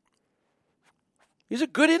 He's a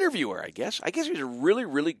good interviewer, I guess. I guess he was a really,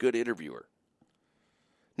 really good interviewer.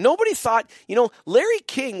 Nobody thought, Larry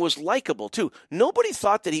King was likable, too. Nobody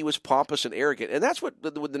thought that he was pompous and arrogant, and that's what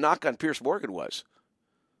the knock on Piers Morgan was.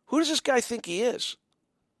 Who does this guy think he is?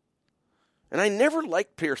 And I never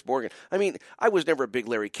liked Piers Morgan. I mean, I was never a big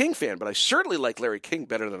Larry King fan, but I certainly like Larry King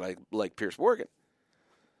better than I like Piers Morgan.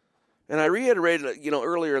 And I reiterated,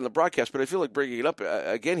 earlier in the broadcast, but I feel like bringing it up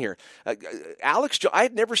again here. Alex Jones, I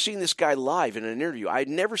had never seen this guy live in an interview. I had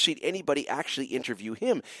never seen anybody actually interview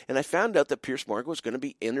him. And I found out that Piers Morgan was going to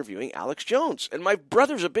be interviewing Alex Jones. And my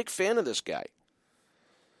brother's a big fan of this guy.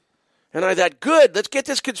 And I thought, good, let's get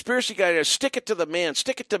this conspiracy guy to stick it to the man,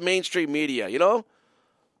 stick it to mainstream media,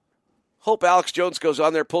 Hope Alex Jones goes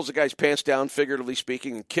on there, pulls the guy's pants down, figuratively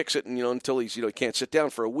speaking, and kicks it, until he's, he can't sit down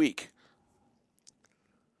for a week.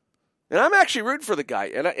 And I'm actually rooting for the guy.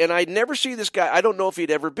 And I'd never see this guy. I don't know if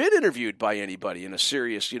he'd ever been interviewed by anybody in a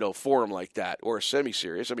serious, forum like that, or a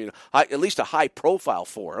semi-serious. I mean, at least a high-profile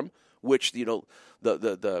forum, which,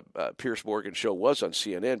 the Piers Morgan show was on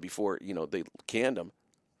CNN before, they canned him.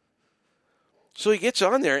 So he gets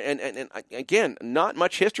on there, and again, not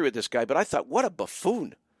much history with this guy, but I thought, what a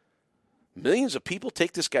buffoon. Millions of people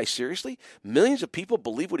take this guy seriously. Millions of people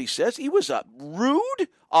believe what he says. He was a rude,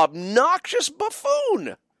 obnoxious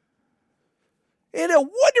buffoon. And a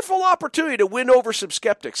wonderful opportunity to win over some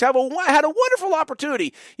skeptics. Had a wonderful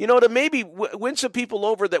opportunity, to maybe win some people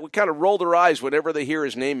over that would kind of roll their eyes whenever they hear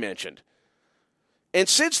his name mentioned. And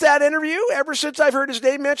since that interview, ever since I've heard his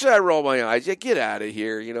name mentioned, I roll my eyes. Yeah, get out of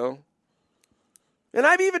here, And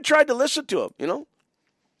I've even tried to listen to him,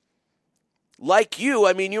 Like you,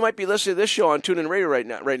 I mean, you might be listening to this show on TuneIn Radio right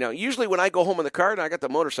now. Usually when I go home in the car, and I got the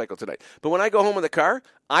motorcycle tonight, but when I go home in the car,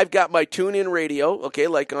 I've got my TuneIn Radio, okay,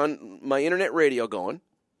 like on my internet radio going,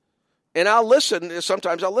 and I'll listen.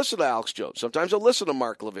 Sometimes I'll listen to Alex Jones. Sometimes I'll listen to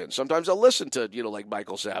Mark Levin. Sometimes I'll listen to, like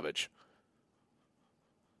Michael Savage.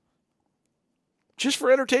 Just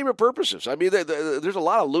for entertainment purposes. I mean, there's a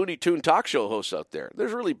lot of Looney Tune talk show hosts out there.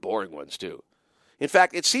 There's really boring ones, too. In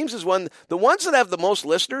fact, it seems as the ones that have the most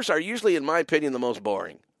listeners are usually, in my opinion, the most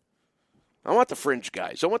boring. I want the fringe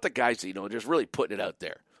guys. I want the guys that, just really putting it out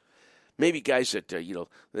there. Maybe guys that, they're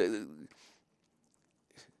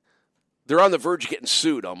on the verge of getting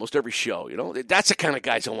sued almost every show, That's the kind of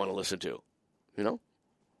guys I want to listen to,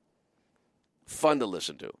 Fun to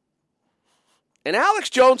listen to. And Alex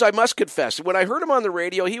Jones, I must confess, when I heard him on the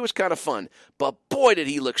radio, he was kind of fun. But boy, did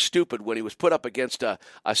he look stupid when he was put up against a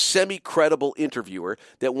semi-credible interviewer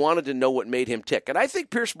that wanted to know what made him tick. And I think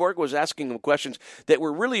Piers Morgan was asking him questions that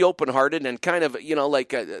were really open-hearted and kind of, they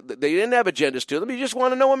didn't have agendas to them. He just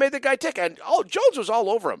wanted to know what made the guy tick. And Jones was all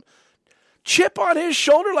over him. Chip on his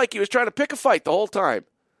shoulder like he was trying to pick a fight the whole time.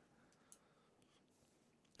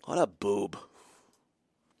 What a boob.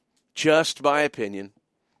 Just my opinion.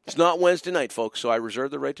 It's not Wednesday night, folks, so I reserve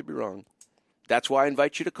the right to be wrong. That's why I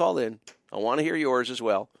invite you to call in. I want to hear yours as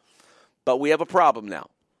well. But we have a problem now.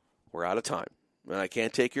 We're out of time, and I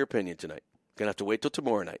can't take your opinion tonight. Going to have to wait till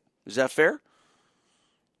tomorrow night. Is that fair?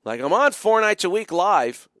 Like, I'm on 4 nights a week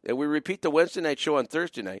live, and we repeat the Wednesday night show on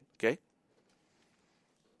Thursday night, okay?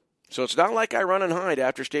 So it's not like I run and hide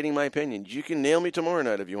after stating my opinion. You can nail me tomorrow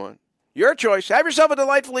night if you want. Your choice. Have yourself a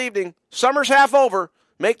delightful evening. Summer's half over.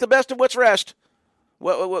 Make the best of what's rest.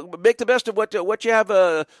 Make the best of what you have,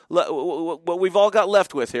 what we've all got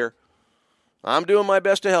left with here. I'm doing my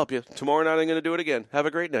best to help you. Tomorrow night I'm going to do it again. Have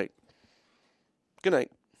a great night. Good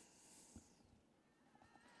night.